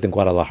some shows in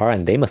Guadalajara,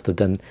 and they must have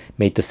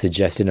made the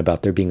suggestion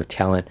about there being a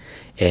talent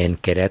in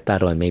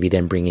Querétaro, and maybe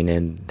then bringing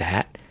in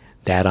that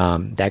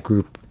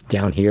group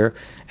down here.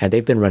 And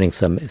they've been running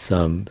some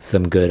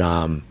good.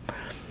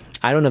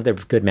 I don't know if they're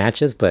good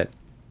matches, but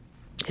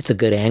it's a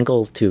good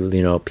angle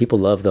to people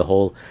love the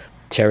whole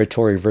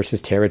territory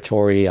versus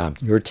territory,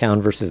 your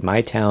town versus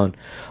my town.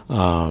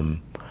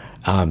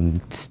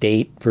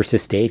 State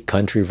versus state,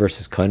 country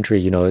versus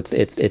country.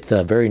 It's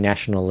a very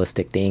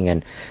nationalistic thing,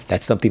 and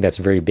that's something that's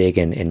very big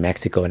in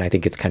Mexico, and I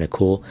think it's kind of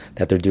cool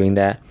that they're doing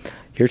that.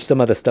 Here's some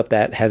of the stuff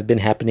that has been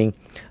happening.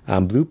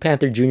 Blue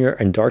Panther Jr.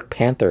 and Dark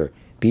Panther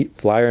beat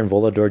Flyer and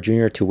Volador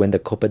Jr. to win the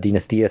Copa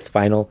Dinastias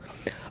final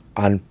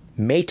on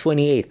May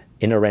 28th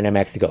in Arena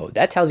Mexico.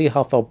 That tells you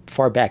how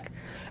far back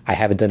I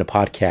haven't done a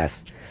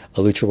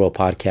Lucha World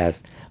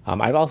podcast.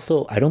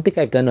 I don't think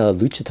I've done a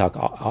Lucha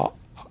Talk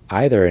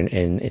either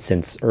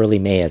since early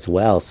May as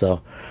well.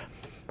 So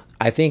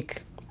I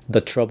think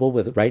the trouble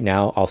with right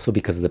now, also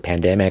because of the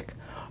pandemic,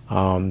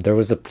 there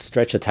was a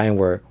stretch of time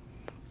where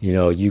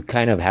you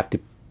kind of have to,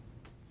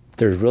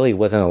 there really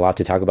wasn't a lot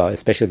to talk about,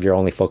 especially if you're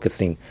only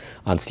focusing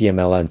on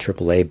CMLL and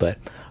AAA. But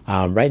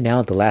right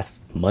now, the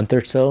last month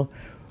or so,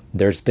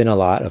 there's been a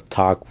lot of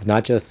talk,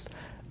 not just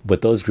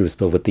with those groups,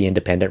 but with the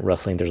independent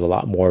wrestling. There's a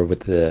lot more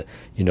with the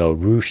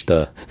Rush,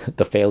 the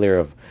failure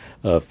of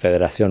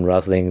Federación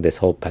Wrestling, this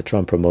whole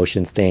Patron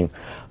Promotions thing.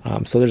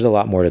 So there's a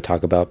lot more to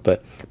talk about.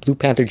 But Blue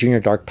Panther Jr.,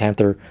 Dark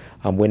Panther,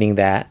 winning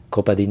that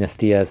Copa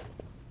Dinastias.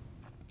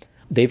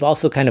 They've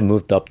also kind of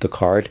moved up the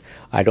card.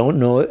 I don't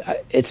know.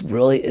 It's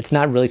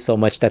not really so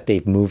much that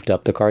they've moved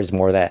up the card. It's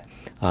more that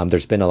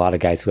there's been a lot of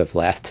guys who have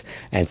left,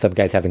 and some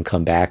guys haven't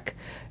come back.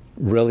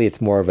 Really,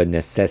 it's more of a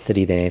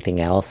necessity than anything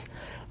else.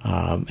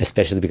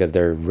 Especially because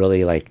they're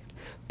really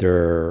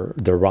their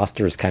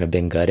roster has kind of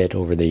been gutted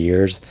over the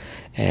years,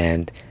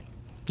 and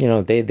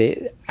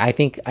I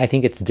think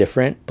it's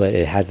different, but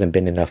it hasn't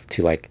been enough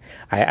to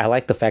I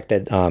like the fact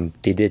that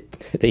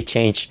they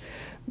changed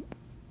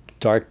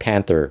Dark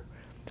Panther.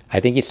 I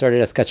think he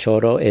started as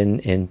Cachorro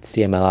in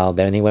CMLL,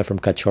 then he went from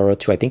Cachorro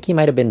to, I think he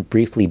might have been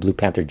briefly Blue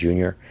Panther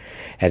Jr.,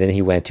 and then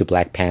he went to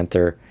Black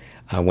Panther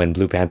when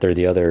Blue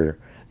Panther,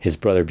 his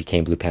brother,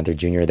 became Blue Panther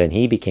Jr., then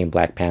he became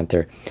Black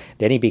Panther,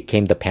 then he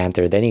became the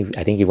Panther, then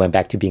I think he went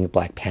back to being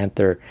Black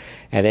Panther,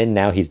 and then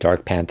now he's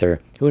Dark Panther.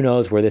 Who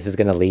knows where this is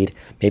going to lead?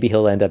 Maybe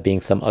he'll end up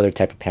being some other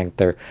type of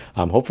Panther.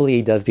 Hopefully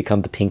he does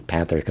become the Pink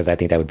Panther, because I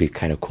think that would be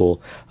kind of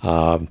cool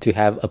to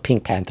have a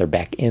Pink Panther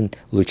back in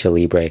Lucha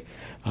Libre.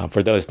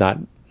 For those not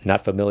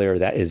familiar,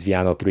 that is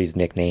Villano 3's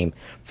nickname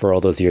for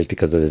all those years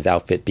because of his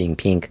outfit being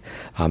pink.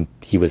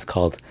 He was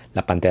called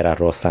La Pantera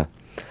Rosa.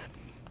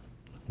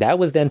 That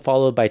was then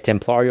followed by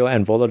Templario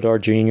and Volador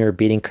Jr.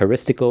 beating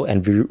Caristico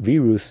and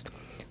Virus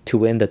to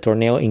win the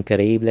Torneo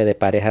Increíble de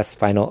Parejas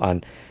final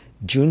on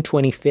June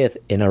 25th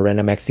in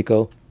Arena,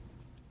 Mexico.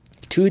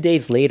 2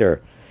 days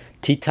later,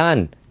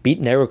 Titan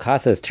beat Negro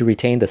Casas to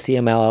retain the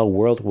CMLL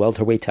World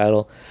Welterweight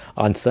title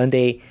on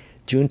Sunday,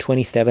 June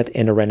 27th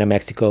in Arena,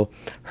 Mexico.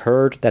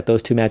 Heard that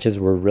those two matches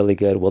were really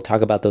good. We'll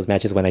talk about those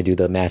matches when I do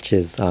the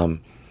matches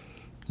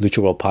Lucha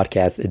World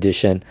Podcast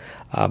edition.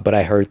 But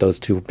I heard those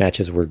two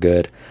matches were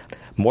good.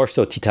 More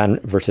so Titan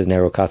versus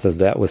Negro Casas.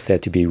 That was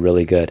said to be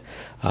really good.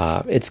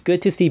 It's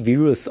good to see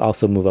Virus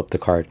also move up the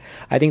card.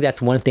 I think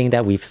that's one thing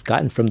that we've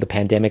gotten from the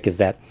pandemic is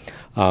that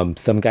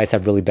some guys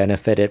have really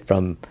benefited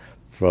from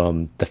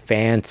the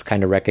fans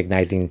kind of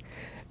recognizing,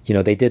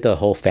 they did the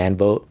whole fan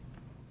vote,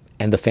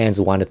 and the fans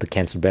wanted the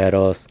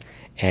Cancerberos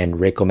and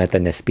Rey Cometa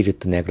and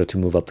Espiritu Negro to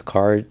move up the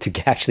card to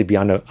actually be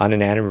on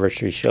an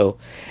anniversary show.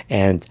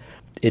 And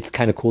it's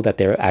kind of cool that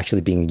they're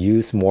actually being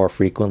used more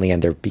frequently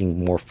and they're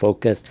being more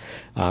focused.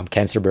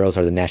 Cancerberos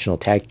are the national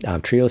tag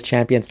trios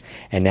champions,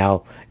 and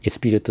now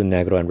Espiritu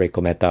Negro and Rey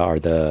Cometa are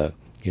the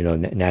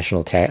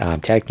national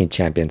tag team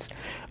champions,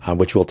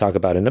 which we'll talk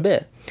about in a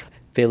bit.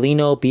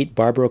 Felino beat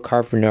Barbaro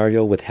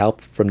Carbonario with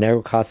help from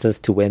Negro Casas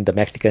to win the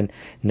Mexican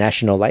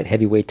national light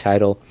heavyweight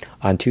title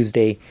on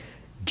Tuesday,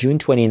 June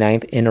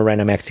 29th in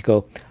Arena,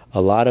 Mexico.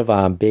 A lot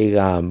of big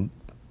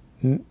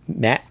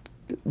match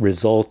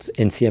results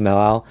in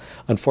CMLL.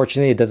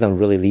 Unfortunately, it doesn't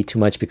really lead to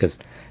much because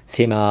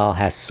CMLL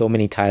has so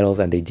many titles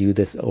and they do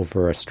this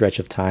over a stretch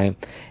of time.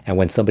 And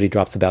when somebody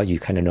drops a belt, you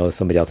kind of know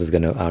somebody else is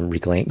going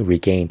to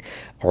regain,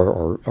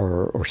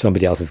 or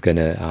somebody else is going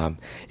to.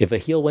 If a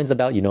heel wins the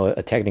belt,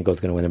 a technical is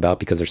going to win a belt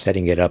because they're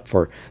setting it up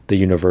for the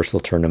Universal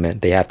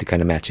tournament. They have to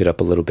kind of match it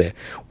up a little bit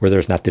where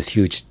there's not this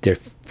huge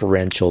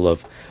differential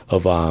of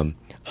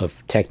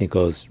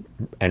technicals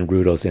and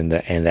rudos in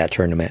that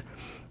tournament.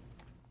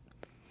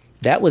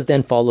 That was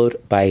then followed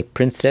by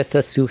Princesa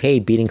Suhei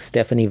beating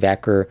Stephanie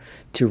Vacker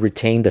to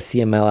retain the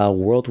CMLL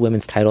World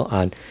Women's title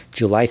on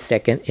July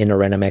 2nd in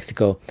Arena,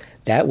 Mexico.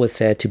 That was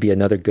said to be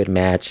another good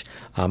match.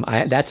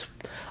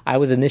 I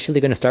was initially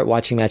going to start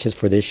watching matches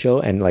for this show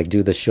and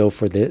do the show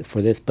for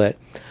this, but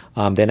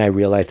then I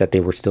realized that they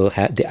were still.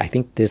 I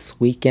think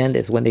this weekend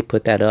is when they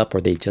put that up,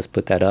 or they just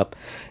put that up,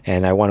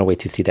 and I want to wait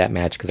to see that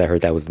match because I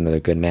heard that was another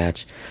good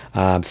match.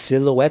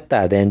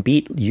 Silueta then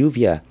beat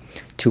Lluvia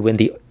to win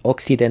the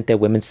Occidente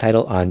Women's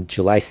title on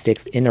July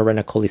 6th in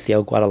Arena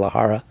Coliseo,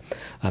 Guadalajara.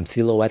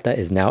 Silueta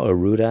is now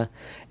Aruda,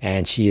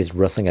 and she is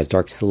wrestling as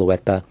Dark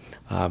Silueta,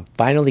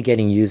 finally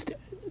getting used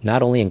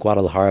not only in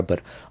Guadalajara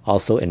but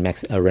also in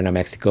Arena,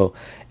 Mexico,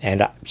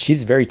 and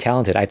she's very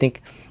talented. I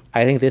think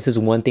this is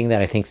one thing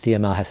that I think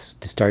CML has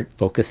to start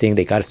focusing.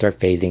 They got to start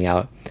phasing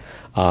out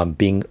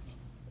being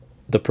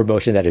the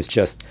promotion that is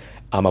just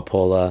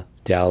Amapola,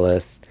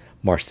 Dallas,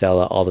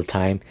 Marcella all the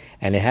time,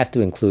 and it has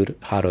to include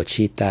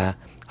Jarochita,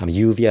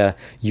 Lluvia.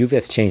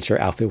 Lluvia's changed her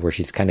outfit where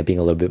she's kind of being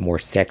a little bit more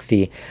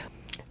sexy,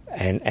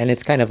 and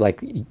it's kind of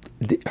like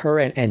her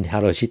and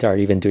Jarochita are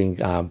even doing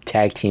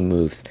tag team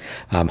moves.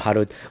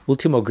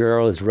 Ultimo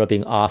Girl is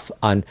rubbing off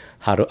on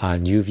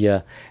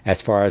Lluvia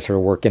as far as her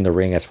work in the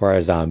ring, as far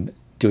as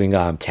doing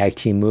tag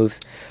team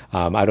moves.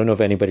 I don't know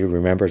if anybody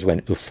remembers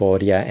when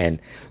Euphoria and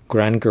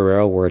Gran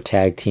Guerrero were a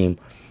tag team.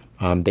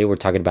 They were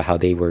talking about how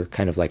they were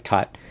kind of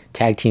taught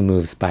tag team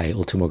moves by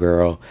Ultimo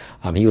Guerrero.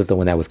 He was the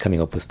one that was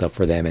coming up with stuff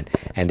for them,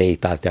 and they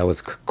thought that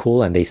was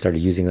cool, and they started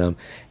using them.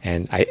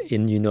 And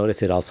you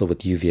notice it also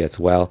with Lluvia as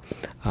well.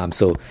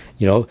 So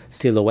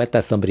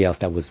Silueta, somebody else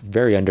that was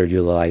very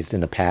underutilized in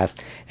the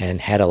past and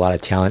had a lot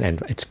of talent,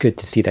 and it's good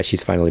to see that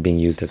she's finally being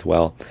used as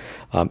well.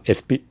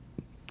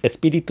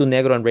 Espiritu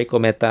Negro and Rey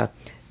Cometa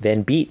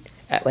then beat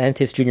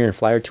Atlantis Jr. and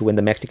Flyer to win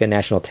the Mexican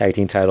national tag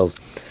team titles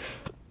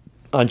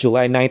on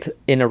July 9th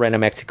in Arena,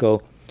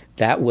 Mexico.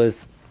 That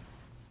was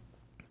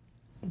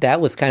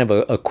kind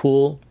of a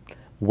cool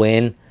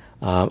win.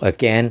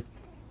 Again,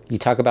 you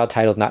talk about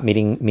titles not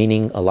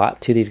meaning a lot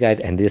to these guys,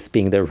 and this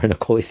being the Arena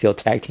Coliseo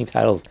tag team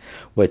titles,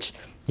 which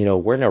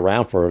weren't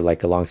around for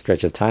a long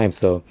stretch of time.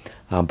 So,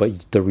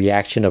 but the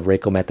reaction of Rey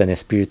Cometa and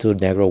Espiritu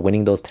Negro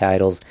winning those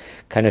titles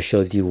kind of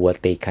shows you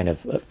what they kind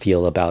of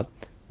feel about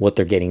what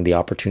they're getting, the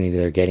opportunity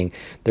they're getting.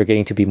 They're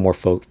getting to be more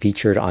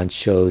featured on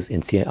shows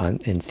in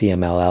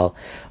CMLL.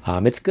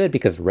 It's good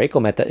because Rey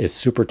Cometa is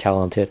super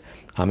talented.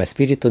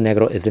 Espiritu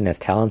Negro isn't as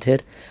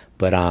talented,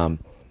 but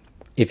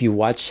if you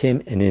watch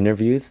him in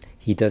interviews,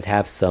 he does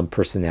have some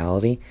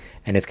personality,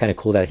 and it's kind of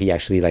cool that he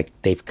actually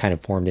they've kind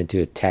of formed into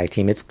a tag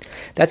team.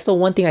 That's the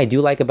one thing I do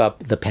like about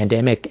the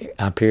pandemic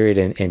period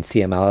in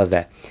CML is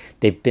that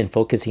they've been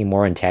focusing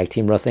more on tag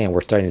team wrestling, and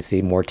we're starting to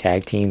see more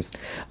tag teams.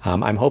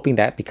 I'm hoping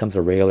that becomes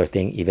a regular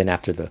thing even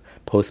after the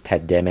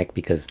post-pandemic,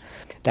 because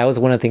that was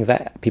one of the things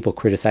that people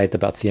criticized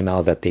about CML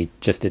is that they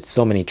just did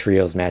so many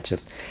trios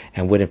matches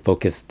and wouldn't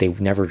focus. They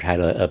never had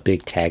a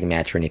big tag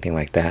match or anything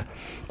like that.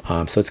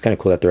 So it's kind of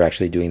cool that they're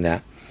actually doing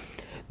that.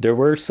 There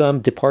were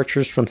some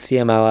departures from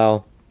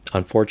CMLL,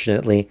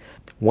 unfortunately.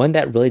 One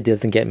that really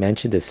doesn't get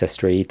mentioned is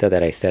Estrellita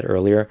that I said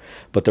earlier,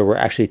 but there were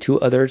actually two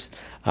others.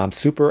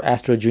 Super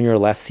Astro Jr.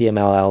 left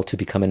CMLL to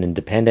become an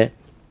independent.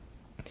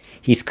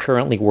 He's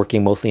currently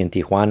working mostly in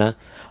Tijuana.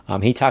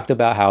 He talked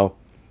about how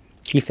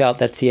he felt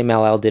that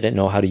CMLL didn't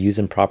know how to use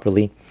him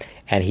properly,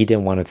 and he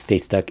didn't want to stay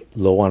stuck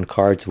low on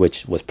cards,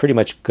 which was pretty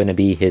much going to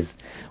be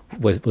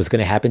was going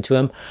to happen to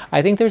him.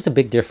 I think there's a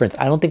big difference.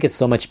 I don't think it's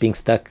so much being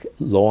stuck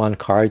low on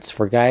cards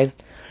for guys.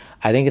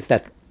 I think it's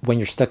that when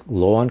you're stuck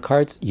low on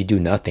cards, you do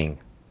nothing.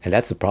 And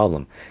that's the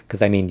problem.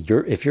 Because, I mean,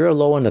 if you're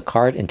low on the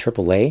card in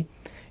AAA,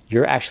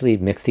 you're actually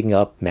mixing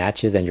up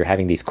matches and you're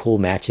having these cool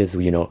matches.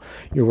 You know,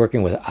 you're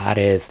working with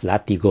Ares,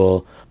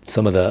 Latigo,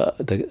 some of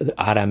the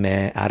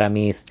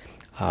Aramis,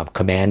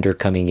 Commander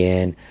coming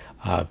in,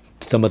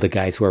 some of the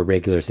guys who are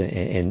regulars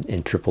in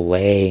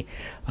AAA.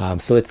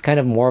 So it's kind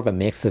of more of a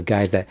mix of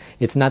guys that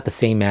it's not the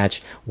same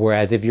match.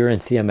 Whereas if you're in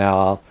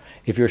CML,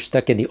 if you're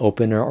stuck in the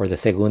opener or the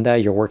segunda,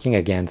 you're working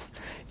against,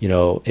 you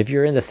know, if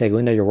you're in the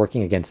segunda, you're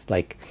working against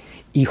like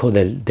Hijo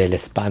del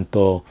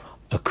Espanto,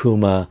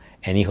 Akuma,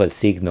 and Hijo del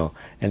Signo.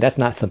 And that's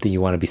not something you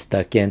want to be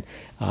stuck in.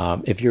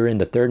 If you're in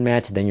the third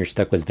match, then you're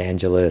stuck with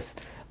Vangelis,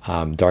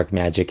 Dark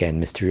Magic,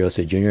 and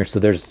Mysterioso Jr. So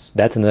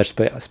that's another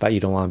spot you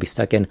don't want to be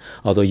stuck in,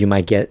 although you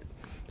might get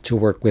to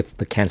work with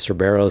the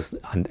Cancerberos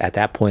at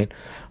that point.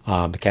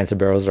 The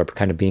Cancerberos are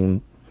kind of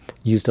being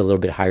used a little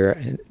bit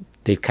higher.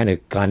 They've kind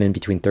of gone in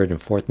between third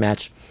and fourth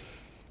match.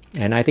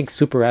 And I think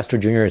Super Astro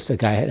Jr. is a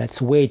guy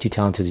that's way too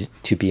talented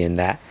to be in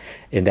that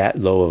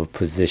low of a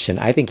position.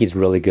 I think he's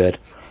really good.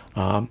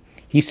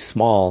 He's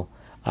small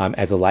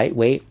as a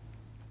lightweight,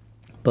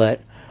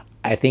 but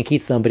I think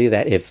he's somebody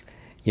that if,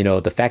 you know,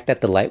 the fact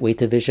that the lightweight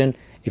division,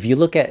 if you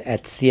look at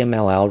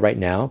CMLL right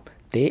now,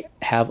 they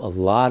have a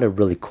lot of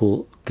really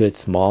cool, good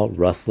small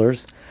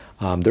wrestlers.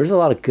 There's a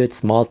lot of good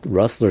small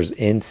wrestlers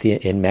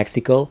in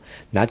Mexico,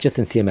 not just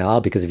in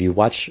CMLL, because if you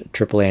watch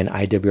AAA and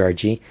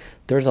IWRG,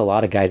 there's a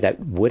lot of guys that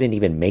wouldn't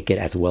even make it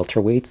as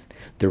welterweights.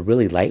 They're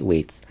really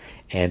lightweights,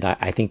 and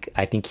I think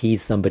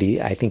he's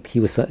somebody. I think he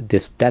was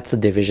this. That's a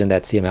division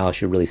that CMLL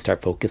should really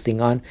start focusing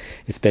on,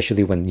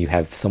 especially when you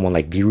have someone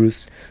like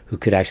Virus who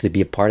could actually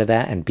be a part of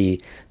that and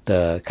be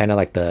the kind of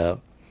like the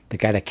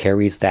guy that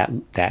carries that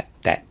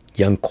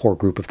young core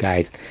group of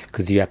guys.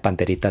 Because you have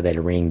Panterita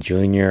del Ring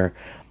Jr.,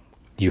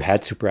 you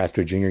had Super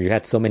Astro Jr., you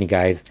had so many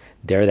guys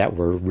there that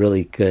were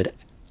really good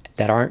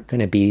that aren't going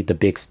to be the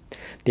big,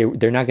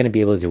 they're not going to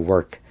be able to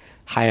work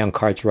high on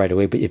cards right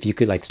away. But if you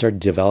could like start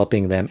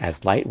developing them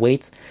as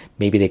lightweights,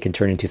 maybe they can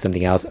turn into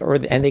something else.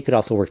 And they could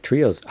also work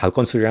trios.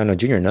 Halcon Suriano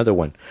Jr., another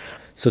one.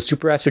 So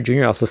Super Astro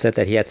Jr. also said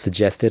that he had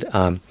suggested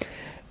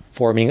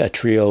forming a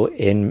trio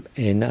in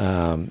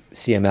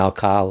CML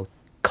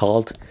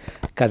called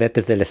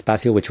Cadetes del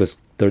Espacio, which was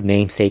the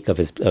namesake of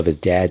his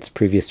dad's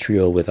previous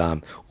trio with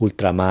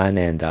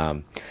Ultraman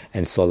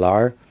and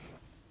Solar.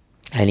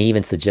 And he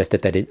even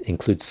suggested that it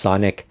includes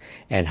Sonic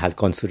and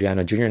Halcon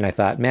Suriano Jr. And I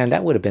thought, man,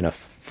 that would have been a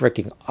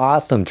freaking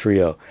awesome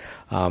trio.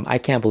 I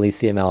can't believe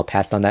CML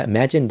passed on that.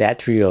 Imagine that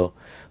trio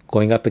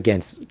going up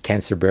against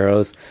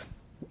Cancerberos,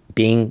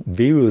 being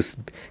Virus,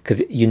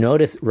 because you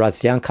notice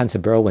Razian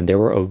Cancerbero, when they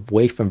were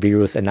away from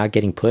Virus and not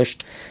getting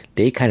pushed,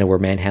 they kind of were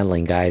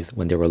manhandling guys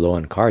when they were low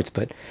on cards.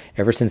 But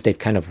ever since they've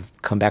kind of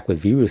come back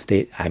with Virus,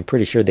 I'm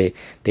pretty sure they'd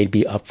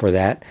be up for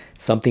that,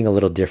 something a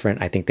little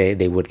different. I think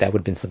that would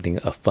have been something,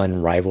 a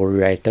fun rivalry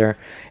right there.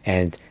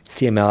 And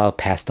CML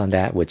passed on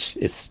that, which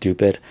is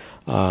stupid.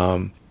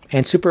 And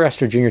Super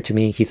Astro Jr., to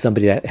me, he's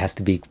somebody that has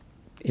to be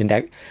in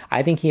that.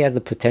 I think he has the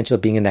potential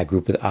of being in that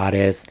group with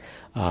Ares,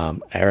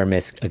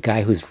 Aramis, a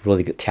guy who's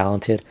really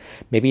talented,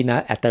 maybe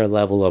not at their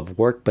level of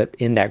work, but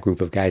in that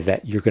group of guys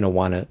that you're going to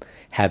want to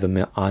have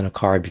him on a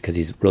card because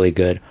he's really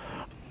good.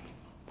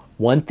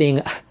 One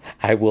thing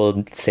I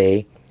will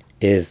say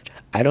is,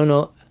 I don't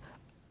know,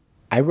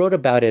 I wrote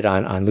about it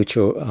on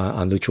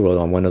Lucha World,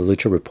 on one of the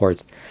Lucha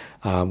reports,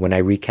 when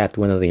I recapped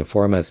one of the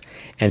Informas,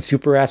 and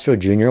Super Astro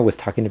Jr. was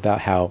talking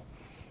about how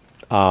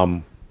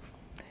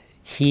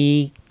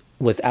he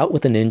was out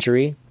with an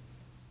injury,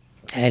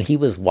 and he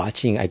was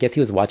watching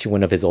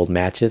one of his old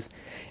matches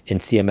in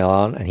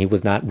CMLL, and he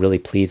was not really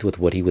pleased with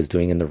what he was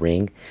doing in the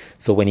ring.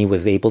 So when he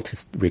was able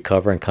to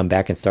recover and come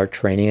back and start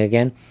training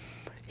again,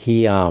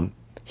 he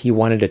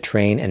wanted to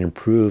train and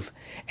improve,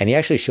 and he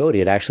actually showed it.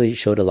 It actually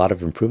showed a lot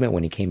of improvement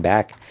when he came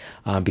back,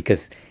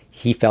 because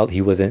he felt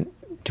he wasn't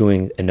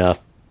doing enough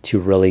to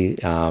really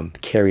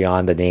carry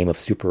on the name of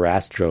Super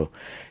Astro.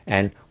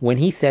 And when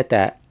he said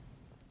that,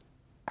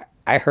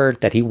 I heard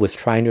that he was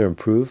trying to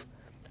improve.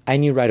 I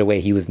knew right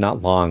away he was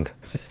not long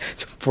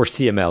for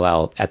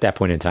CMLL at that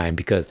point in time,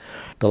 because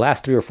the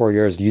last 3 or 4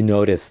 years, you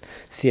notice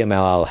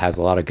CMLL has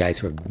a lot of guys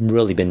who have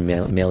really been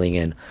mailing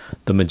in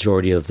the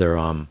majority of their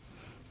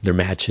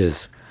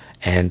matches.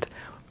 And,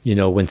 you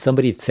know, when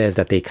somebody says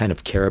that they kind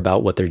of care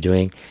about what they're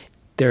doing,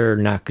 they're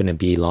not going to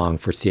be long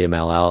for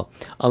CMLL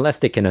unless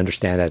they can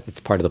understand that it's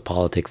part of the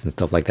politics and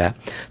stuff like that.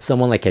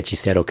 Someone like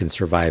Hechicero can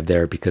survive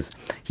there because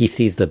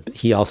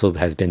he also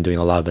has been doing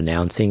a lot of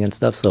announcing and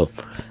stuff. So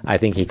I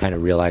think he kind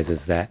of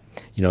realizes that,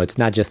 you know, it's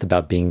not just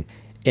about being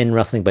in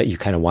wrestling, but you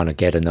kind of want to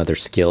get another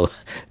skill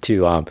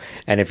to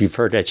and if you've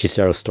heard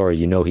Hechicero's story,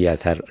 you know he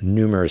has had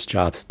numerous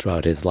jobs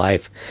throughout his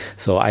life.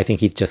 So I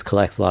think he just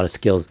collects a lot of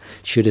skills.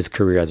 Should his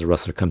career as a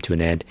wrestler come to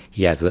an end,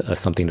 he has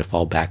something to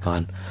fall back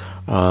on.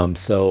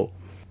 So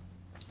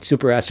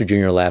Super Astro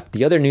Jr. left.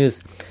 The other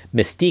news,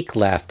 Mystique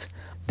left.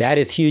 That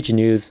is huge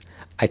news.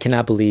 I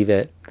cannot believe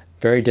it.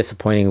 Very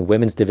disappointing.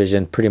 Women's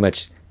division pretty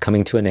much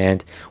coming to an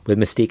end with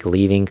Mystique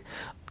leaving.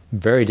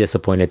 Very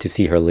disappointed to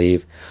see her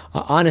leave.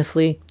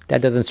 Honestly,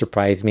 that doesn't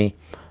surprise me.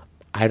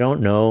 I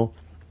don't know.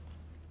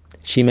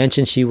 She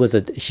mentioned she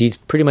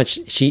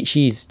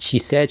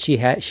said she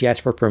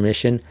asked for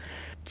permission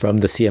from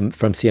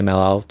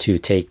CMLL to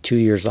take 2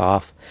 years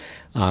off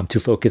to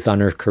focus on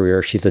her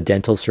career. She's a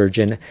dental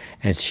surgeon,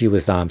 and she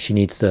wants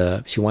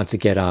to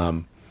get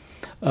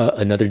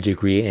another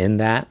degree in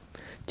that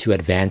to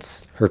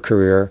advance her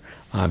career.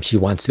 She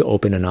wants to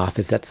open an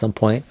office at some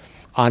point.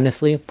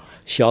 Honestly,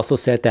 she also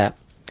said that,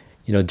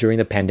 during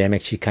the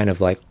pandemic, she kind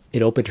of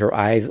it opened her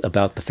eyes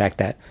about the fact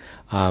that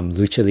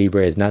lucha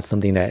libre is not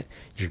something that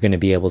you're going to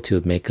be able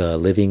to make a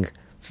living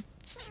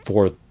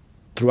for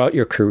throughout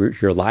your career,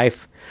 your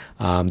life.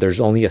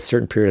 There's only a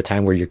certain period of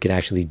time where you can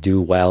actually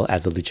do well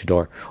as a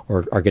luchador,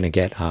 or are going to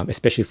get,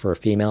 especially for a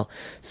female.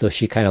 So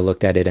she kind of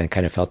looked at it and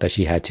kind of felt that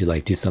she had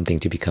to do something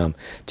to become,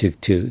 to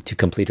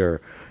complete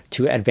her,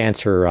 to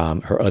advance her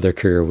other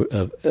career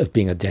of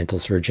being a dental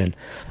surgeon.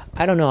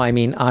 I don't know. I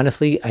mean,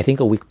 honestly, I think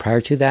a week prior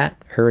to that,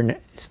 her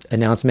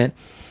announcement,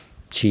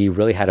 she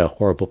really had a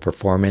horrible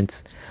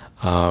performance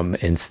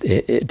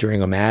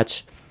during a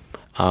match.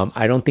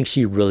 I don't think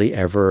she really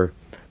ever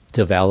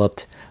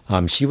developed.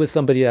 She was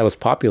somebody that was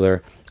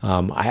popular.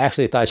 I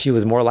actually thought she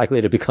was more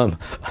likely to become.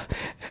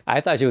 I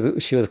thought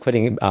she was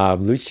quitting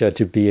lucha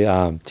to be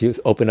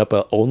to open up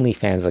an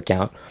OnlyFans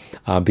account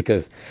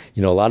because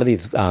a lot of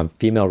these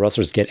female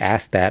wrestlers get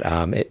asked that.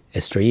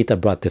 Estrellita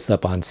brought this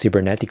up on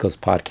Cibernetico's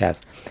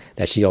podcast,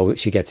 that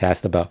she gets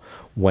asked about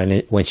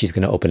when she's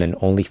going to open an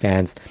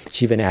OnlyFans.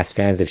 She even asked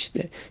fans if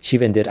she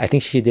even did. I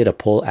think she did a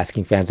poll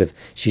asking fans if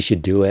she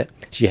should do it.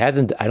 She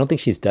hasn't. I don't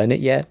think she's done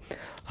it yet,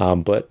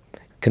 but.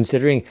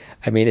 Considering,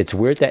 I mean, it's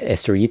weird that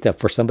Estrellita,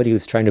 for somebody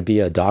who's trying to be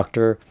a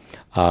doctor,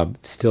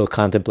 still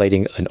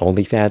contemplating an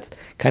OnlyFans,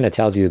 kind of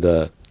tells you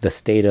the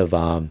state of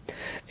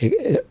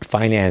their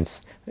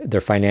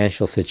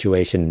financial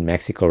situation in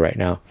Mexico right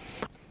now.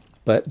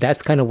 But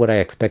that's kind of what I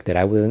expected.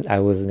 I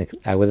wasn't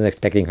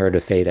expecting her to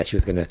say that she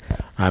was going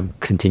to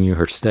continue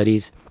her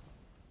studies.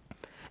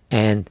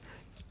 And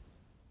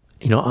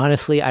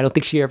honestly, I don't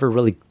think she ever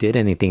really did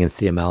anything in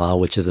CMLL,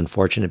 which is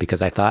unfortunate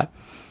because I thought.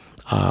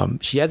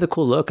 She has a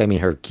cool look. I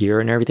mean, her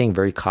gear and everything,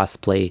 very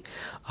cosplay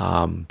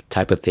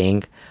type of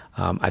thing.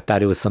 I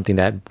thought it was something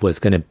that was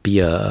going to be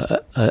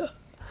a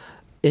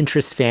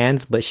interest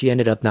fans, but she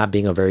ended up not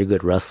being a very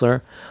good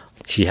wrestler.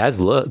 She has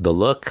the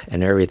look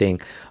and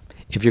everything.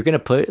 If you're going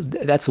to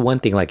that's one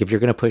thing. Like if you're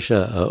going to push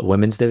a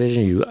women's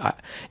division,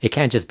 it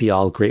can't just be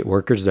all great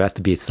workers. There has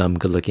to be some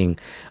good looking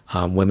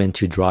women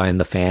to draw in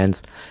the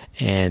fans.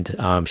 And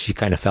she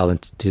kind of fell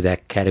into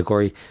that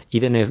category,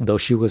 even though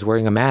she was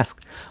wearing a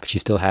mask. She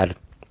still had,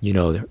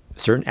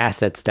 certain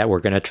assets that were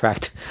going to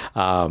attract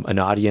an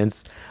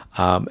audience.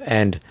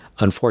 And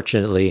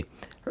unfortunately,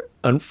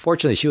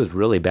 she was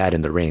really bad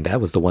in the ring.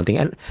 That was the one thing.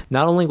 And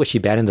not only was she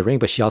bad in the ring,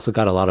 but she also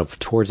got a lot of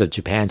tours of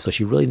Japan. So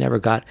she really never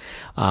got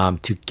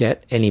to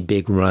get any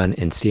big run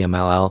in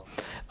CMLL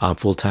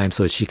full time.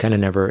 So she kind of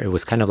never, it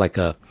was kind of like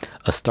a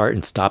start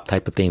and stop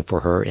type of thing for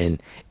her in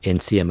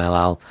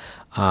CMLL.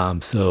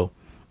 So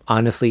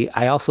honestly,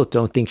 I also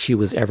don't think she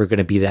was ever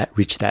going to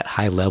reach that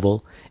high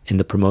level in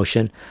the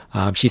promotion.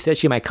 She said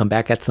she might come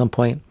back at some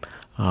point.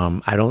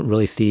 I don't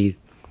really see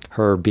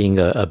her being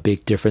a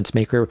big difference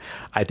maker.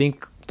 I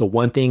think the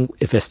one thing,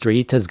 if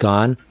Estrellita's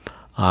gone,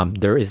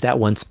 there is that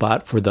one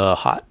spot for the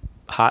hot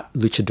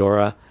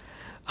luchadora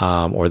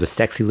or the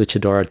sexy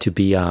luchadora to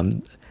be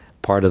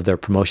part of their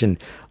promotion.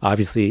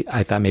 Obviously,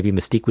 I thought maybe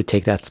Mystique would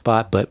take that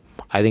spot, but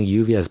I think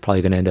Yuvia is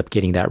probably going to end up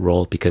getting that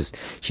role because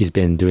she's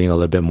been doing a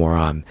little bit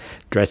more,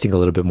 dressing a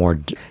little bit more.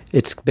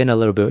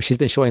 She's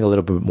been showing a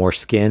little bit more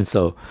skin.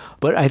 So,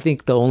 but I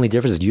think the only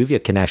difference is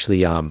Yuvia can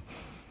actually,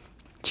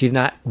 she's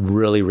not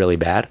really, really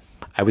bad.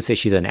 I would say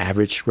she's an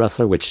average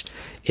wrestler, which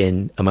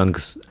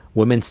amongst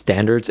women's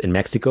standards in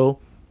Mexico,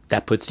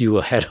 that puts you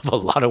ahead of a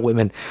lot of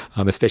women,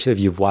 especially if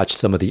you've watched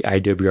some of the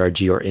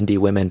IWRG or indie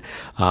women.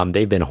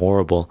 They've been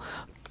horrible.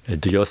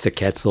 Diosa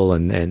Quetzal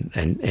and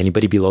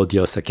anybody below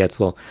Diosa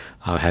Quetzal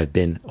have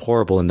been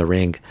horrible in the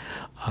ring.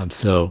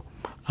 So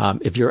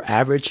if you're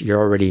average, you're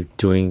already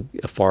doing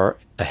far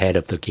ahead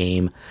of the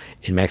game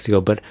in Mexico.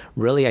 But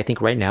really, I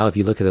think right now, if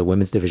you look at the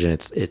women's division,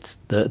 it's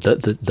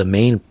the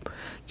main,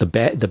 the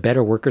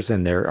better workers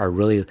in there are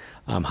really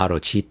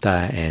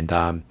Jarochita and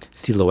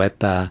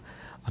Silueta.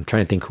 I'm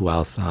trying to think who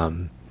else.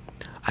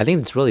 I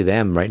think it's really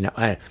them right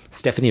now.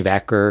 Stephanie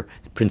Vacker,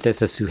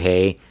 Princesa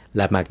Suhei,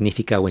 La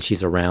Magnifica when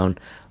she's around.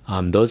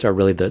 Those are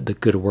really the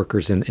good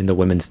workers in the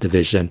women's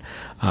division.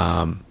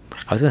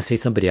 I was gonna say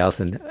somebody else,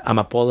 and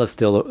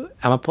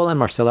Amapola and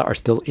Marcela are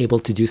still able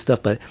to do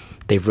stuff, but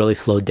they've really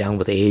slowed down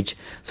with age,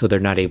 so they're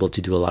not able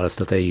to do a lot of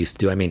stuff that they used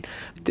to do. I mean,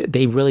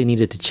 they really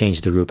needed to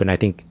change the group, and I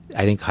think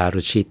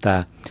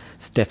Harushita,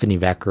 Stephanie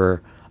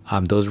Vecker,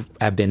 those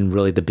have been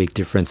really the big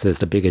differences,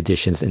 the big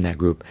additions in that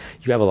group.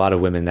 You have a lot of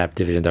women in that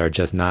division that are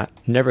just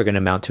never going to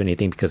amount to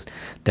anything because,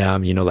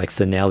 like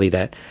Sanelli,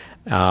 that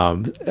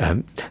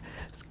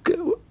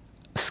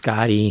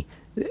Scotty,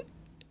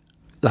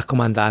 La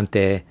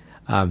Comandante,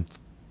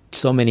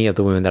 so many of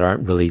the women that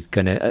aren't really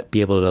going to be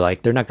able to,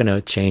 like, they're not going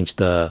to change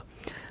they're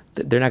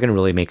not going to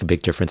really make a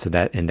big difference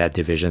in that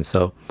division.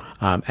 So,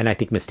 and I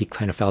think Mystique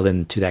kind of fell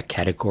into that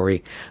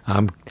category.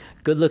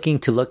 Good looking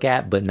to look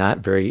at, but not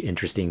very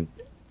interesting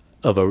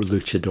of a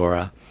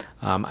luchadora.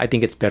 I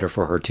think it's better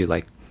for her to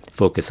like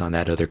focus on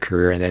that other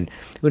career, and then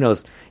who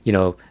knows,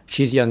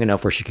 she's young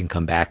enough where she can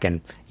come back.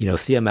 And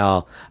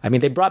CML, I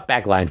mean, they brought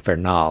back Line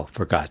Infernal,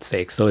 for God's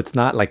sake, so it's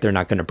not like they're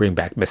not going to bring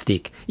back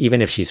Mystique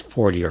even if she's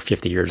 40 or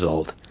 50 years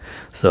old.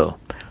 So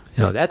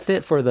that's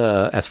it for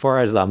as far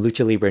as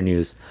Lucha Libre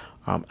news.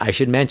 I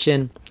should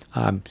mention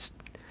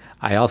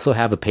I also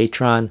have a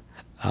Patreon,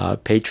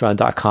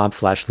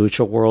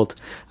 patreon.com/Lucha World,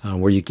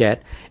 where you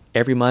get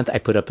every month I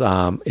put up,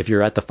 if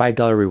you're at the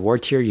 $5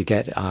 reward tier, you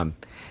get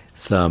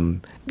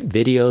some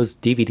videos,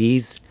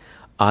 DVDs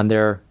on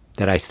there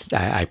that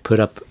I put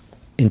up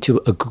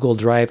into a Google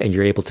Drive, and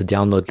you're able to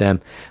download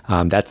them.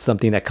 That's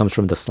something that comes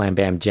from the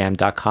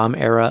slambamjam.com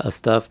era of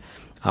stuff.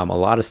 A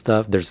lot of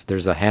stuff.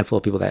 There's a handful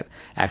of people that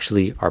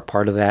actually are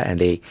part of that,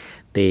 and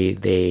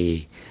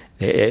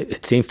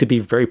it seems to be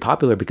very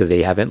popular because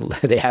they haven't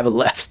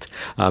left.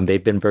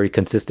 They've been very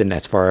consistent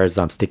as far as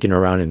sticking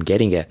around and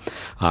getting it.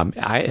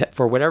 I,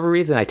 for whatever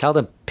reason, I tell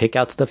them, pick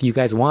out stuff you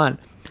guys want.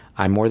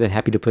 I'm more than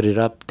happy to put it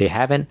up. They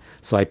haven't,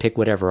 so I pick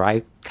whatever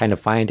I kind of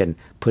find and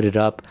put it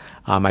up.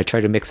 I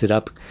try to mix it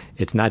up.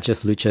 It's not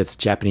just lucha, it's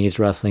Japanese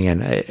wrestling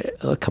and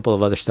a couple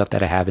of other stuff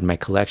that I have in my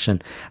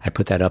collection. I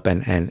put that up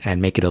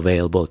and make it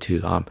available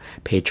to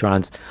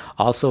patrons.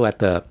 Also at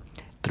the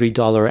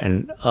 $3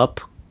 and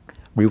up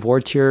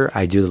reward tier,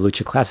 I do the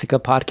Lucha Classica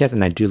podcast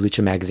and I do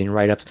Lucha Magazine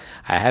write-ups.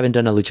 I haven't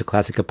done a Lucha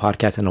Classica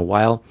podcast in a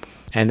while,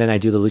 and then I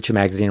do the Lucha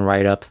Magazine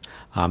write-ups.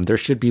 There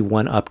should be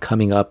one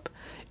coming up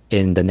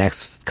in the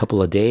next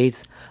couple of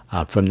days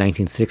from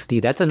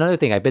 1960. That's another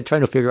thing I've been trying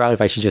to figure out, if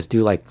I should just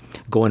do like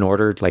go in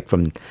order, like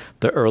from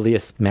the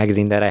earliest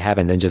magazine that I have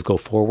and then just go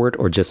forward,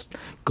 or just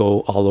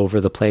go all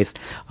over the place.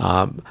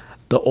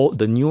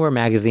 The newer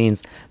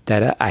magazines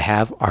that I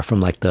have are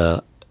from like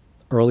the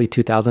early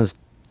 2000s,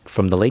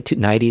 from the late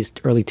 90s,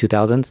 early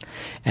 2000s,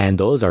 and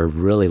those are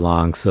really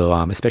long. So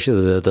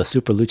especially the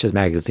Super Luchas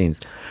magazines.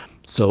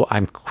 So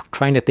I'm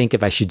trying to think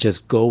if I should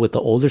just go with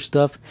the older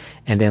stuff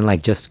and then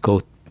like just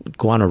go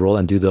on a roll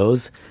and do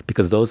those,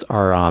 because those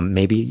are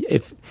maybe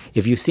if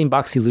you've seen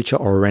Boxy Lucha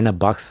or Arena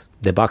Box,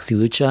 the Boxy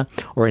Lucha,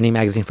 or any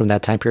magazine from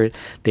that time period,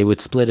 they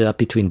would split it up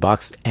between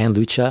Box and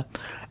Lucha,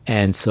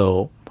 and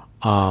so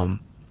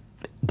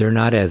they're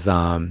not as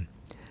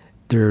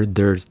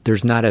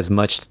there's not as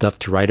much stuff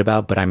to write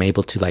about, but I'm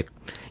able to like,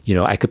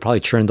 I could probably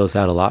churn those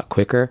out a lot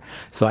quicker.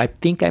 So I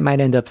think I might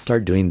end up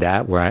start doing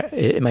that, where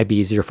it might be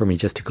easier for me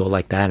just to go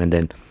like that and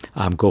then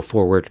go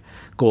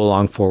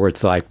along forward.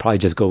 So I probably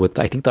just go with,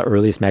 I think the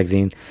earliest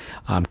magazine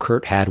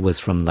Kurt had was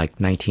from like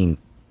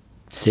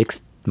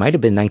 1960, might have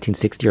been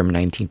 1960 or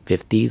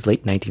 1950s,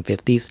 late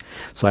 1950s.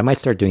 So I might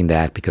start doing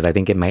that, because I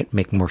think it might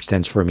make more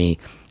sense for me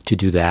to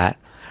do that,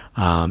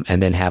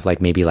 and then have like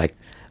maybe like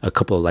a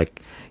couple,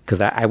 like, because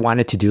I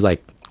wanted to do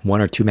like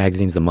 1 or 2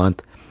 magazines a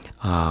month.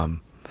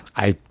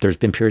 There's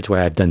been periods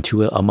where I've done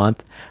 2 a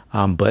month,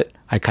 but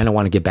I kind of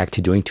want to get back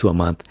to doing 2 a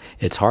month.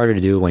 It's harder to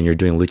do when you're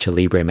doing Lucha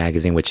Libre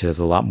magazine, which has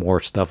a lot more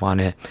stuff on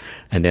it.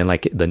 And then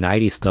like the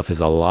 90s stuff is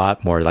a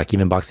lot more, like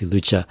even Boxy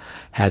Lucha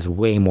has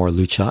way more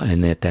lucha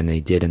in it than they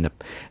did in the,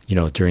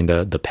 during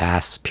the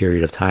past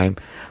period of time.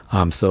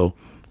 So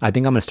I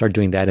think I'm going to start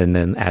doing that. And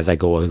then as I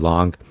go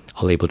along,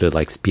 I'll able to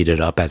like speed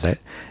it up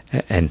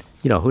and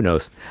who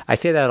knows? I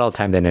say that all the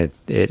time, then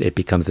it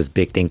becomes this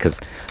big thing, because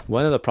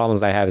one of the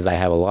problems I have is I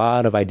have a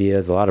lot of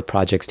ideas, a lot of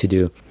projects to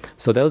do.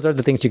 So those are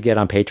the things you get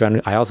on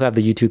Patreon. I also have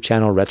the YouTube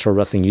channel, Retro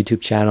Wrestling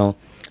YouTube channel.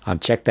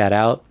 Check that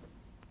out.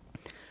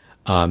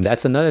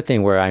 That's another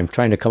thing where I'm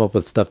trying to come up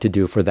with stuff to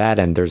do for that.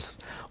 And there's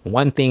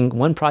one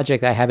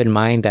project I have in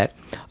mind that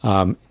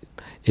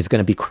is going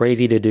to be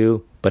crazy to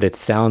do, but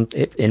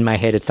in my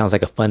head, it sounds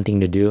like a fun thing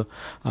to do.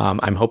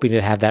 I'm hoping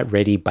to have that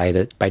ready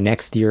by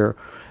next year,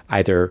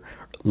 either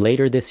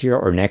later this year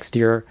or next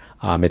year.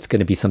 It's going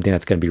to be something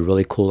that's going to be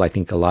really cool. I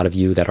think a lot of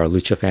you that are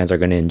Lucha fans are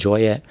going to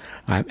enjoy it.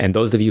 And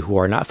those of you who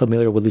are not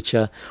familiar with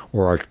Lucha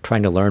or are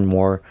trying to learn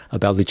more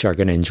about Lucha are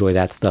going to enjoy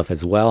that stuff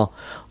as well.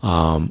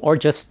 Or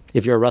just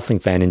if you're a wrestling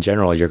fan in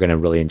general, you're going to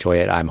really enjoy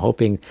it. I'm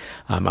hoping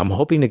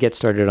to get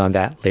started on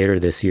that later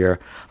this year.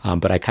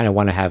 But I kind of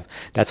want to have,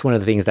 that's one of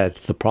the things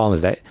that's the problem,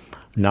 is that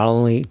not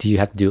only do you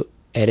have to do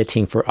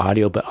editing for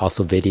audio, but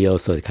also video.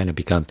 So it kind of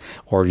becomes,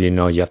 or, you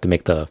have to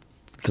make the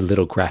the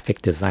little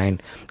graphic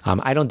design.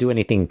 I don't do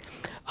anything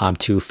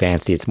too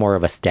fancy. It's more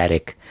of a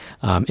static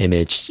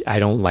image. I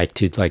don't want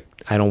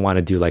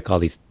to do like all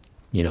these,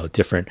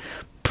 different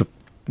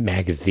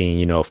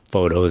magazine,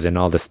 photos and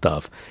all this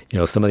stuff.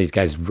 Some of these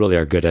guys really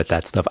are good at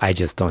that stuff. I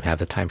just don't have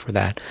the time for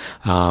that.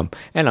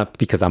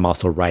 Because I'm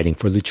also writing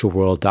for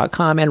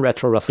luchaworld.com and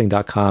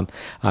retrowrestling.com.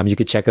 You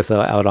could check us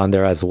out on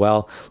there as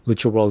well.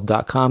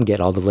 luchaworld.com,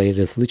 get all the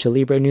latest Lucha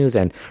Libre news,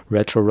 and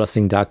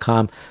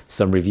retrowrestling.com,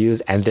 some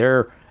reviews. And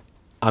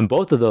on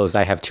both of those,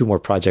 I have 2 more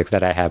projects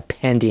that I have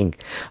pending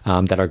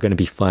that are going to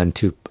be fun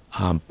to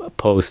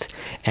post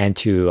and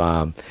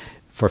to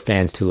for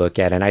fans to look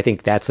at. And I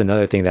think that's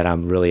another thing that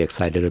I'm really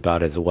excited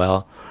about as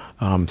well.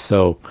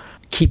 So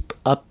keep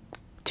up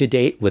to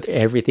date with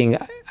everything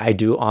I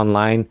do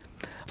online.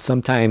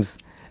 Sometimes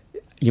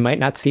you might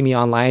not see me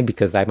online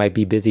because I might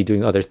be busy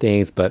doing other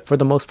things, but for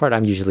the most part,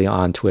 I'm usually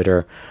on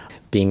Twitter,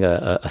 being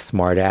a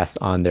smartass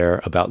on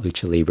there about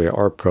Lucha Libre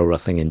or pro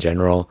wrestling in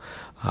general.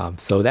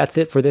 So that's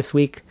it for this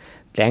week.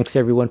 Thanks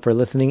everyone for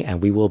listening,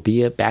 and we will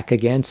be back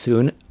again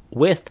soon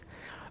with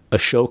a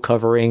show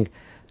covering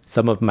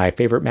some of my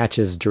favorite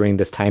matches during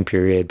this time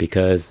period,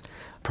 because I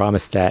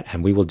promised that,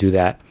 and we will do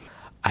that.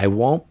 I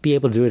won't be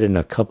able to do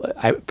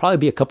it probably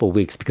be a couple of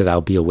weeks because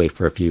I'll be away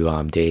for a few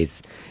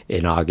days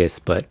in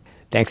August. But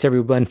thanks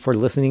everyone for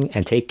listening,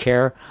 and take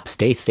care.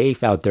 Stay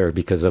safe out there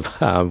because of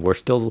we're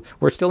still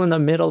in the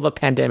middle of a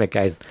pandemic,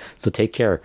 guys. So take care.